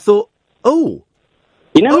bio and I thought, you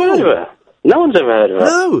never heard of her? No one's ever heard of her.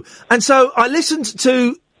 No. And so I listened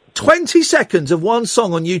to 20 seconds of one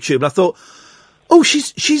song on YouTube and I thought,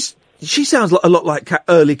 she sounds a lot like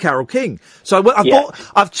early Carole King. So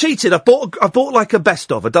I've cheated. I've bought like a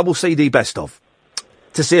best of, a double CD best of,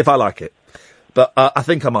 to see if I like it. But I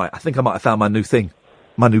think I might have found my new thing,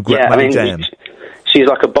 my new jam. She's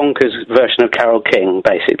like a bonkers version of Carole King,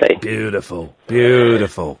 basically. Beautiful.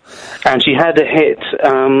 And she had a hit.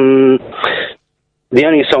 The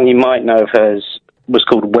only song you might know of hers was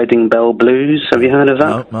called Wedding Bell Blues. Have you heard of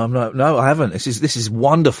that? No, I haven't. This is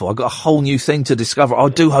wonderful. I've got a whole new thing to discover. I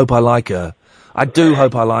do hope I like her.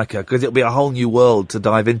 Because it'll be a whole new world to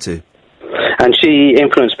dive into. And she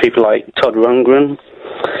influenced people like Todd Rundgren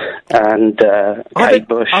and Kate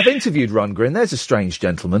Bush. I've interviewed Rundgren. There's a strange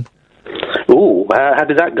gentleman. Ooh, how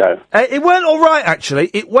did that go? It went all right, actually.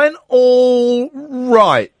 It went all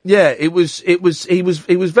right. Yeah, he was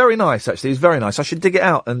very nice, actually. He was very nice. I should dig it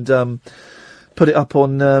out and put it up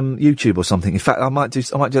on YouTube or something. In fact, I might do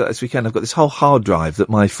that this weekend. I've got this whole hard drive that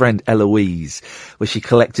my friend Eloise, where she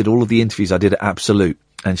collected all of the interviews I did at Absolute,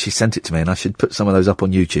 and she sent it to me, and I should put some of those up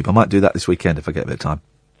on YouTube. I might do that this weekend if I get a bit of time.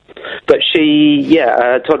 But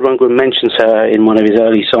Todd Rundgren mentions her in one of his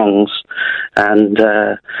early songs. And,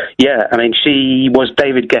 she was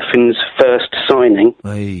David Geffen's first signing.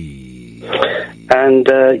 And,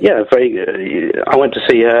 I went to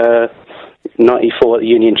see her 94 at the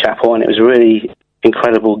Union Chapel, and it was a really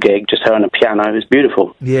incredible gig, just her on a piano. It was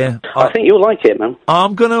beautiful. Yeah. I think you'll like it, man.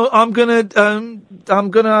 I'm gonna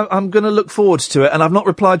look forward to it, and I've not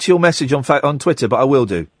replied to your message on Twitter, but I will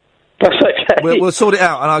do. That's okay. We'll sort it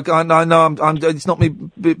out, and I know it's not me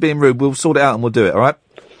being rude. We'll sort it out and we'll do it, alright?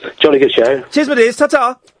 Jolly good show. Cheers, my dears.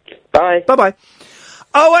 Ta-ta. Bye. Bye-bye.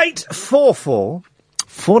 0844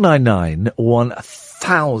 499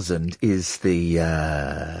 1000 is the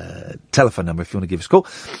telephone number if you want to give us a call.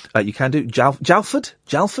 You can do. Jalford?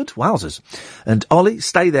 Wowzers. And Ollie,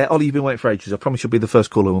 stay there. Ollie, you've been waiting for ages. I promise you'll be the first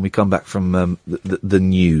caller when we come back from the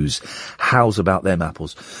news. How's about them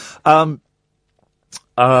apples?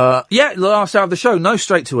 The last hour of the show, no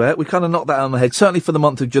straight to air. We kind of knocked that on the head, certainly for the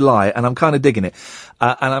month of July, and I'm kind of digging it.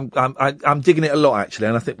 And I'm digging it a lot, actually,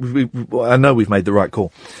 and I think I know we've made the right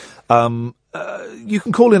call. You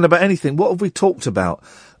can call in about anything. What have we talked about?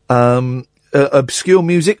 Obscure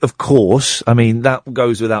music, of course. I mean, that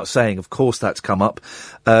goes without saying. Of course that's come up.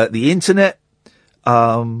 The internet.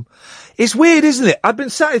 It's weird, isn't it? I've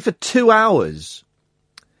been sat here for 2 hours.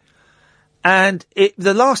 And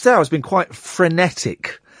the last hour has been quite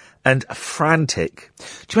frenetic and frantic. Do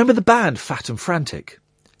you remember the band Fat and Frantic?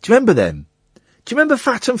 Do you remember them? Do you remember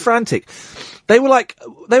Fat and Frantic? They were like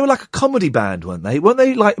a comedy band, weren't they? Weren't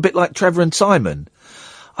they like a bit like Trevor and Simon?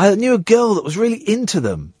 I knew a girl that was really into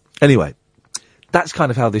them. Anyway, that's kind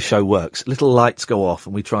of how this show works. Little lights go off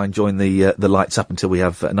and we try and join the lights up until we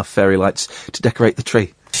have enough fairy lights to decorate the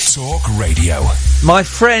tree. Talk Radio. My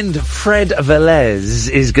friend Fred Velez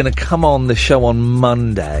is going to come on the show on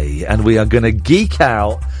Monday and we are going to geek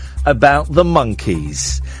out about the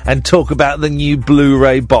Monkees and talk about the new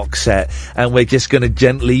Blu-ray box set, and we're just going to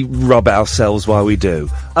gently rub ourselves while we do.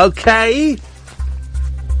 Okay?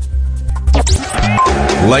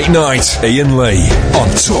 Late night, Iain Lee on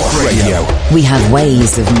Talk Radio. We have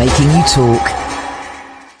ways of making you talk.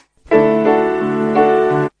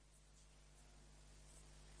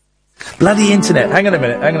 Bloody internet. Hang on a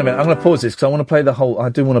minute. I'm going to pause this because I want to play I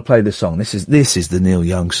do want to play this song. This is the Neil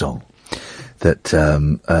Young song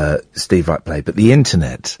that Steve Wright played. But the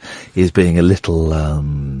internet is being a little,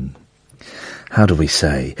 how do we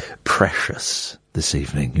say, precious this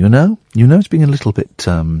evening. You know it's being a little bit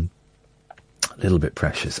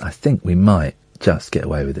precious. I think we might just get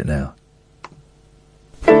away with it now.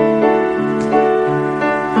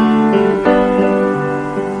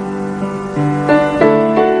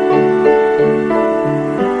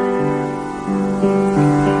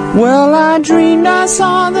 Well, I dreamed I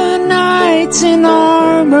saw the knights in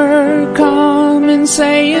armor coming,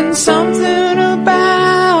 saying something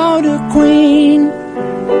about a queen.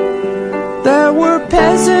 There were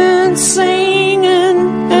peasants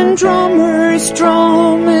singing and drummers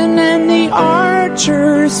drumming, and the archers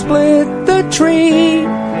nature split the tree.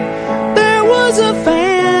 There was a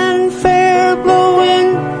fanfare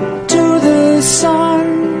blowing to the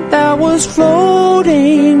sun that was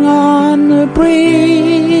floating on the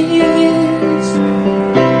breeze.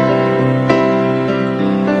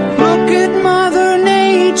 Look at Mother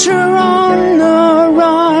Nature on the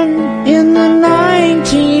run in the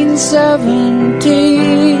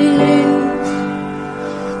 1970s.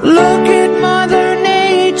 Look at Mother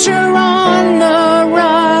Nature on the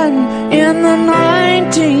run in the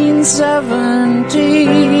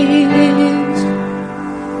 1970s.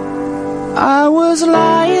 I was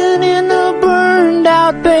lying in a burned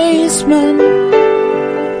out basement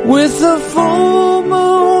with the full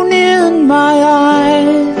moon in my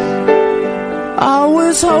eyes. I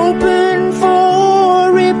was hoping for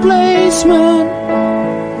a replacement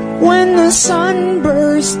when the sun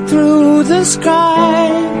burst through the sky.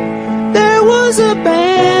 There was a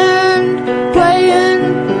band playing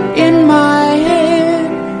in my head,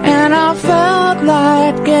 and I felt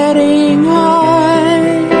like getting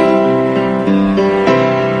high.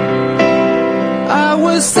 I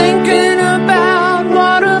was thinking about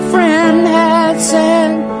what a friend had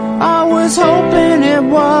said. I was hoping it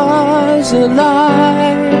was a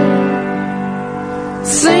lie.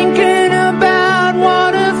 Thinking about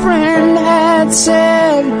what a friend had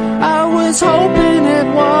said. I was hoping it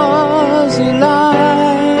was a lie.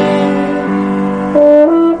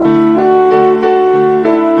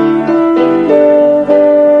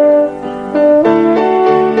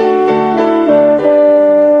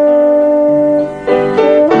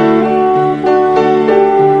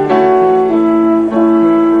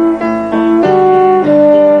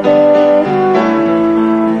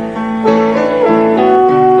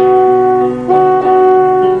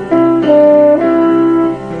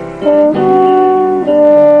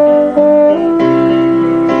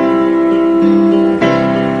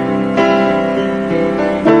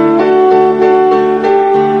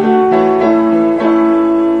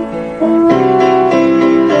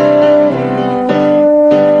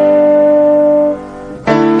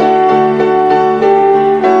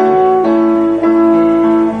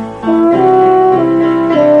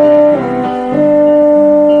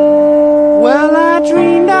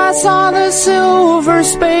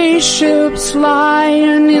 Spaceships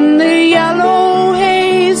flying in the yellow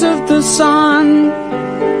haze of the sun.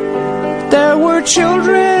 There were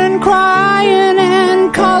children crying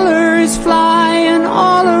and colors flying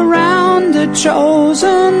all around the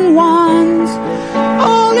chosen ones.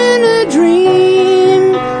 All in a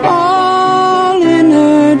dream, all in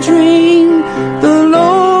a dream. The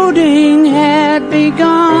loading had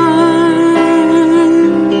begun.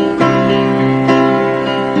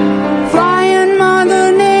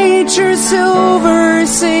 Silver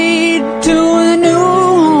seed to a new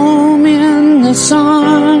home in the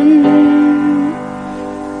sun.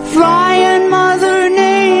 Flying Mother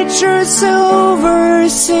Nature, silver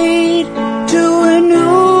seed to a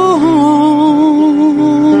new home.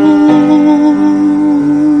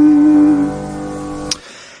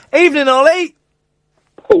 Evening, Ollie.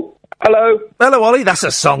 Oh, hello. Hello, Ollie. That's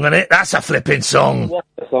a song, isn't it? That's a flipping song. What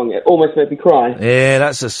a song. It almost made me cry. Yeah,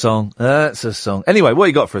 that's a song. That's a song. Anyway, what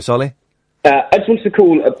you got for us, Ollie? I just wanted to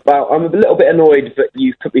call about, I'm a little bit annoyed that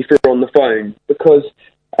you've put me through on the phone, because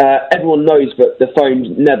everyone knows that the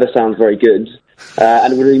phone never sounds very good,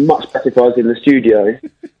 and it would be much better if I was in the studio.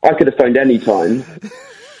 I could have phoned any time.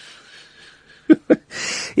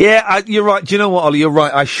 Yeah, you're right. Do you know what, Ollie? You're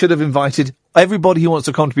right. I should have invited everybody who wants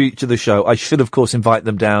to contribute to the show. I should, of course, invite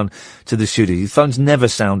them down to the studio. Your phones never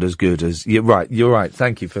sound as good as... You're right. You're right.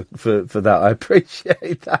 Thank you for that. I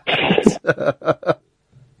appreciate that.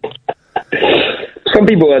 Some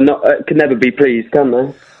people are not can never be pleased, can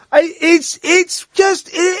they? It's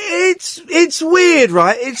weird,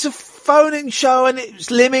 right? It's a phone-in show, and it's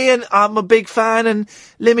Limmy, and I'm a big fan, and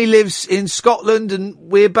Limmy lives in Scotland, and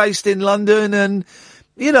we're based in London, and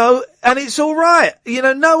you know, and it's all right. You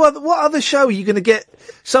know, what other show are you going to get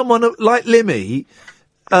someone like Limmy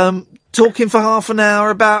talking for half an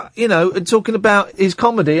hour about, you know, and talking about his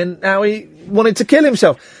comedy and how he wanted to kill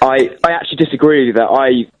himself? I actually disagree with that.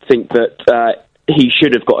 I think that he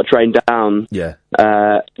should have got a train down. Yeah.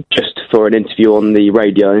 Just for an interview on the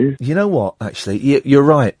radio. You know what? Actually, you're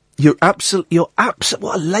right. You're absolute.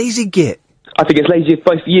 What a lazy git. I think it's lazy of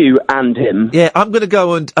both you and him. Yeah, I'm going to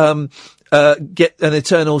go and get an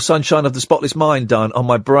Eternal Sunshine of the Spotless Mind done on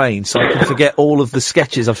my brain, so I can forget all of the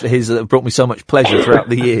sketches of his that have brought me so much pleasure throughout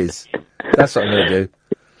the years. That's what I'm going to do.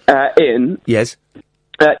 Ian. Yes.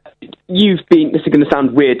 You've been. This is going to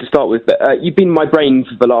sound weird to start with, but you've been in my brain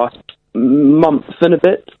for the last month and a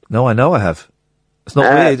bit. No, I know I have. It's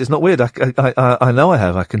not weird. It's not weird. I know I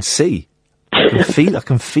have. I can see. I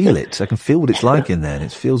can feel it. I can feel what it's like in there, and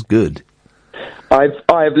it feels good.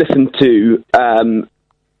 I've listened to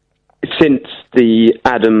since the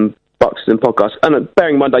Adam Buxton podcast, and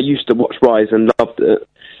bearing in mind I used to watch Rise and loved it.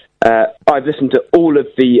 I've listened to all of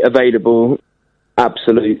the available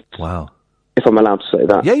Absolute. Wow. If I'm allowed to say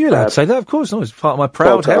that. Yeah, you're allowed to say that. Of course, no. It's part of my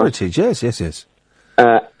proud heritage. Yes.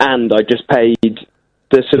 And I just paid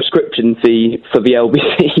the subscription fee for the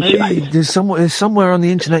LBC. Hey, there's somewhere on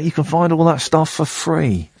the internet you can find all that stuff for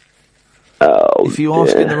free. Oh, if you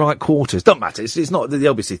ask in the right quarters. Don't matter. It's not, the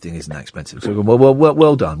LBC thing isn't that expensive. So,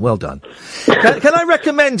 well done. Can I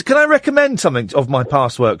recommend something of my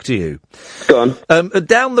past work to you? Go on.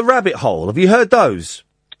 Down the Rabbit Hole. Have you heard those?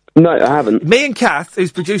 No, I haven't. Me and Kath,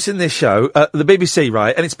 who's producing this show, the BBC,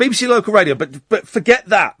 right? And it's BBC local radio, but forget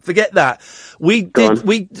that. We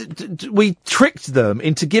tricked them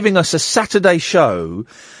into giving us a Saturday show.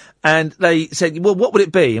 And they said, well, what would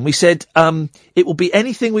it be? And we said, it will be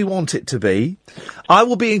anything we want it to be. I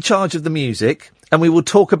will be in charge of the music, and we will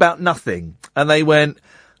talk about nothing. And they went,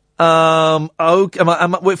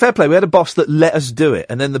 okay, fair play. We had a boss that let us do it,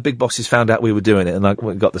 and then the big bosses found out we were doing it, and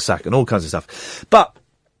we got the sack and all kinds of stuff. But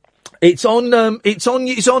it's on. Are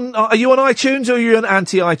you on iTunes or are you an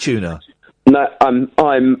anti-iTuner? No, I'm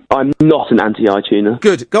not an anti-iTuner.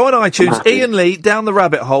 Good. Go on iTunes. Iain Lee, Down the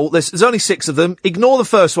Rabbit Hole. There's only 6 of them. Ignore the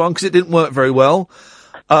first one because it didn't work very well.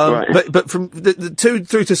 Right. But from the 2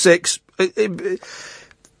 through to 6, the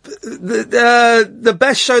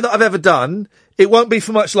best show that I've ever done. It won't be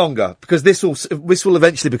for much longer because this will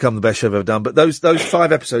eventually become the best show I've ever done. But those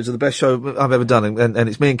 5 episodes are the best show I've ever done, and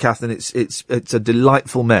it's me and Kath, and it's a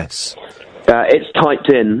delightful mess. It's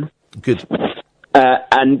typed in. Good.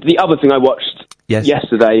 And the other thing I watched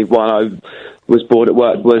yesterday while I was bored at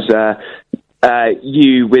work was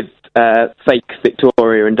you with fake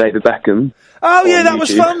Victoria and David Beckham. Oh yeah, that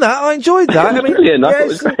was fun. That I enjoyed that. I mean, brilliant. I thought it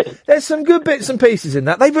was great. There's some good bits and pieces in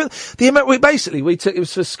that. We took it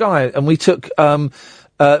was for Sky, and we took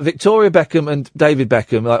Victoria Beckham and David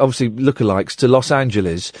Beckham, obviously lookalikes, to Los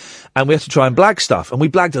Angeles, and we had to try and blag stuff, and we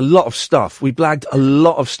blagged a lot of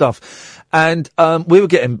stuff. And we were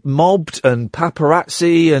getting mobbed and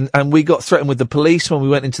paparazzi, and we got threatened with the police when we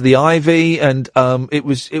went into the Ivy, and it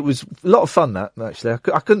was a lot of fun. That actually,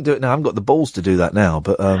 I couldn't do it now. I haven't got the balls to do that now,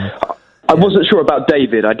 but I wasn't sure about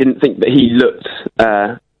David. I didn't think that he looked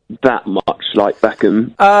that much like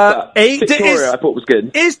Beckham. Victoria, I thought was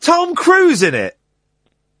good. Is Tom Cruise in it?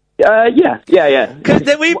 Yeah.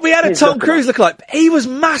 Because we had a Tom Cruise lookalike. He was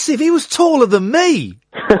massive. He was taller than me.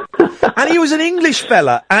 And he was an English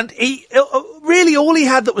fella. And he really all he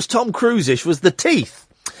had that was Tom Cruise-ish was the teeth.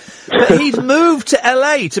 But he'd moved to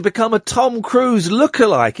LA to become a Tom Cruise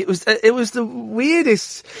lookalike. It was the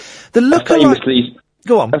weirdest. The lookalike.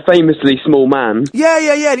 Go on. A famously small man. Yeah,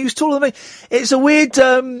 and he was taller than me. It's a weird,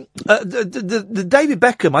 the David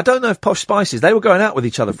Beckham, I don't know if Posh Spices, they were going out with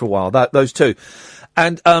each other for a while, those two.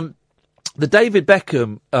 And, the David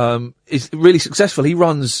Beckham, is really successful. He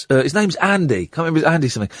runs, his name's Andy, can't remember, Andy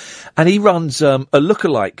something. And he runs, a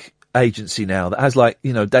lookalike agency now that has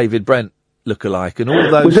David Brent lookalike and all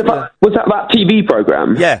those. Was that TV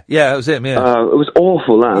program? Yeah, it was him, yeah. It was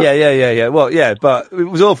awful, that. Yeah. Well, yeah, but it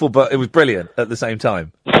was awful, but it was brilliant at the same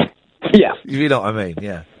time. Yeah. You know what I mean,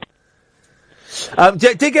 yeah.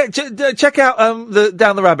 Check out, the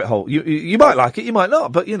Down the Rabbit Hole. You might like it, you might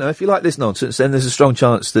not, but if you like this nonsense, then there's a strong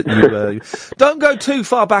chance that you, don't go too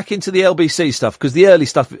far back into the LBC stuff, because the early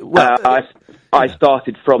stuff, I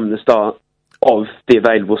started from the start of the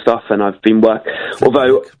available stuff, and I've been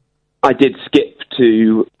although I did skip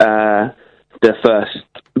to the first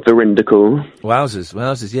Verinda call.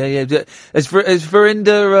 Wowzers, yeah. As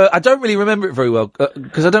Verinda, I don't really remember it very well,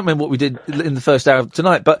 because I don't remember what we did in the first hour of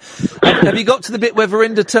tonight, but have you got to the bit where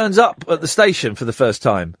Verinda turns up at the station for the first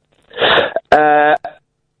time?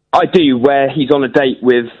 I do, where he's on a date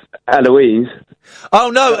with Eloise. Oh,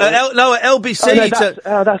 no, at LBC.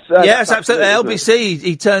 Yes, absolutely. At LBC,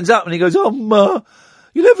 he turns up and he goes, Ma,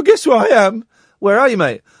 you never guess who I am. Where are you,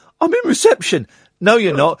 mate? I'm in reception. No,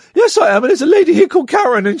 you're not. Yes, I am. And there's a lady here called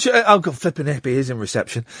Karen, and God, flipping heck, he is in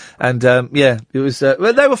reception. And it was.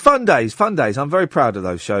 They were fun days. I'm very proud of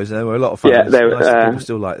those shows. They were a lot of fun. Yeah, they were. Nice people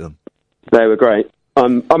still like them. They were great.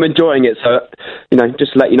 I'm enjoying it. So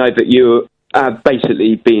just to let you know that you have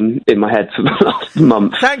basically been in my head for the last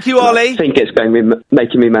month. Thank you, Ollie. I think it's going to be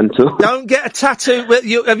making me mental. Don't get a tattoo.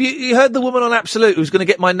 Have you heard the woman on Absolute who's going to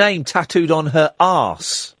get my name tattooed on her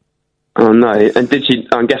arse? Oh no! And did she?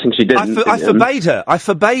 I'm guessing she didn't. I forbade her. I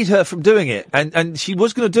forbade her from doing it, and she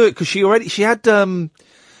was going to do it because she had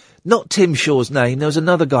not Tim Shaw's name. There was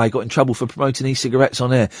another guy who got in trouble for promoting e-cigarettes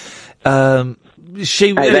on air.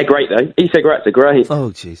 Hey, they're great though. E-cigarettes are great.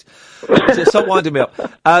 Oh, jeez. Stop winding me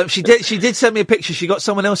up. She did send me a picture. She got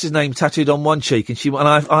someone else's name tattooed on one cheek, and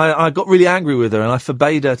I got really angry with her, and I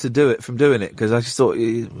forbade her to do it from doing it because I just thought,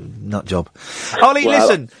 nut job. Ollie,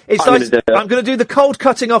 listen, it's nice. I'm going to do the cold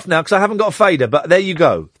cutting off now because I haven't got a fader. But there you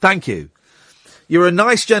go. Thank you. You're a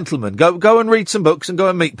nice gentleman. Go and read some books and go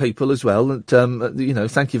and meet people as well. And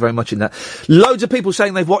thank you very much in that. Loads of people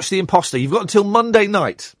saying they've watched The Imposter. You've got until Monday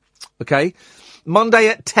night. Okay. Monday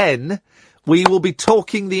at 10, we will be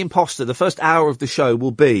talking The Imposter. The first hour of the show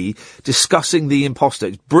will be discussing The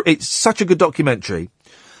Imposter. It's such a good documentary.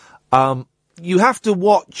 You have to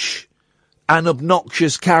watch an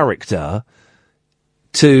obnoxious character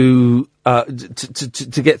to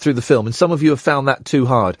get through the film, and some of you have found that too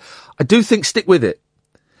hard. I do think stick with it,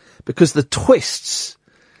 because the twists,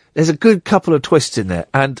 there's a good couple of twists in there.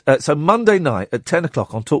 And so Monday night at 10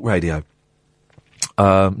 o'clock on Talk Radio,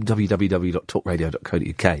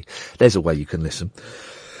 www.talkradio.co.uk. There's a way you can listen.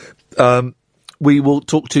 We will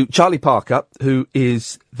talk to Charlie Parker, who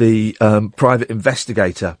is the private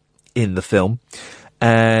investigator in the film.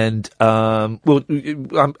 And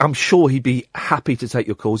I'm sure he'd be happy to take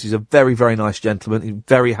your calls. He's a very, very nice gentleman. He's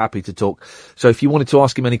very happy to talk. So if you wanted to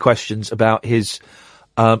ask him any questions about his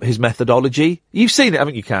methodology, you've seen it,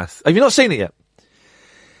 haven't you, Kath? Have you not seen it yet?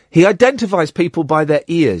 He identifies people by their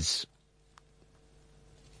ears.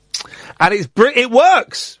 And it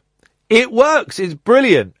works. It works. It's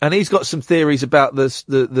brilliant. And he's got some theories about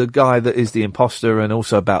the guy that is the imposter, and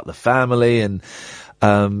also about the family. And,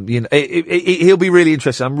 he'll be really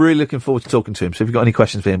interesting. I'm really looking forward to talking to him. So if you've got any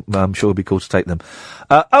questions for him, I'm sure it'll be cool to take them.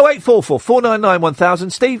 0844 499 1000.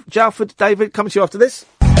 Steve, Jalford, David, coming to you after this.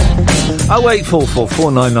 0844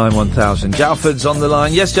 499 1000. Jalford's on the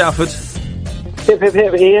line. Yes, Jalford. Hip, hip,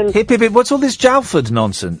 hip, Ian. Hip, hip, hip. What's all this Jalford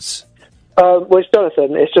nonsense? Well, it's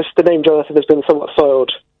Jonathan. It's just the name Jonathan has been somewhat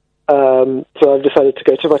soiled. So I've decided to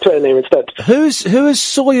go to my Twitter name instead. Who has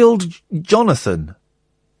soiled Jonathan?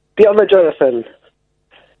 The other Jonathan.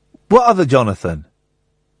 What other Jonathan?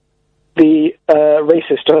 The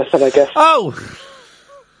racist Jonathan, I guess. Oh!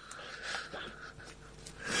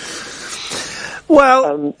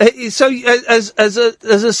 Well, so as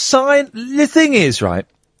a sign, the thing is, right,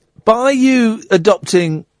 by you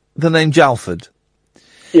adopting the name Jalford,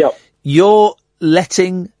 yep, you're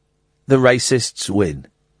letting the racists win.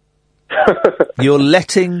 You're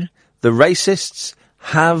letting the racists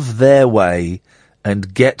have their way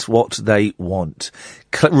and get what they want.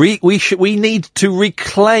 We need to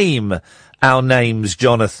reclaim our names,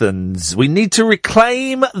 Jonathans. We need to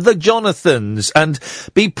reclaim the Jonathans and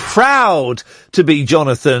be proud to be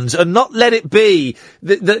Jonathans, and not let it be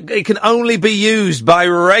that it can only be used by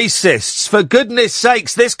racists. For goodness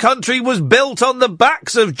sakes, this country was built on the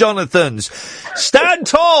backs of Jonathans. Stand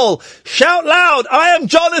tall, shout loud, I am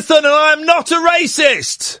Jonathan and I am not a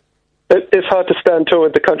racist. It's hard to stand tall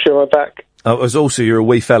with the country on my back. Oh, as also, you're a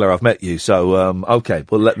wee fella, I've met you, so, okay,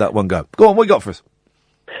 we'll let that one go. Go on, what you got for us?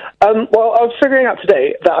 Well, I was figuring out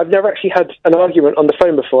today that I've never actually had an argument on the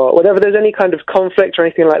phone before. Whenever there's any kind of conflict or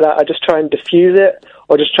anything like that, I just try and diffuse it,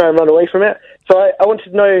 or just try and run away from it. So I wanted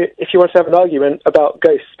to know if you want to have an argument about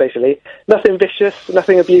ghosts, basically. Nothing vicious,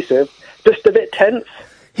 nothing abusive, just a bit tense.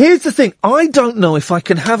 Here's the thing, I don't know if I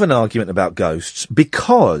can have an argument about ghosts,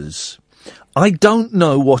 because I don't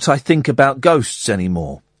know what I think about ghosts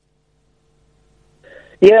anymore.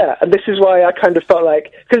 Yeah, and this is why I kind of felt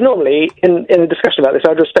like, because normally in a discussion about this,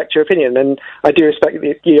 I'd respect your opinion, and I do respect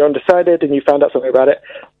that you're undecided and you found out something about it,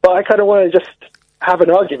 but I kind of want to just have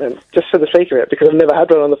an argument, just for the sake of it, because I've never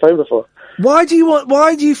had one on the phone before. Why do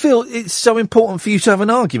you feel it's so important for you to have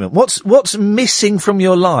an argument? What's missing from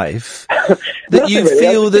your life that you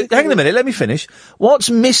feel that, hang on a minute, let me finish.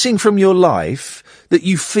 What's missing from your life that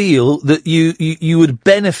you feel that you would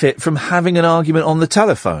benefit from having an argument on the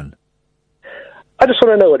telephone? I just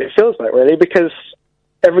want to know what it feels like, really, because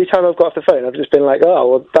every time I've got off the phone, I've just been like, oh,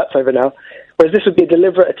 well, that's over now. Whereas this would be a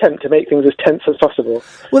deliberate attempt to make things as tense as possible.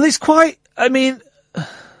 Well, it's quite, I mean...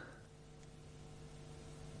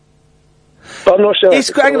 But I'm not sure.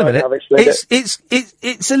 Hang on a minute.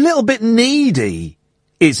 It's a little bit needy,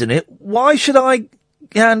 isn't it? Why should I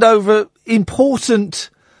hand over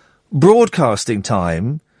important broadcasting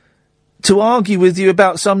time to argue with you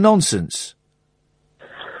about some nonsense?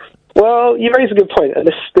 Well, you raise a good point, and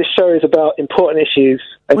this show is about important issues.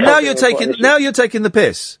 Well, now you're taking the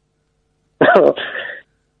piss.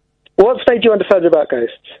 What's made you undecided about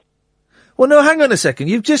ghosts? Well, no, hang on a second.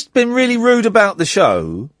 You've just been really rude about the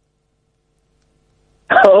show.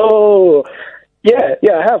 Oh, yeah,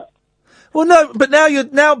 I have. Well, no, but now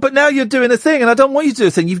you're doing a thing, and I don't want you to do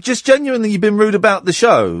a thing. You've been rude about the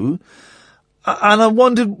show, and I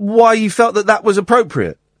wondered why you felt that was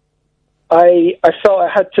appropriate. I felt I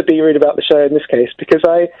had to be rude about the show in this case because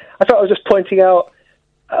I felt I was just pointing out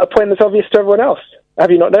a point that's obvious to everyone else. Have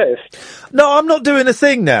you not noticed? No, I'm not doing a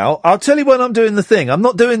thing now. I'll tell you when I'm doing the thing. I'm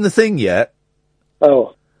not doing the thing yet.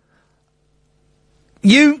 Oh.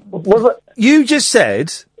 You just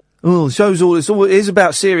said, "Oh, the show's it is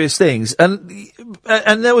about serious things," and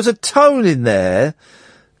there was a tone in there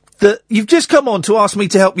that you've just come on to ask me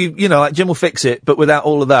to help you. You know, like Jim will fix it, but without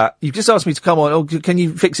all of that. You've just asked me to come on. Oh, can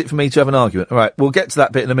you fix it for me to have an argument? All right, we'll get to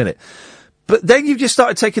that bit in a minute. But then you've just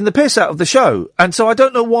started taking the piss out of the show, and so I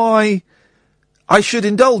don't know why I should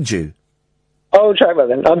indulge you. I'll track that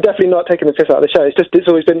then. I'm definitely not taking the piss out of the show. It's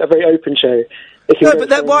always been a very open show. No,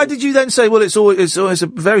 but why did you then say, well, it's always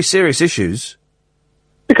very serious issues?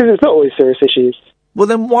 Because it's not always serious issues. Well,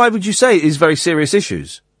 then why would you say it is very serious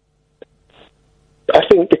issues? I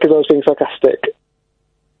think because I was being sarcastic.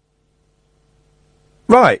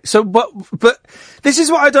 Right, so, but this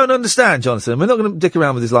is what I don't understand, Jonathan. We're not going to dick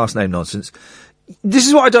around with his last name nonsense. This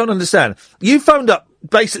is what I don't understand. You phoned up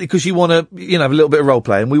basically because you want to, have a little bit of role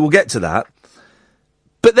play, and we will get to that.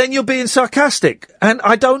 But then you're being sarcastic, and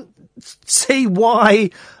I don't see why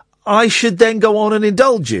I should then go on and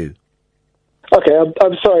indulge you. Okay,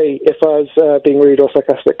 I'm sorry if I was being rude or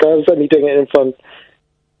sarcastic. I was only doing it in fun.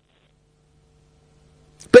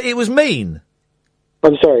 But it was mean.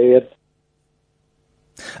 I'm sorry, Ian.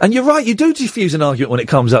 And you're right, you do diffuse an argument when it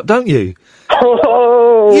comes up, don't you?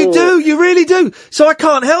 Oh! You do, you really do. So I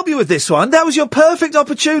can't help you with this one. That was your perfect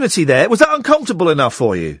opportunity there. Was that uncomfortable enough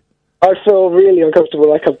for you? I feel really uncomfortable,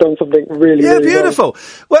 like I've done something really, yeah, really beautiful.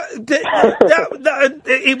 Well,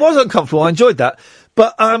 it was uncomfortable. I enjoyed that.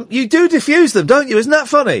 But you do diffuse them, don't you? Isn't that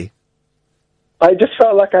funny? I just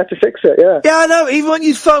felt like I had to fix it, yeah. Yeah, I know. Even when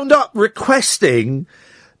you phoned up requesting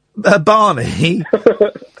Barney,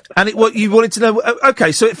 and what you wanted to know.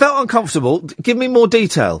 Okay, so it felt uncomfortable. Give me more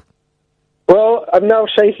detail. Well, I'm now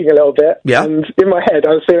shaking a little bit. Yeah. And in my head, I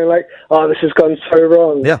was feeling like, oh, this has gone so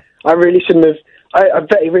wrong. Yeah. I really shouldn't have. I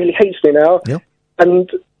bet he really hates me now. Yeah.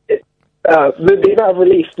 And the amount of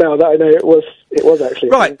relief now that I know it was actually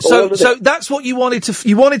right. So that's what you wanted to.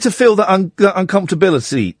 You wanted to feel that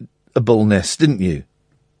uncomfortability-ableness, didn't you?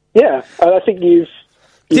 Yeah, and I think you've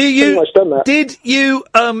pretty much done that. Did you?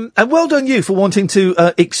 And well done you for wanting to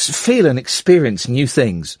feel and experience new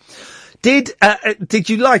things. Did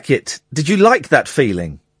you like it? Did you like that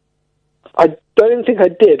feeling? I don't think I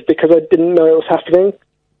did because I didn't know it was happening.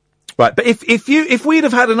 Right, but if we'd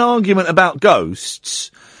have had an argument about ghosts,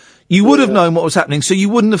 you would have known what was happening, so you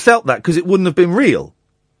wouldn't have felt that because it wouldn't have been real.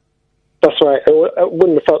 That's right. It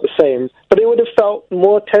wouldn't have felt the same, but it would have felt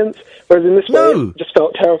more tense. Whereas in this way, it just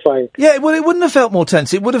felt terrifying. Yeah, well, it wouldn't have felt more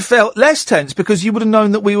tense. It would have felt less tense because you would have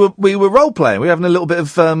known that we were role playing. We were having a little bit of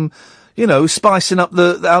spicing up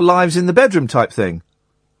our lives in the bedroom type thing.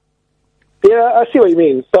 Yeah, I see what you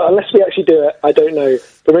mean, but unless we actually do it, I don't know.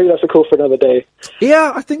 But maybe that's a call for another day.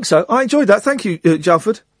 Yeah, I think so. I enjoyed that. Thank you,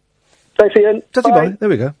 Jalford. Thanks, Ian. Bye. There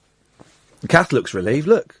we go. Kath looks relieved.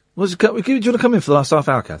 Look. Do you want to come in for the last half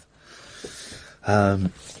hour, Kath?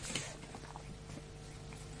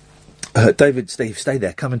 David, Steve, stay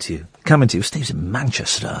there. Coming to you. Steve's in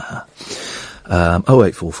Manchester.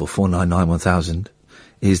 0844 499 1000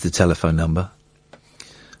 is the telephone number.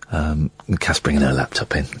 Kath's bringing her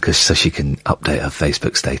laptop in so she can update her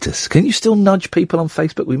Facebook status. Can you still nudge people on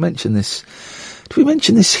Facebook? We mentioned this. Did we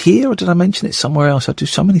mention this here or did I mention it somewhere else? I do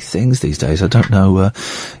so many things these days. I don't know.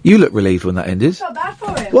 You look relieved when that ended. It's not bad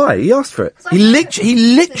for him. Why? He asked for it. He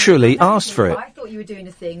literally asked for it. I thought you were doing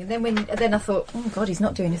a thing, and then I thought, oh God, he's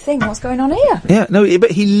not doing a thing. What's going on here? Yeah, no,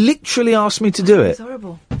 but he literally asked me to do it. It's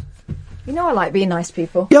horrible. You know I like being nice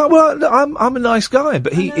people. Yeah, well, I'm a nice guy,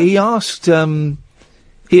 but he asked.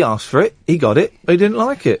 He asked for it. He got it. But he didn't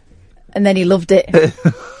like it. And then he loved it.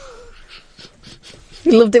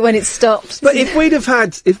 He loved it when it stopped. But if we'd have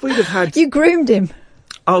had, you groomed him.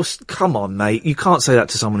 Oh, come on, mate! You can't say that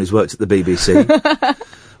to someone who's worked at the BBC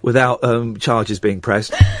without charges being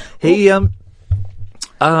pressed.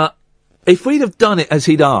 If we'd have done it as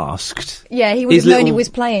he'd asked, yeah, he would have known he was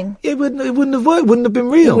playing. Yeah, it wouldn't have worked. Wouldn't have been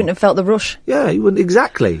real. He wouldn't have felt the rush. Yeah, he wouldn't.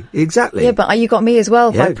 Exactly. Yeah, but you got me as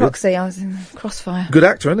well by good. proxy. I was in the crossfire. Good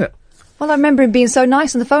actor, isn't it? Well, I remember him being so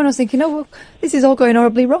nice on the phone. I was thinking, oh, well, this is all going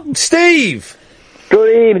horribly wrong. Steve!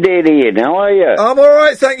 Good evening, Ian. How are you? I'm all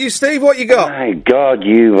right, thank you, Steve. What you got? My God,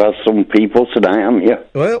 you have some people tonight, haven't you?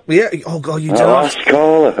 Well, yeah. Oh, God, you don't. Last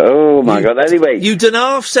caller. Oh, my God. Anyway. You don't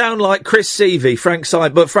half sound like Chris Seavey, Frank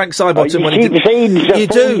Sidebottom. When he did. You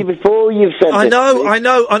do. you've said I this.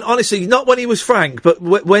 know, and honestly, not when he was Frank, but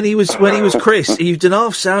when he was Chris, he did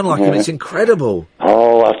half sound like him. It's incredible.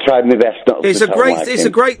 Oh, I've tried my best not to It's sound like him. it's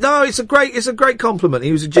a great compliment.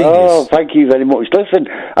 He was a genius. Oh, thank you very much. Listen,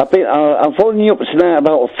 I'm phoning you up tonight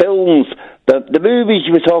about films, the movies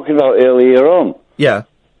you were talking about earlier on. Yeah.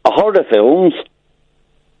 Horror films.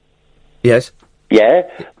 Yes. Yeah,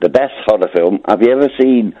 the best horror film. Have you ever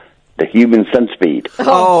seen The Human Centipede?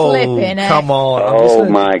 Flipping heck. Come on. Oh,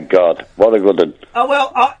 my God. What a good one. Oh,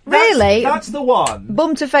 well, really? That's the one.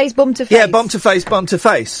 Bum to face, bum to face. Yeah, bum to face, bum to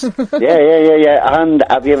face. Yeah. And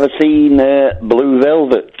have you ever seen Blue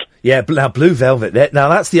Velvet? Yeah, now Blue Velvet. Now,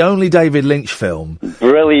 that's the only David Lynch film.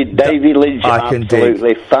 Brilliant. David Lynch,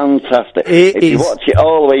 absolutely fantastic. If you watch it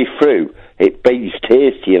all the way through, it brings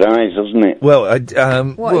tears to your eyes, doesn't it? Well,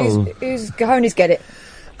 whose cojones get it?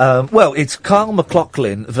 Well, it's Carl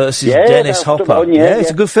McLaughlin versus Yeah, Dennis that's Hopper. the one,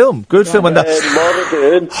 It's a good film. Good film. And Laura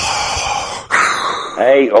Dern.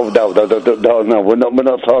 Hey, no, we're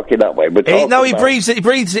not talking that way. We're talking he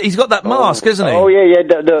breathes. He's got that mask, isn't he? Oh yeah.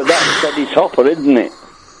 That's Dennis Hopper, isn't it?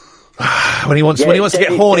 When he wants to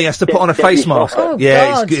get horny, he has to put on a face mask. Oh,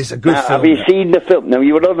 yeah, it's a good film. Have you seen the film? Now,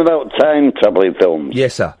 you were on about time travelling films.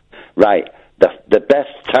 Yes, sir. Right. The best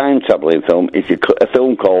time travelling film is a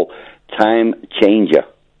film called Time Changer.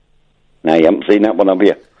 Now, you haven't seen that one, have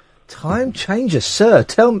you? Time Changer, sir.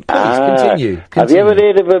 Please continue. Have you ever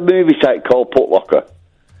heard of a movie site called Putlocker?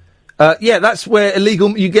 Yeah, that's where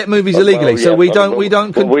you get movies illegally. So we don't go.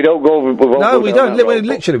 No, we don't.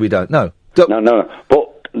 Literally, we don't. No. No. But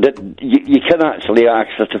you can actually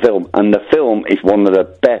access the film, and the film is one of the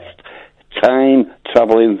best time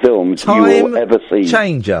travelling films you will ever see.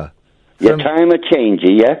 Changer. Yeah, Time Changer.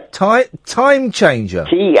 Yeah. Time Changer.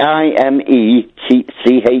 TIMECHAGER.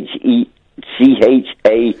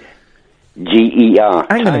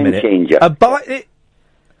 Hang on a minute. Changer. A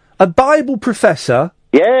Bible professor.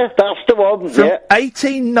 Yeah, that's the one. From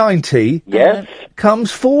 1890. Yes.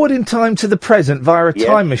 Comes forward in time to the present via a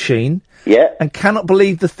time machine. Yeah. And cannot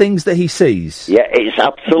believe the things that he sees. Yeah, it's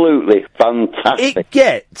absolutely fantastic. It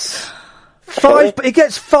gets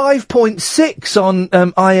 5.6 on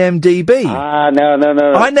IMDb.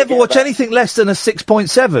 No. I never watch anything less than a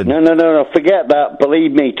 6.7. No. Forget that.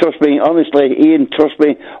 Believe me. Trust me. Honestly, Ian, trust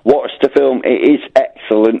me. Watch the film. It is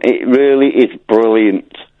excellent. It really is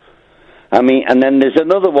brilliant. I mean, and then there's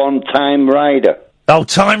another one, Time Rider. Oh,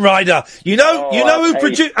 Time Rider. You know who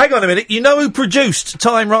produced... Hang on a minute. You know who produced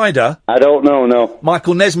Time Rider? I don't know, no.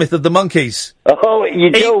 Michael Nesmith of the Monkees. Oh,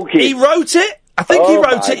 you're joking. He wrote it. I think he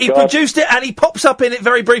wrote it, he produced it, and he pops up in it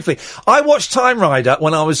very briefly. I watched Time Rider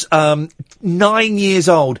when I was 9 years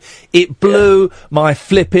old. It blew my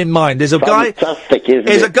flipping mind. There's a guy... Fantastic, isn't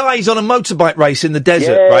There's a guy, he's on a motorbike race in the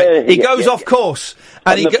desert, right? He goes off course.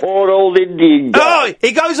 And the poor old Indian guy. Oh,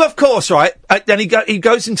 he goes off course, right? Then he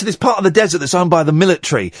goes into this part of the desert that's owned by the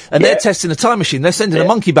military, and they're testing a time machine. They're sending a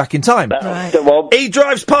monkey back in time. He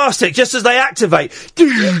drives past it just as they activate.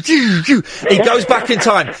 He goes back in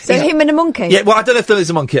time. So him and a monkey? Yeah, well, I don't know if there is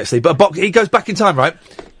a monkey, actually, but he goes back in time, right?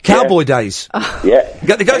 Cowboy days. Yeah. He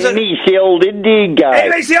meets the old Indian guy. He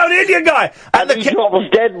meets the old Indian guy. And he drops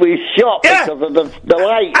dead with his shot because of the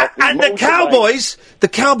light. And the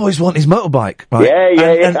Cowboys want his motorbike, right?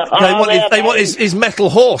 Yeah. And they want his metal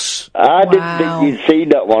horse. I didn't think you'd seen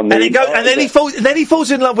that one. And then he falls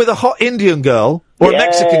in love with a hot Indian girl or a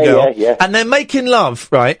Mexican girl, and they're making love,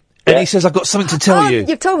 right? And he says, "I've got something to tell you."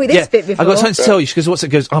 You've told me this bit before. I've got something to tell you. She goes, "What's it?"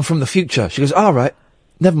 Goes, "I'm from the future." She goes, "All right,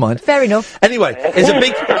 never mind." Fair enough. Anyway, there's a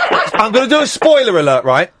big... I'm going to do a spoiler alert,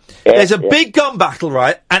 right? There's a big gun battle,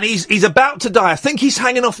 right? And he's about to die. I think he's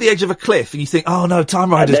hanging off the edge of a cliff, and you think, oh no,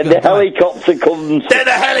 Time Rider's going to die. Helicopter comes. Then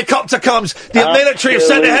the helicopter comes. The military have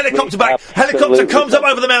sent a helicopter back. Helicopter comes up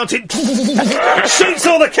over the mountain, shoots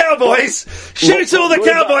all the cowboys.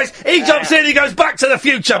 He jumps in. He goes back to the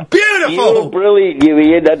future. Beautiful. You're brilliant, you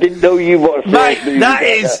Ian. I didn't know you watched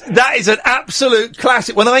that is an absolute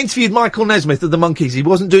classic. When I interviewed Michael Nesmith of the Monkees, he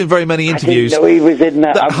wasn't doing very many interviews. I didn't know he was in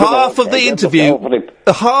that. Half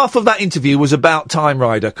of that interview was about Time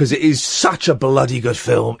Rider, because it is such a bloody good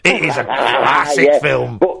film. It is a classic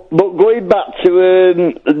film. But going back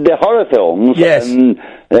to the horror films, yes.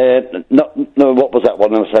 What was that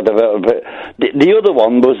one I said about? The other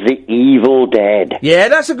one was The Evil Dead. Yeah,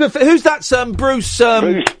 that's a good film. Who's that? Bruce,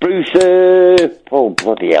 oh,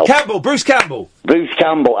 bloody hell. Bruce Campbell. Bruce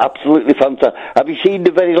Campbell, absolutely fantastic. Have you seen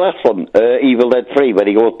the very last one, Evil Dead 3, when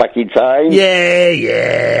he goes back in time?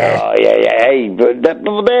 Yeah. Oh, yeah. Hey, but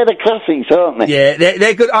they're the classics, aren't they? Yeah,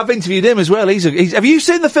 they're good. I've interviewed him as well. Have you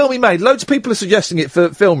seen the film he made? Loads of people are suggesting it for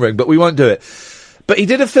Film Ring, but we won't do it. But he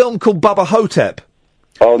did a film called Bubba Hotep.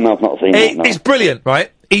 Oh, no, I've not seen it. It's brilliant,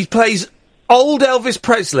 right? He plays old Elvis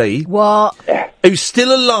Presley. What? Who's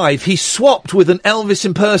still alive. He swapped with an Elvis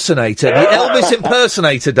impersonator. The Elvis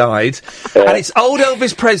impersonator died. And it's old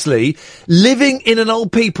Elvis Presley living in an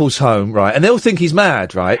old people's home, right? And they'll think he's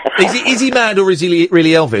mad, right? Is he mad or is he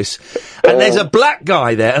really Elvis? And there's a black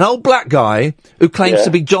guy there, an old black guy, who claims to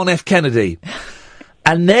be John F. Kennedy.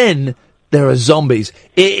 And then there are zombies.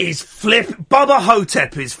 It is Bubba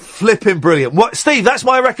Hotep is flipping brilliant. What, Steve, that's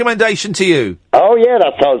my recommendation to you. Oh, yeah,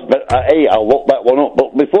 that sounds... hey, I'll look that one up.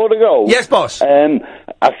 But before I go... Yes, boss.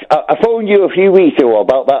 I phoned you a few weeks ago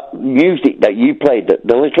about that music that you played,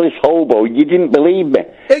 the Littlest Hobo. You didn't believe me.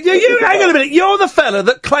 Hang on a minute. You're the fella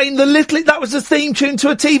that claimed that was the theme tune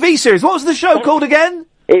to a TV series. What was the show called again?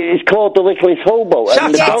 It's called The Littlest Hobo.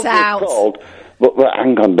 Shut it out. But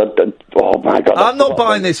hang on, oh my God! I'm not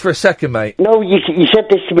buying this for a second, mate. No, you said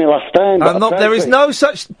this to me last time. I'm not. There is no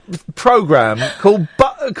such program called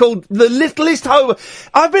The Littlest Hobo.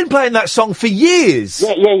 I've been playing that song for years.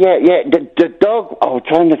 Yeah. The dog. Oh, I'm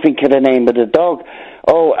trying to think of the name of the dog.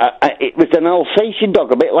 Oh, it was an Alsatian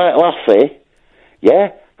dog, a bit like Lassie.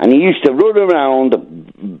 Yeah, and he used to run around.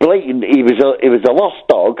 Blatant. He was a lost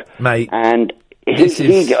dog, mate. And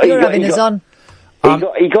you're having us on.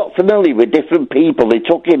 He got familiar with different people. They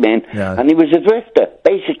took him in, and he was a drifter.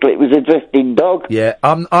 Basically, it was a drifting dog. Yeah,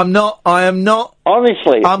 I am not.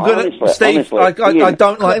 Honestly, Steve. honestly, I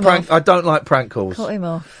don't like prank. I don't like prank calls. Cut him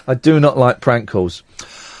off. I do not like prank calls.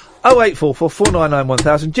 0844 499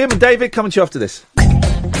 1000. Jim and David coming to you after this.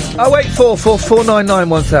 0844 499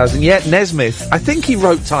 1000. Yeah, Nesmith. I think he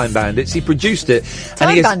wrote Time Bandits. He produced it.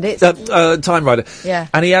 Bandits? Time Rider. Yeah.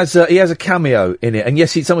 And he has a cameo in it. And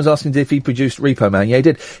yes, someone's asking if he produced Repo Man. Yeah, he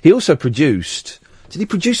did. He also produced... Did he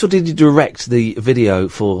produce or did he direct the video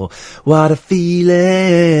for What a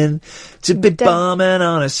Feeling to be bombing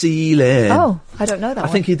on a ceiling? Oh, I don't know that I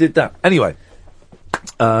think he did that. Anyway.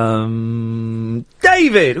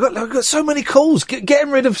 David, I've got so many calls.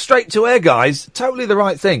 Getting rid of straight to air, guys. Totally the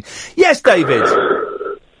right thing. Yes, David.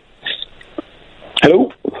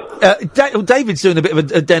 Hello. David's doing a bit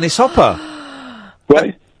of a Dennis Hopper.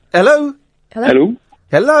 Right. Hello. Hello.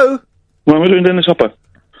 Hello. Why am I doing Dennis Hopper?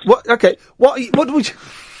 What? Okay. What would you?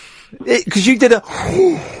 Because you did a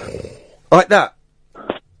like that.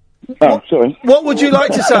 Oh, sorry. What would you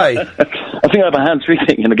like to say? I think I have a hands-free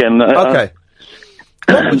thing again. Okay.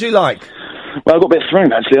 What would you like? Well, I got a bit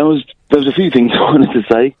thrown, actually. There was a few things I wanted to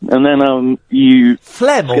say, and then you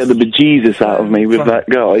scared the bejesus out of me with that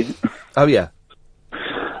guy. Oh, yeah.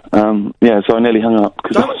 Yeah, so I nearly hung up.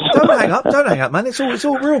 Don't hang up, man. It's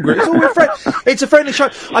all real good. It's all real it's a friendly show.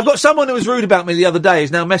 I've got someone who was rude about me the other day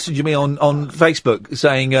is now messaging me on Facebook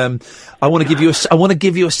saying, I want to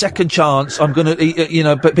give you a second chance. I'm gonna,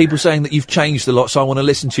 but people saying that you've changed a lot, so I want to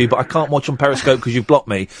listen to you, but I can't watch on Periscope because you've blocked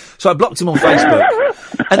me. So I blocked him on Facebook.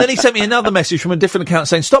 And then he sent me another message from a different account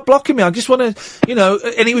saying, stop blocking me. I just want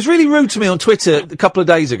to, and he was really rude to me on Twitter a couple of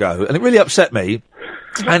days ago, and it really upset me.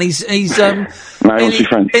 And he's no, he wants to be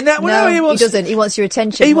friends. He doesn't. He wants your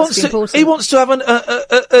attention. He wants to have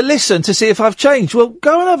a listen to see if I've changed. Well,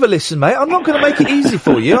 go and have a listen, mate. I'm not going to make it easy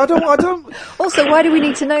for you. I don't. Also, why do we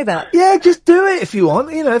need to know that? Yeah, just do it if you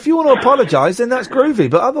want. If you want to apologise, then that's groovy.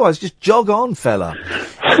 But otherwise, just jog on, fella.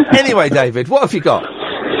 Anyway, David, what have you got?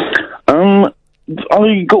 I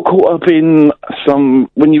got caught up in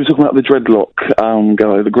when you were talking about the dreadlock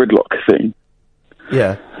guy, the gridlock thing.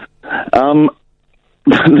 Yeah.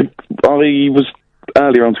 I was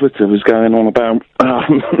earlier on Twitter was going on about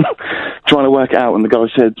trying to work it out, and the guy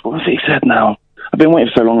said, "What's he said now? I've been waiting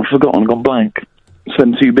for so long, I've forgotten, I've gone blank."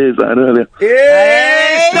 Spent 2 beers I had earlier.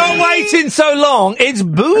 Yeah, it's not waiting so long; it's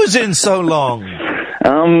boozing so long.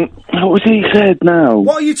 What was he said now?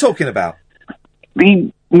 What are you talking about?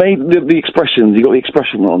 He made the expressions. He got the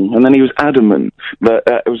expression wrong, and then he was adamant that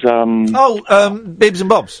it was bibs and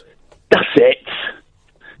bobs. That's it.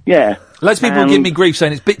 Yeah. Loads of people give me grief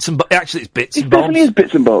saying it's bits and bobs. Actually, it's bits and bobs. It definitely is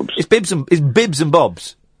bits and bobs. It's bibs and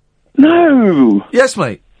bobs. No. Yes,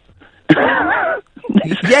 mate.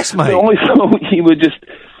 Yes, mate. No, I thought you were just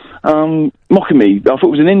mocking me. I thought it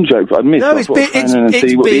was an in-joke that I'd missed. No, it's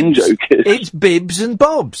bibs and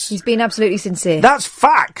bobs. He's been absolutely sincere. That's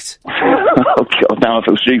fact. Oh, God, now I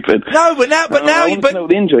feel stupid. No, but now... I want to know what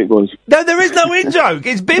the in-joke was. No, there is no in-joke.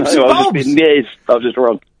 It's bibs and bobs. I was just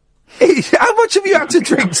wrong. How much have you had to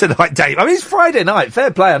drink tonight, Dave? I mean, it's Friday night. Fair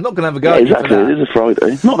play. I'm not going to have a go. Yeah, exactly. It is a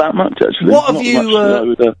Friday. Not that much, actually. What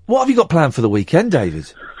have you got planned for the weekend,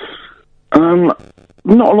 David? Not a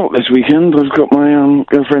lot this weekend. I've got my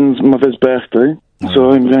girlfriend's mother's birthday,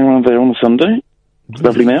 so I'm going around there on Sunday.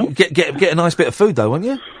 Lovely meal. Get a nice bit of food, though, won't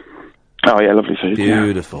you? Oh, yeah, lovely food.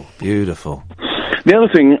 Beautiful, beautiful. The other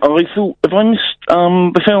thing, I thought, have I missed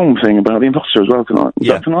the film thing about the imposter as well tonight. Is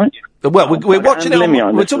that tonight? Well, we're watching it.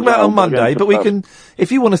 We're talking about it on Monday, but we can.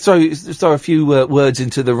 If you want to throw a few words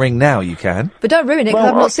into the ring now, you can. But don't ruin it, because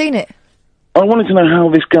I've not seen it. I wanted to know how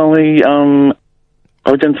this guy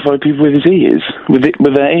identified people with his ears, with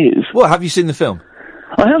their ears. Well, have you seen the film?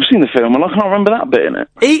 I have seen the film, and I can't remember that bit in it.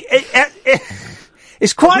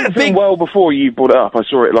 It's quite a big. Well, before you brought it up, I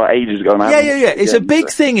saw it like ages ago. And Yeah. It's a big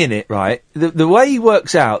thing in it, right? The way he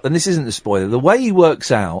works out, and this isn't a spoiler. The way he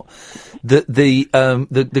works out that the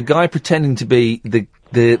guy pretending to be the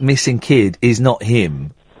missing kid is not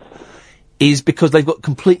him, is because they've got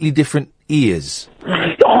completely different ears.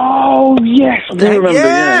 Oh yes, I do remember.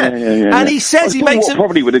 Yeah. And he says he makes what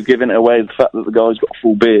probably would have given it away the fact that the guy's got a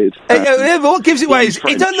full beard. But what gives it away is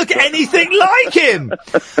he doesn't look anything like him.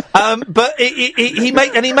 But he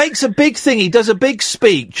makes a big thing. He does a big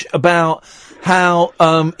speech about how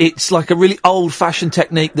it's like a really old-fashioned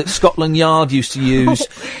technique that Scotland Yard used to use,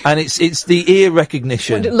 and it's the ear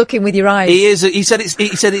recognition. Looking with your eyes. He said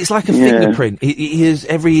it's like a fingerprint.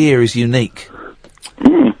 Every ear is unique.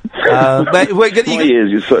 My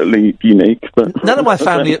ears is certainly unique, but none of my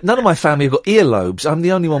family have got earlobes. I'm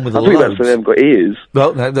the only one with the lobes. I think that's why they haven't got ears.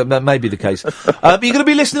 Well, no, that may be the case. But you're going to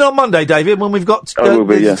be listening on Monday, David, when we've got the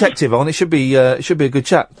detective on. It should be a good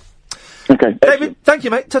chat. Okay, David, thank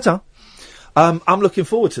you, mate. Ta-ta. I'm looking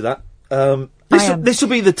forward to that. This will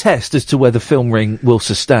be the test as to whether Film Ring will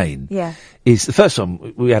sustain. Yeah. Is the first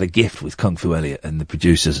time we had a gift with Kung Fu Elliot and the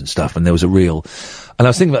producers and stuff, and there was a real, and I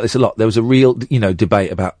was thinking about this a lot, there was a real,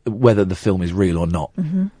 debate about whether the film is real or not.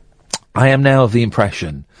 Mm-hmm. I am now of the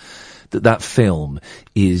impression that film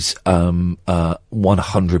is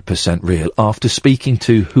 100% real. After speaking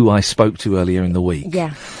to who I spoke to earlier in the week,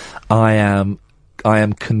 I am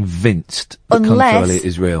convinced that Kung Fu Elliot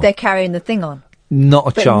is real. They're carrying the thing on. Not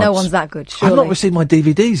a but chance. No one's that good, surely. I've not received my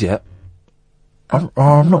DVDs yet. I've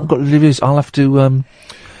not got the DVDs. I'll have to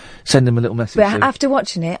send them a little message. But after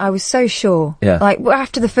watching it, I was so sure. Yeah. Like,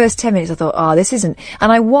 after the first 10 minutes, I thought, this isn't.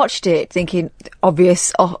 And I watched it thinking,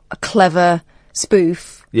 obvious, a clever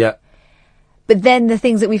spoof. Yeah. But then the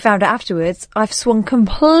things that we found out afterwards, I've swung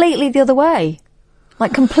completely the other way.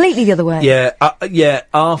 Like, completely the other way. Yeah,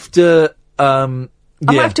 after, I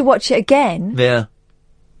might have to watch it again. Yeah.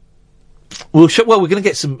 We're going to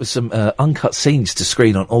get some uncut scenes to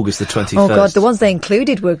screen on August the 21st. Oh God, the ones they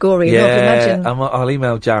included were gory enough, imagine. I'll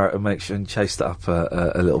email Jarrett and make sure and chase that up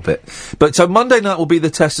a little bit. But so Monday night will be the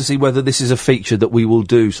test to see whether this is a feature that we will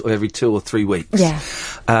do sort of every 2 or 3 weeks. Yeah.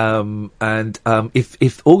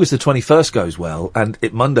 If August the 21st goes well and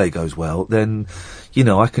Monday goes well, then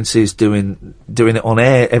I can see us doing it on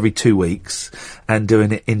air every 2 weeks and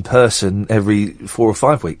doing it in person every 4 or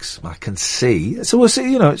 5 weeks. I can see. So we'll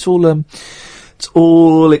see. It's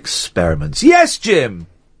all experiments. Yes, Jim.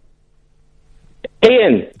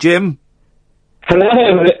 Ian. Jim.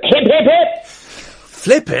 Hello. Hip, hip, hip.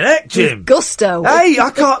 Flipping heck, Jim. With gusto. Hey, I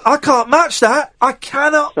can't match that. I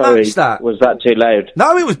cannot match that. Was that too loud?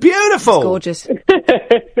 No, it was beautiful. It's gorgeous.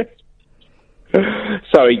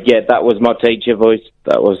 Sorry, that was my teacher voice.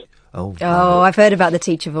 That was. Oh, I've heard about the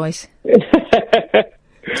teacher voice.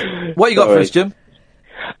 What you got for us, Jim?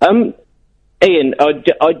 Ian,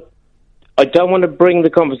 I don't want to bring the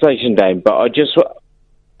conversation down, but I just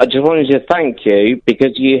wanted to thank you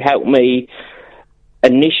because you helped me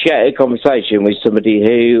initiate a conversation with somebody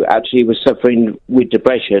who actually was suffering with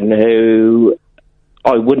depression, who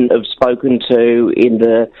I wouldn't have spoken to in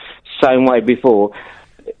the same way before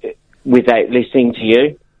without listening to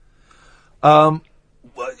you. Are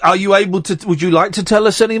you able to? Would you like to tell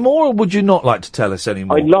us any more, or would you not like to tell us any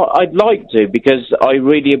more? I'd like to, because I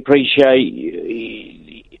really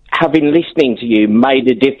appreciate having listening to you made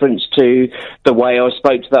a difference to the way I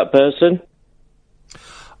spoke to that person.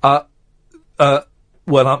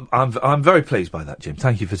 Well, I'm very pleased by that, Jim.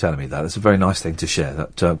 Thank you for telling me that. That's a very nice thing to share.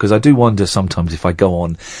 That because I do wonder sometimes if I go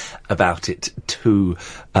on about it too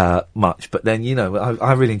much. But then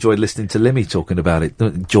I really enjoyed listening to Limmy talking about it.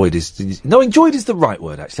 Enjoyed is the right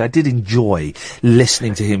word. Actually, I did enjoy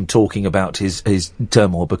listening to him talking about his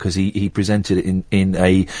turmoil because he presented it in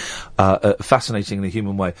a fascinatingly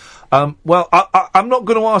human way. Well, I'm not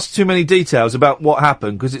going to ask too many details about what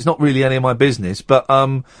happened because it's not really any of my business. But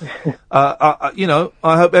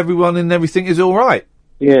I hope everyone and everything is all right.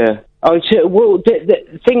 Yeah.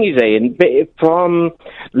 The thing is, Ian, from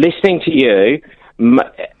listening to you,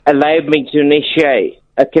 allowed me to initiate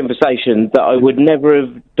a conversation that I would never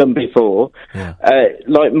have done before. Yeah.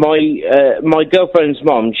 Like my girlfriend's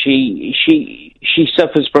mom, she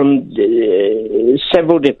suffers from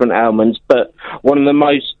several different ailments, but one of the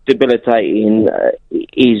most debilitating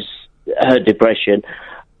is her depression.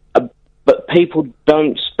 but people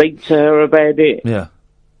don't speak to her about it. Yeah.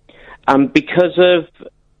 And because of,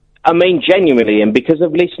 genuinely, and because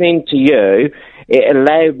of listening to you, it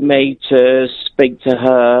allowed me to speak to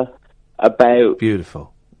her about...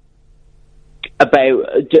 Beautiful. About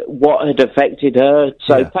what had affected her.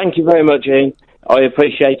 So thank you very much, Ian. I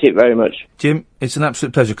appreciate it very much. Jim, it's an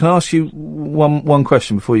absolute pleasure. Can I ask you one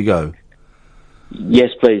question before you go? Yes,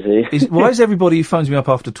 please, Ian. Why is everybody who phones me up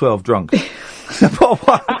after 12 drunk?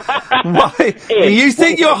 Why? You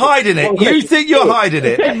think you're hiding it? You think you're hiding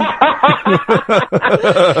it?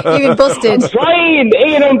 You've been busted. I'm trying,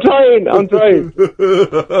 Ian, I'm trying.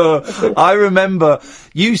 I remember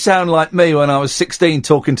you sound like me when I was 16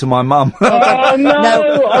 talking to my mum. Oh,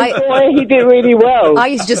 no, I thought he did really well. I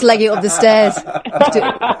used to just leg it up the stairs.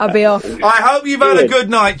 I'd be off. I hope you've had a good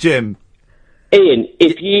night, Jim. Ian,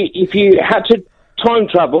 if you had to time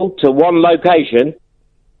travel to one location...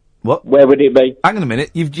 What? Where would it be? Hang on a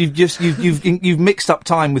minute. You've mixed up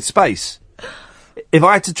time with space. If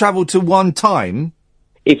I had to travel to one time,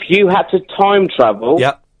 if you had to time travel,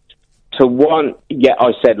 to one. Yeah,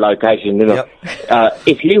 I said location, didn't I?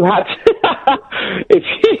 If you had,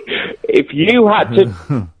 if you had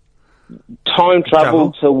to time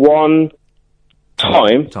travel to one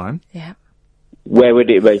time, yeah, where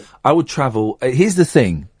would it be? I would travel. Here's the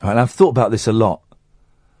thing, and I've thought about this a lot.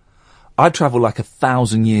 I'd travel like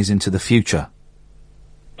 1,000 years into the future.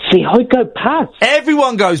 See, I'd go past.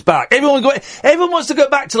 Everyone goes back. Everyone wants to go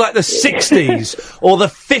back to like the 60s or the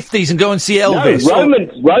 50s and go and see Elvis. No,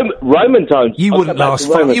 Roman times. You wouldn't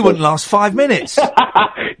last 5 minutes.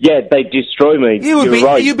 Yeah, they'd destroy me.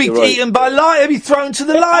 You'd be eaten by lions. You'd be thrown to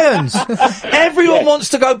the lions. Everyone wants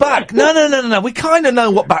to go back. No. We kind of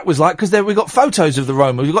know what back was like because we got photos of the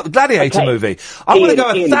Romans. We've got the Gladiator movie. I want to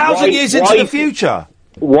go 1,000 years into the future.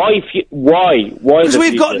 Why? Because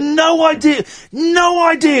we've got no idea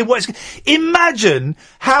what it's... Imagine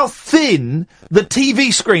how thin the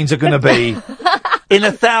TV screens are going to be in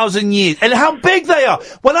 1,000 years, and how big they are.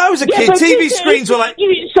 When I was a kid, TV screens were like...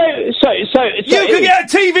 You can get a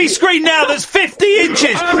TV screen now that's 50 inches!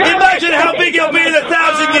 Imagine how big it'll be in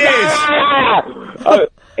 1,000 years!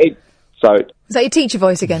 Is that your teacher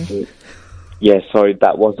voice again? Yeah, sorry,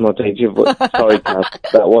 that was my teacher voice. Sorry, Kath,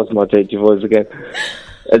 that was my teacher voice again.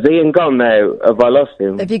 Has Ian gone now? Have I lost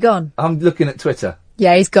him? Have you gone? I'm looking at Twitter.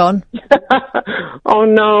 Yeah, he's gone. Oh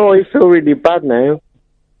no, I feel really bad now.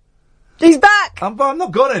 He's back! I'm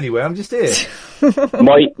not gone anywhere, I'm just here.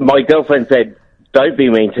 My girlfriend said, don't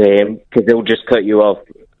be mean to him, because he'll just cut you off.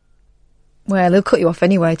 Well, he'll cut you off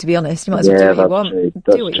anyway, to be honest. You might as well do what you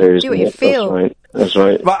want. True. Do what you feel. That's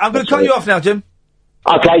right. Right, I'm going to cut you off now, Jim.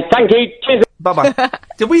 Okay, thank you. Cheers. Bye-bye.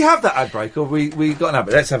 Did we have that ad break, or we got an ad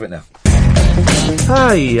break? Let's have it now.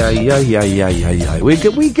 Hey.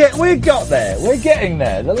 We got there. We're getting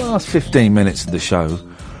there. The last 15 minutes of the show.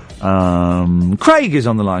 Craig is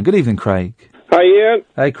on the line. Good evening, Craig. Hi, Ian.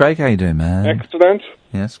 Hey, Craig. How you doing, man? Excellent.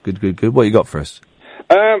 Yes, good. What you got for us?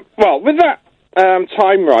 Well, with that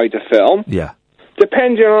Time Rider film... Yeah.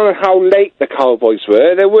 Depending on how late the cowboys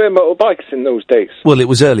were, there were motorbikes in those days. Well, it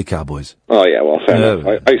was early cowboys. Oh, yeah, well, fair enough.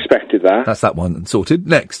 I expected that. That's that one sorted.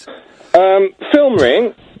 Next. Film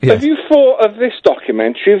Ring. Yes. Have you thought of this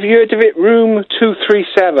documentary? Have you heard of it, Room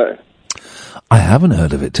 237? I haven't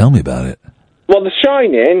heard of it. Tell me about it. Well, The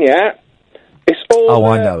Shining, yeah. It's all...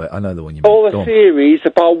 I know it. I know the one you mean. All the theories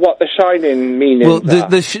about what The Shining means.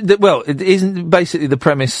 Well, it isn't basically the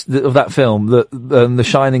premise of that film that The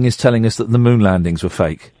Shining is telling us that the moon landings were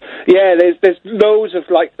fake. Yeah, there's loads of,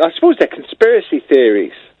 I suppose they're conspiracy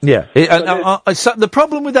theories. Yeah. The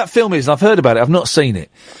problem with that film is, and I've heard about it, I've not seen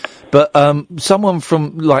it, but someone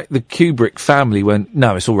from, the Kubrick family went,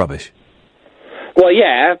 no, it's all rubbish. Well,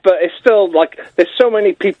 yeah, but it's still, there's so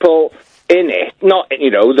many people... in it, not,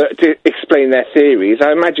 to explain their theories.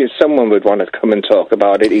 I imagine someone would want to come and talk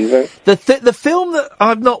about it, even. The film that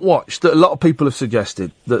I've not watched, that a lot of people have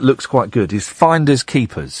suggested, that looks quite good, is Finders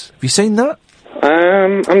Keepers. Have you seen that?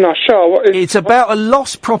 I'm not sure. It's about a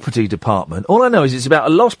lost property department. All I know is it's about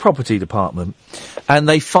a lost property department, and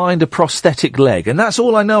they find a prosthetic leg, and that's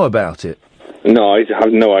all I know about it. No, I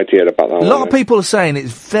have no idea about that. A lot of people are saying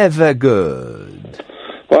it's very, very good.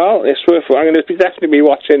 Well, it's worth it. I'm going to definitely be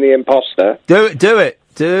watching The Imposter. Do it.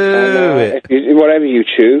 Whatever you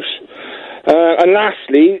choose. And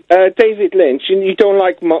lastly, David Lynch, you don't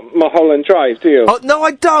like Mulholland Drive, do you? Oh, no,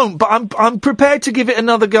 I don't, but I'm prepared to give it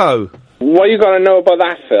another go. What you got to know about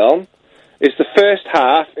that film is the first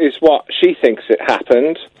half is what she thinks it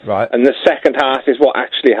happened. Right. And the second half is what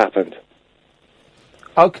actually happened.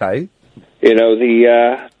 Okay.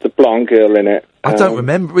 The blonde girl in it. I don't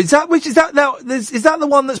remember. Is that the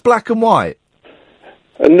one that's black and white?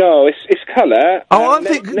 No, it's colour. Oh, I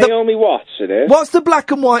think Naomi Watts it is. What's the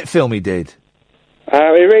black and white film he did?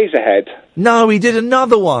 Eraserhead. No, he did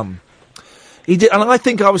another one. He did, and I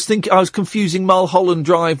was confusing Mulholland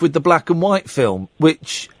Drive with the black and white film,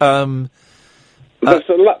 which There's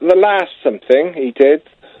the last something he did.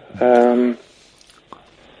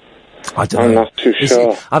 I don't know. I'm not too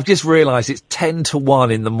sure. I've just realised it's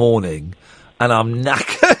 10-1 in the morning, and I'm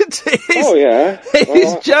knackered.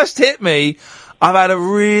 It's just hit me. I've had a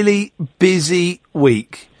really busy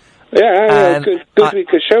week. Yeah, good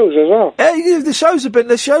week of shows as well. Yeah, the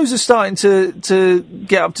shows are starting to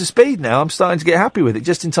get up to speed now. I'm starting to get happy with it,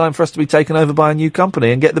 just in time for us to be taken over by a new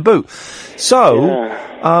company and get the boot. So,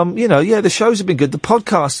 the shows have been good. The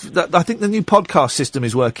podcast, I think the new podcast system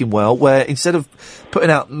is working well, where instead of putting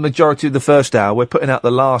out the majority of the first hour, we're putting out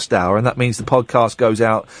the last hour, and that means the podcast goes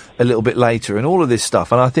out a little bit later and all of this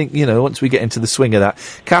stuff. And I think, once we get into the swing of that,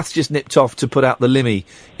 Kath's just nipped off to put out the Limmy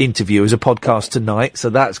interview as a podcast tonight, so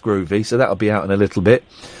that's groovy. So that'll be out in a little bit.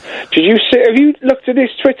 Have you looked at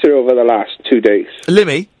his Twitter over the last 2 days?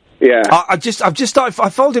 Limmy? Yeah. I've just started. I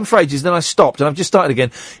followed him for ages, then I stopped, and I've just started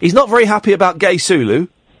again. He's not very happy about Gay Sulu.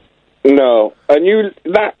 No, and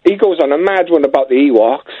he goes on a mad one about the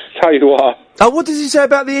Ewoks. Tell you what. Oh, what does he say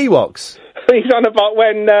about the Ewoks? He's on about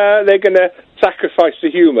when they're going to sacrifice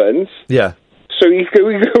the humans. Yeah. So he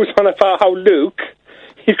goes on about how Luke,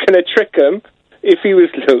 he's going to trick him if he was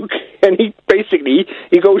Luke, and he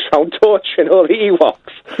goes around torturing all the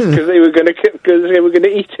Ewoks because they were going to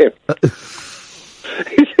eat him.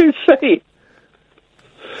 It's insane.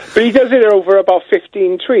 But he does it over about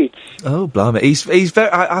 15 tweets. Oh, blimey. He's very...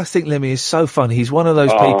 I think Limmy is so funny. He's one of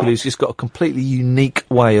those people who's just got a completely unique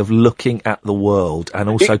way of looking at the world and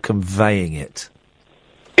also conveying it.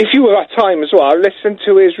 If you were at time as well, listen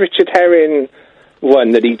to his Richard Herring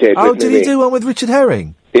one that he did. Oh, did he do one with Richard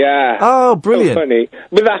Herring? Yeah. Oh, brilliant. So funny.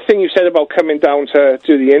 With that thing you said about coming down to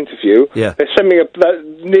do the interview, there's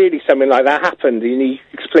nearly something like that happened, and he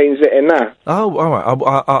explains it in that. Oh, all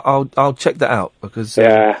right. I'll check that out, because...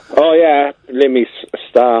 Limmy's a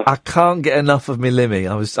star. I can't get enough of me Limmy.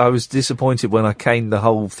 I was disappointed when I caned the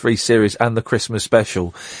whole 3 series and the Christmas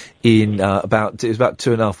special in it was about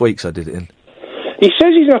 2.5 weeks I did it in. He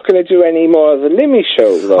says he's not going to do any more of the Limmy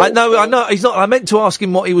show, though. I know, he's not. I meant to ask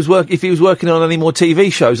him if he was working on any more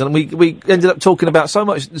TV shows, and we ended up talking about so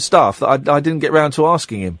much stuff that I didn't get round to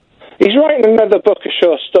asking him. He's writing another book of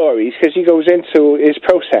short stories, because he goes into his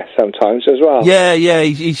process sometimes as well. Yeah,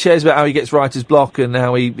 he shares about how he gets writer's block and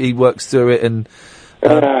how he works through it, and...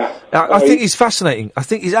 I think he's fascinating. I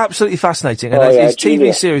think he's absolutely fascinating. And his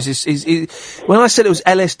TV series is when I said it was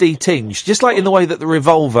LSD tinged, just like in the way that the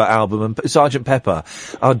Revolver album and Sgt. Pepper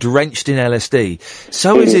are drenched in LSD,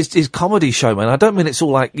 so is his comedy show, man. I don't mean it's all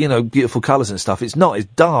like, beautiful colours and stuff. It's not. It's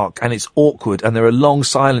dark and it's awkward and there are long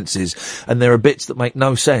silences and there are bits that make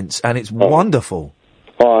no sense and it's wonderful.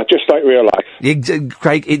 Oh, just like real life.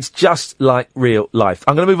 Craig, it's just like real life.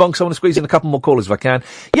 I'm going to move on because I want to squeeze in a couple more callers if I can.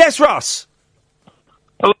 Yes, Ross!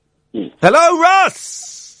 Hello,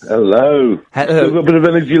 Russ! Hello. You've got a bit of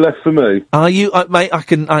energy left for me. Are you, mate,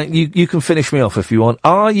 you can finish me off if you want.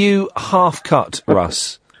 Are you half cut,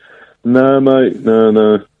 Russ? No, mate,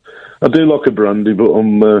 no. I do like a brandy, but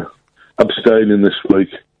I'm abstaining this week.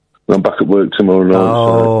 I'm back at work tomorrow night.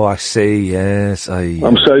 Oh, I see, yes.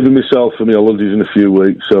 I'm saving myself for my holidays in a few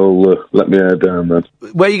weeks, so let me hair down, man.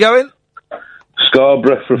 Where are you going?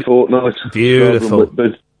 Scarborough for a fortnight. Beautiful.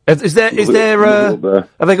 Is there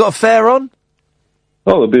have they got a fair on?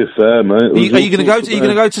 Oh, there'll be a fair, mate. Are you going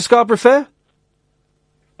to go to Scarborough Fair?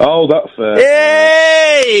 Oh, that fair.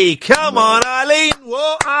 Hey, come on, Eileen.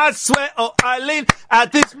 Whoa, I swear, Eileen,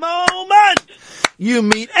 at this moment, you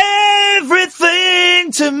mean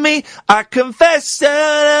everything to me. I confess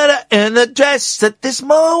in the dress at this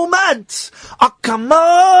moment. Oh, come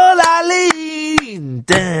on, Eileen,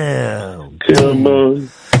 down. Come on.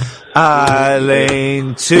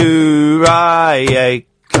 Eileen to right,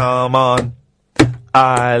 come on.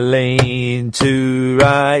 Eileen to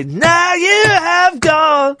right. Now you have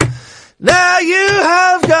gone.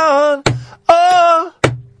 Oh,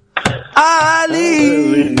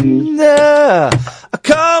 Eileen.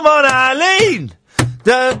 Come on, Eileen.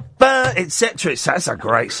 Etc. That's a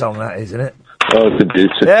great song, that is, isn't it? Oh,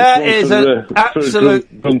 it's a that is an absolute...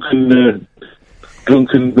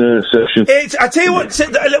 Drunken session. I tell you what,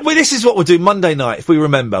 this is what we'll do Monday night, if we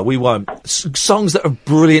remember. We won't. Songs that are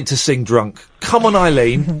brilliant to sing drunk. Come on,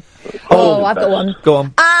 Eileen. I've got one. Go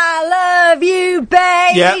on. I love you,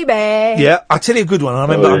 baby. Yeah, I tell you a good one. I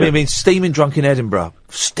remember being steaming drunk in Edinburgh,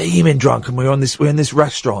 steaming drunk, and we're in this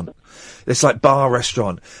restaurant, this like bar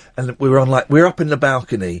restaurant, and we were up in the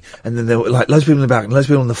balcony, and then there were like loads of people in the balcony, loads of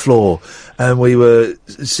people on the floor, and we were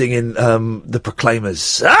singing the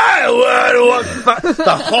Proclaimers.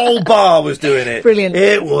 The whole bar was doing it. Brilliant.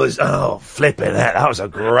 It was flipping that. That was a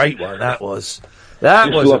great one. That was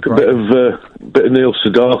like a bit of Neil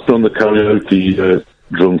Sedaka on the karaoke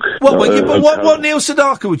drunk. What Neil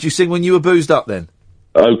Sedaka would you sing when you were boozed up then?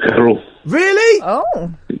 Oh, Carol. Really?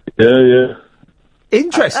 Oh. Yeah. That's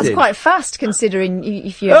Interesting. quite fast, considering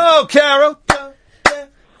if you. Oh, Carol.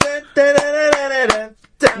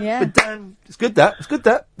 Yeah. It's good.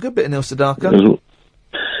 Good bit of Neil Sedaka.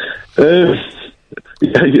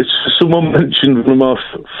 Someone mentioned one of my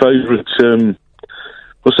favourite.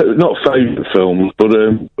 Not favourite films, but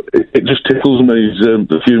it just tickles me.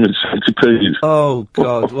 The Human Centipede. Oh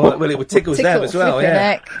God! Well, it would tickle them as well.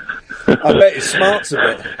 Yeah. I bet it smarts a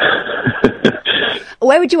bit.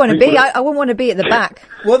 Where would you want to be? I wouldn't want to be at the back.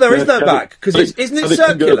 Well, there is no back because isn't it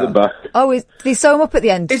circular? At the back. Oh, they sew them up at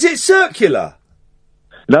the end. Is it circular?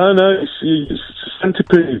 No, it's a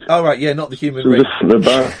centipede. Oh right, yeah, not the human ring. The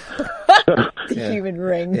back. The human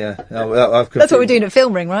ring. Yeah, that's what we're doing at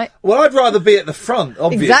Film Ring, right? Well, I'd rather be at the front,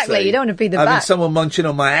 obviously. Exactly, you don't want to be the back. Having someone munching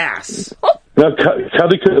on my ass. No,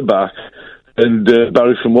 Caddick at the back and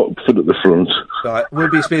Barry from Watford at the front. Right, we'll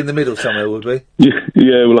be in the middle somewhere, would we? Yeah,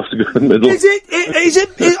 we'll have to go in the middle. Is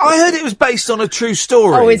it? I heard it was based on a true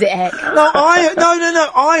story. Oh, is it heck? No,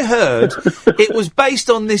 I heard it was based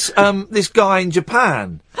on this guy in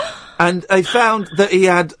Japan. And they found that he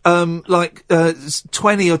had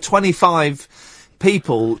 20 or 25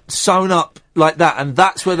 people sewn up like that, and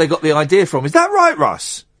that's where they got the idea from. Is that right,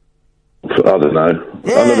 Russ? I don't know.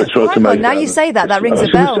 Yeah, I never tried to make now you say that rings a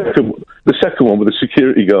bell. The second one with the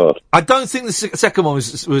security guard. I don't think the second one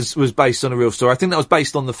was based on a real story. I think that was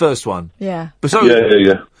based on the first one. Yeah.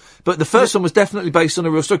 Yeah. But the first one was definitely based on a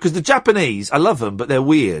real story, because the Japanese, I love them, but they're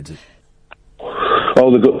weird. Oh,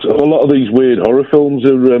 they've got a lot of these weird horror films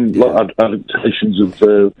are like adaptations of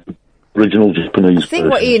original Japanese. I think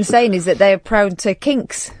what Ian's saying is that they're prone to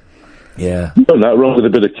kinks. Yeah. No, wrong with a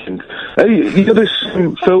bit of kink. Hey, you got this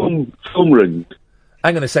film ring.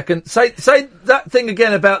 Hang on a second. Say that thing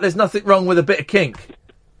again about there's nothing wrong with a bit of kink.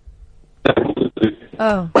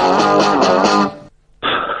 Oh.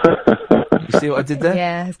 You see what I did there?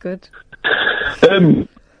 Yeah, that's good.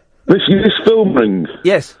 This film ring.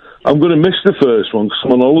 Yes. I'm going to miss the first one because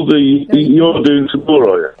I'm on holiday. You're doing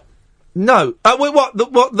tomorrow, are you? No. What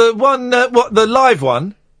the live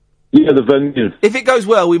one? Yeah, the venue. If it goes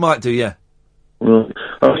well, we might do. Yeah. Well,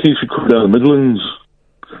 I think you should come down the Midlands.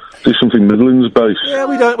 Do something Midlands based. Yeah,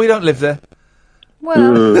 we don't live there.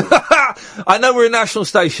 Well, I know we're a national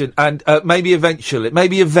station, and maybe eventually,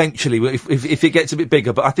 if it gets a bit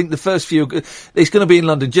bigger. But I think the first few, it's going to be in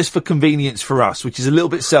London just for convenience for us, which is a little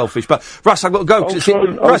bit selfish. But Russ, I've got to go. It's the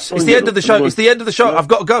end of the show. It's the end of the show. I've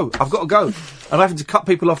got to go. I'm having to cut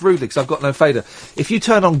people off rudely because I've got no fader. If you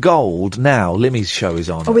turn on Gold now, Limmy's show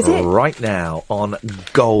is on. Oh, is it? Right now on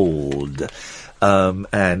Gold.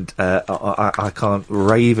 I can't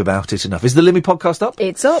rave about it enough. Is the Limmy podcast up?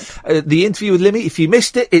 It's up. The interview with Limmy, if you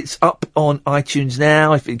missed it, it's up on iTunes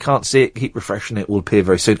now. If you can't see it, keep refreshing it. It will appear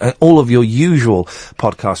very soon. And all of your usual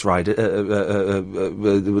podcast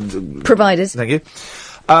providers. Thank you.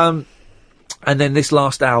 And then this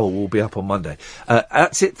last hour will be up on Monday.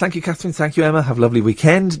 That's it. Thank you, Catherine. Thank you, Emma. Have a lovely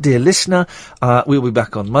weekend. Dear listener, we'll be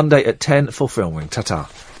back on Monday at 10 for Film Ring. Ta-ta.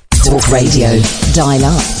 Talk Radio. Dial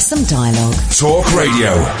up some dialogue. Talk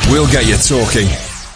Radio. We'll get you talking.